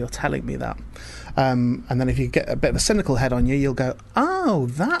understand why you're telling me that. And then if you get a bit of a cynical head on you, you'll go, oh,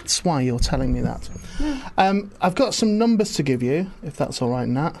 that's why you're telling me that. Yeah. I've got some numbers to give you, if that's all right,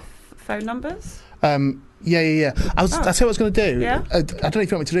 Nat. Phone numbers? Yeah. I'll tell you what I was going to do. Yeah? I don't know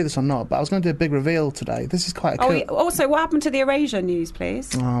if you want me to do this or not, but I was going to do a big reveal today. This is quite a cool... Also, what happened to the Erasure news,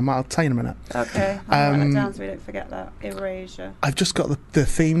 please? I'll tell you in a minute. Okay. I'll write that down so we don't forget that. Erasure. I've just got the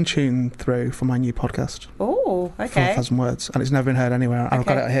theme tune through for my new podcast. Oh, okay. 4,000 words, and it's never been heard anywhere. Okay. I've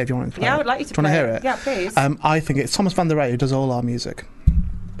got it here if you want me to play it. I would like you to play it. Do you want to hear it? Yeah, please. I think it's Thomas van der Rey who does all our music.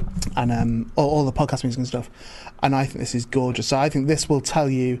 And all the podcast music and stuff. And I think this is gorgeous. So I think this will tell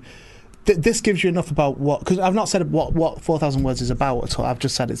you... This gives you enough about what... Because I've not said what 4,000 words is about at all. I've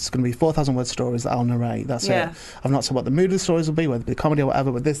just said it's going to be 4,000 word stories that I'll narrate. That's it. I've not said what the mood of the stories will be, whether it be comedy or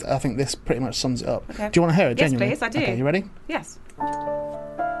whatever, but I think this pretty much sums it up. Okay. Do you want to hear it, genuinely? Yes, please, I do. Okay, you ready? Yes.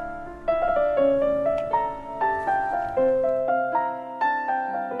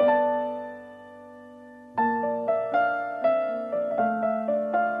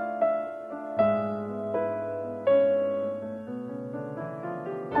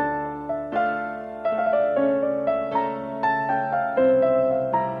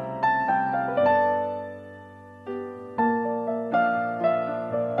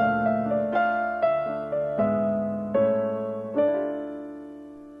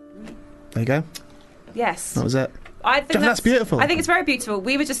 There you go. Yes. That was it. I think that's beautiful. I think it's very beautiful.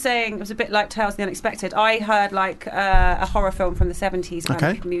 We were just saying it was a bit like Tales of the Unexpected. I heard like a horror film from the 70s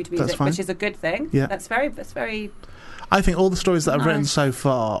kind of mood music, which is a good thing. Yeah. That's very... I think all the stories that I've written so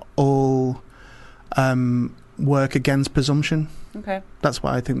far all work against presumption. Okay. That's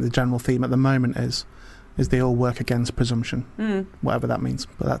what I think the general theme at the moment is they all work against presumption, whatever that means.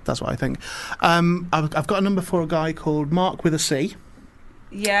 But that's what I think. I've got a number for a guy called Mark with a C.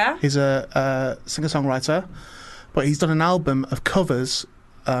 Yeah. He's a singer-songwriter, but he's done an album of covers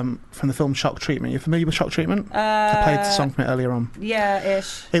from the film Shock Treatment. You're familiar with Shock Treatment? I played the song from it earlier on.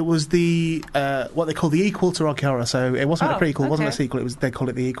 Yeah-ish. It was the what they call the equal to Rocky Horror. So it wasn't a prequel, it wasn't a sequel. They call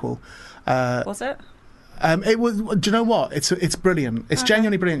it the equal. Was it? It was. Do you know what? It's brilliant. It's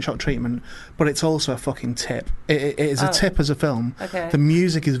genuinely brilliant, Shock Treatment, but it's also a fucking tip. It is a tip as a film. Okay. The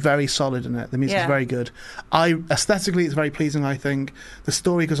music is very solid in it. The music is very good. Aesthetically, it's very pleasing. I think the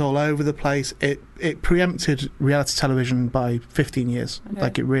story goes all over the place. It preempted reality television by 15 years. Okay.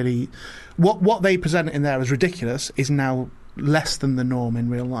 Like it really, what they present in there as ridiculous is now less than the norm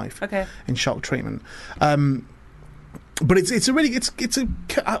in real life. Okay. In Shock Treatment. But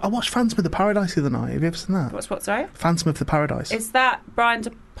I watched Phantom of the Paradise the other night. Have you ever seen that? What, sorry? Phantom of the Paradise. Is that Brian De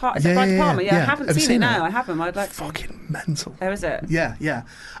Palma? Yeah. I haven't seen it. No, I haven't. I'd like to. Fucking mental. Oh, is it? Yeah.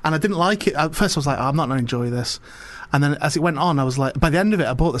 And I didn't like it. At first I was like, I'm not going to enjoy this. And then as it went on, I was like, by the end of it,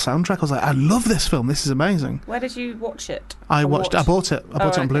 I bought the soundtrack. I was like, I love this film. This is amazing. Where did you watch it? I bought it. I bought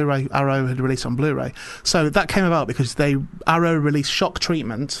it on Blu-ray. Arrow had released it on Blu-ray. So that came about because Arrow released Shock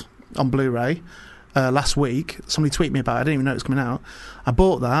Treatment on Blu-ray. Last week, somebody tweeted me about it. I didn't even know it was coming out. I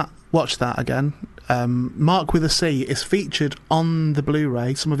bought that, watched that again. Mark with a C is featured on the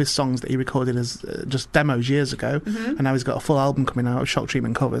Blu-ray. Some of his songs that he recorded as just demos years ago, and now he's got a full album coming out of Shock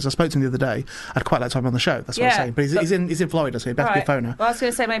Treatment covers. I spoke to him the other day. I'd quite like to have him on the show. That's what I'm saying. But he's in Florida, so he'd better be a phoner. Well, I was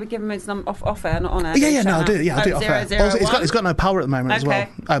going to say maybe give him his off air, not on air. Yeah, no, I'll do it. Yeah, I'll do it off air. Also, he's got no power at the moment as well.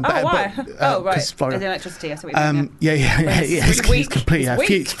 Why? Right. Florida. There's electricity. I see what you mean. Yeah. He's complete.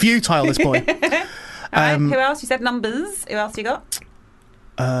 It's futile. This boy. Who else? You said numbers. Who else you got?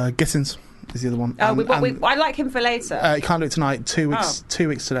 Gittins is the other one. I like him for later. You can't do it tonight. 2 weeks. 2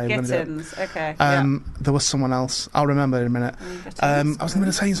 weeks today. Gittins. Okay. There was someone else. I'll remember in a minute. I was going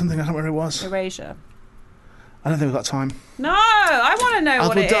to say something. I don't remember who it was. Erasure. I don't think we've got time. No, I want to know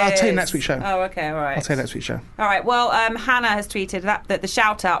what it is. I'll tell you next week's show. Oh, okay, all right. I'll tell you next week's show. All right. Well, Hannah has tweeted that the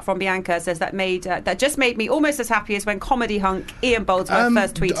shout out from Bianca says that just made me almost as happy as when comedy hunk Ian Boldsworth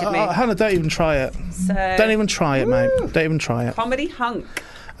first tweeted me. Hannah, don't even try it. Don't even try it, mate. Don't even try it. Comedy hunk.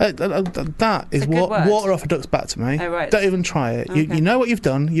 That is water off a duck's back to me. Oh, right. Don't even try it. Okay. You know what you've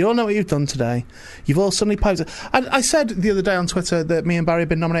done. You all know what you've done today. You've all suddenly posed. I said the other day on Twitter that me and Barry had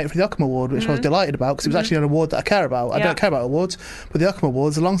been nominated for the Ockham Award, which I was delighted about because it was actually an award that I care about. I don't care about awards, but the Ockham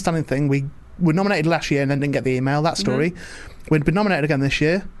Awards, a long-standing thing. We were nominated last year and then didn't get the email. That story. We'd been nominated again this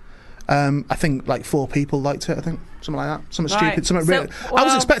year. I think like 4 people liked it. I think something like that. Something stupid. Something really. I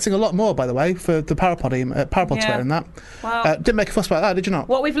was expecting a lot more, by the way, for the Parapod Twitter and that. Well, didn't make a fuss about that, did you not?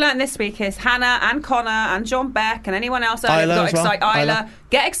 What we've learned this week is Hannah and Connor and John Beck and anyone else Isla,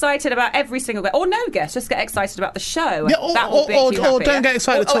 get excited about every single guest, or no guest, just get excited about the show. Yeah, that will make you happy, or don't get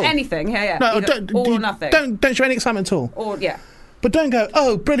excited at all. Or anything. Yeah. No, don't, all or nothing. Don't show any excitement at all. Or But don't go,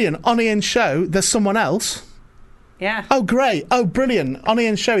 oh, brilliant, on Ian's show, there's someone else. Yeah. Oh, great. Oh, brilliant. On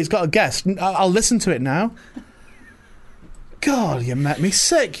Ian's show, he's got a guest. I'll listen to it now. God, you make me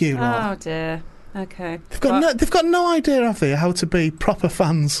sick, you lot. Oh, dear. Okay. They've got no idea, have they, how to be proper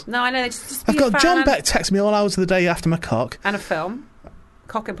fans. No, I know. Just I've got John Beck text me all hours of the day after my cock. And a film.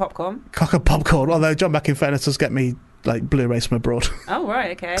 Cock and popcorn. Cock and popcorn. Although John Beck, in fairness, does get me like Blu-rays from abroad. Oh,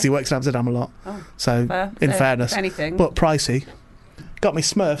 right, okay. Because he works in Amsterdam a lot. Oh, so, in fairness. Anything. But pricey. Got me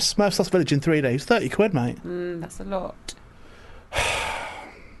Smurfs Lost Village in 3 days. 30 quid, mate. That's a lot.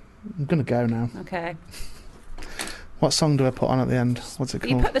 I'm going to go now. Okay. What song do I put on at the end? What's it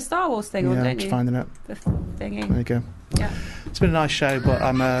called? You put the Star Wars thing on, don't you? I'm just finding it. The thingy. There you go. Yeah. It's been a nice show, but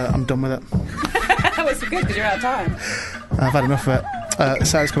I'm done with it. That was good because you're out of time. I've had enough of it.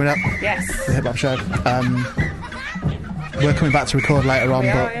 Sarah's coming up. Yes. The Hip Hop Show. We're coming back to record later on,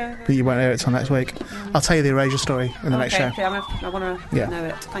 but you won't hear it till next week. I'll tell you the Erasure story in the next show. Okay, I want to know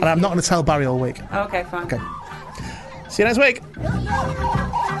it. And I'm not going to tell Barry all week. Oh, okay, fine. Okay. See you next week.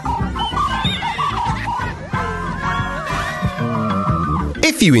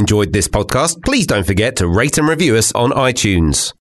 If you enjoyed this podcast, please don't forget to rate and review us on iTunes.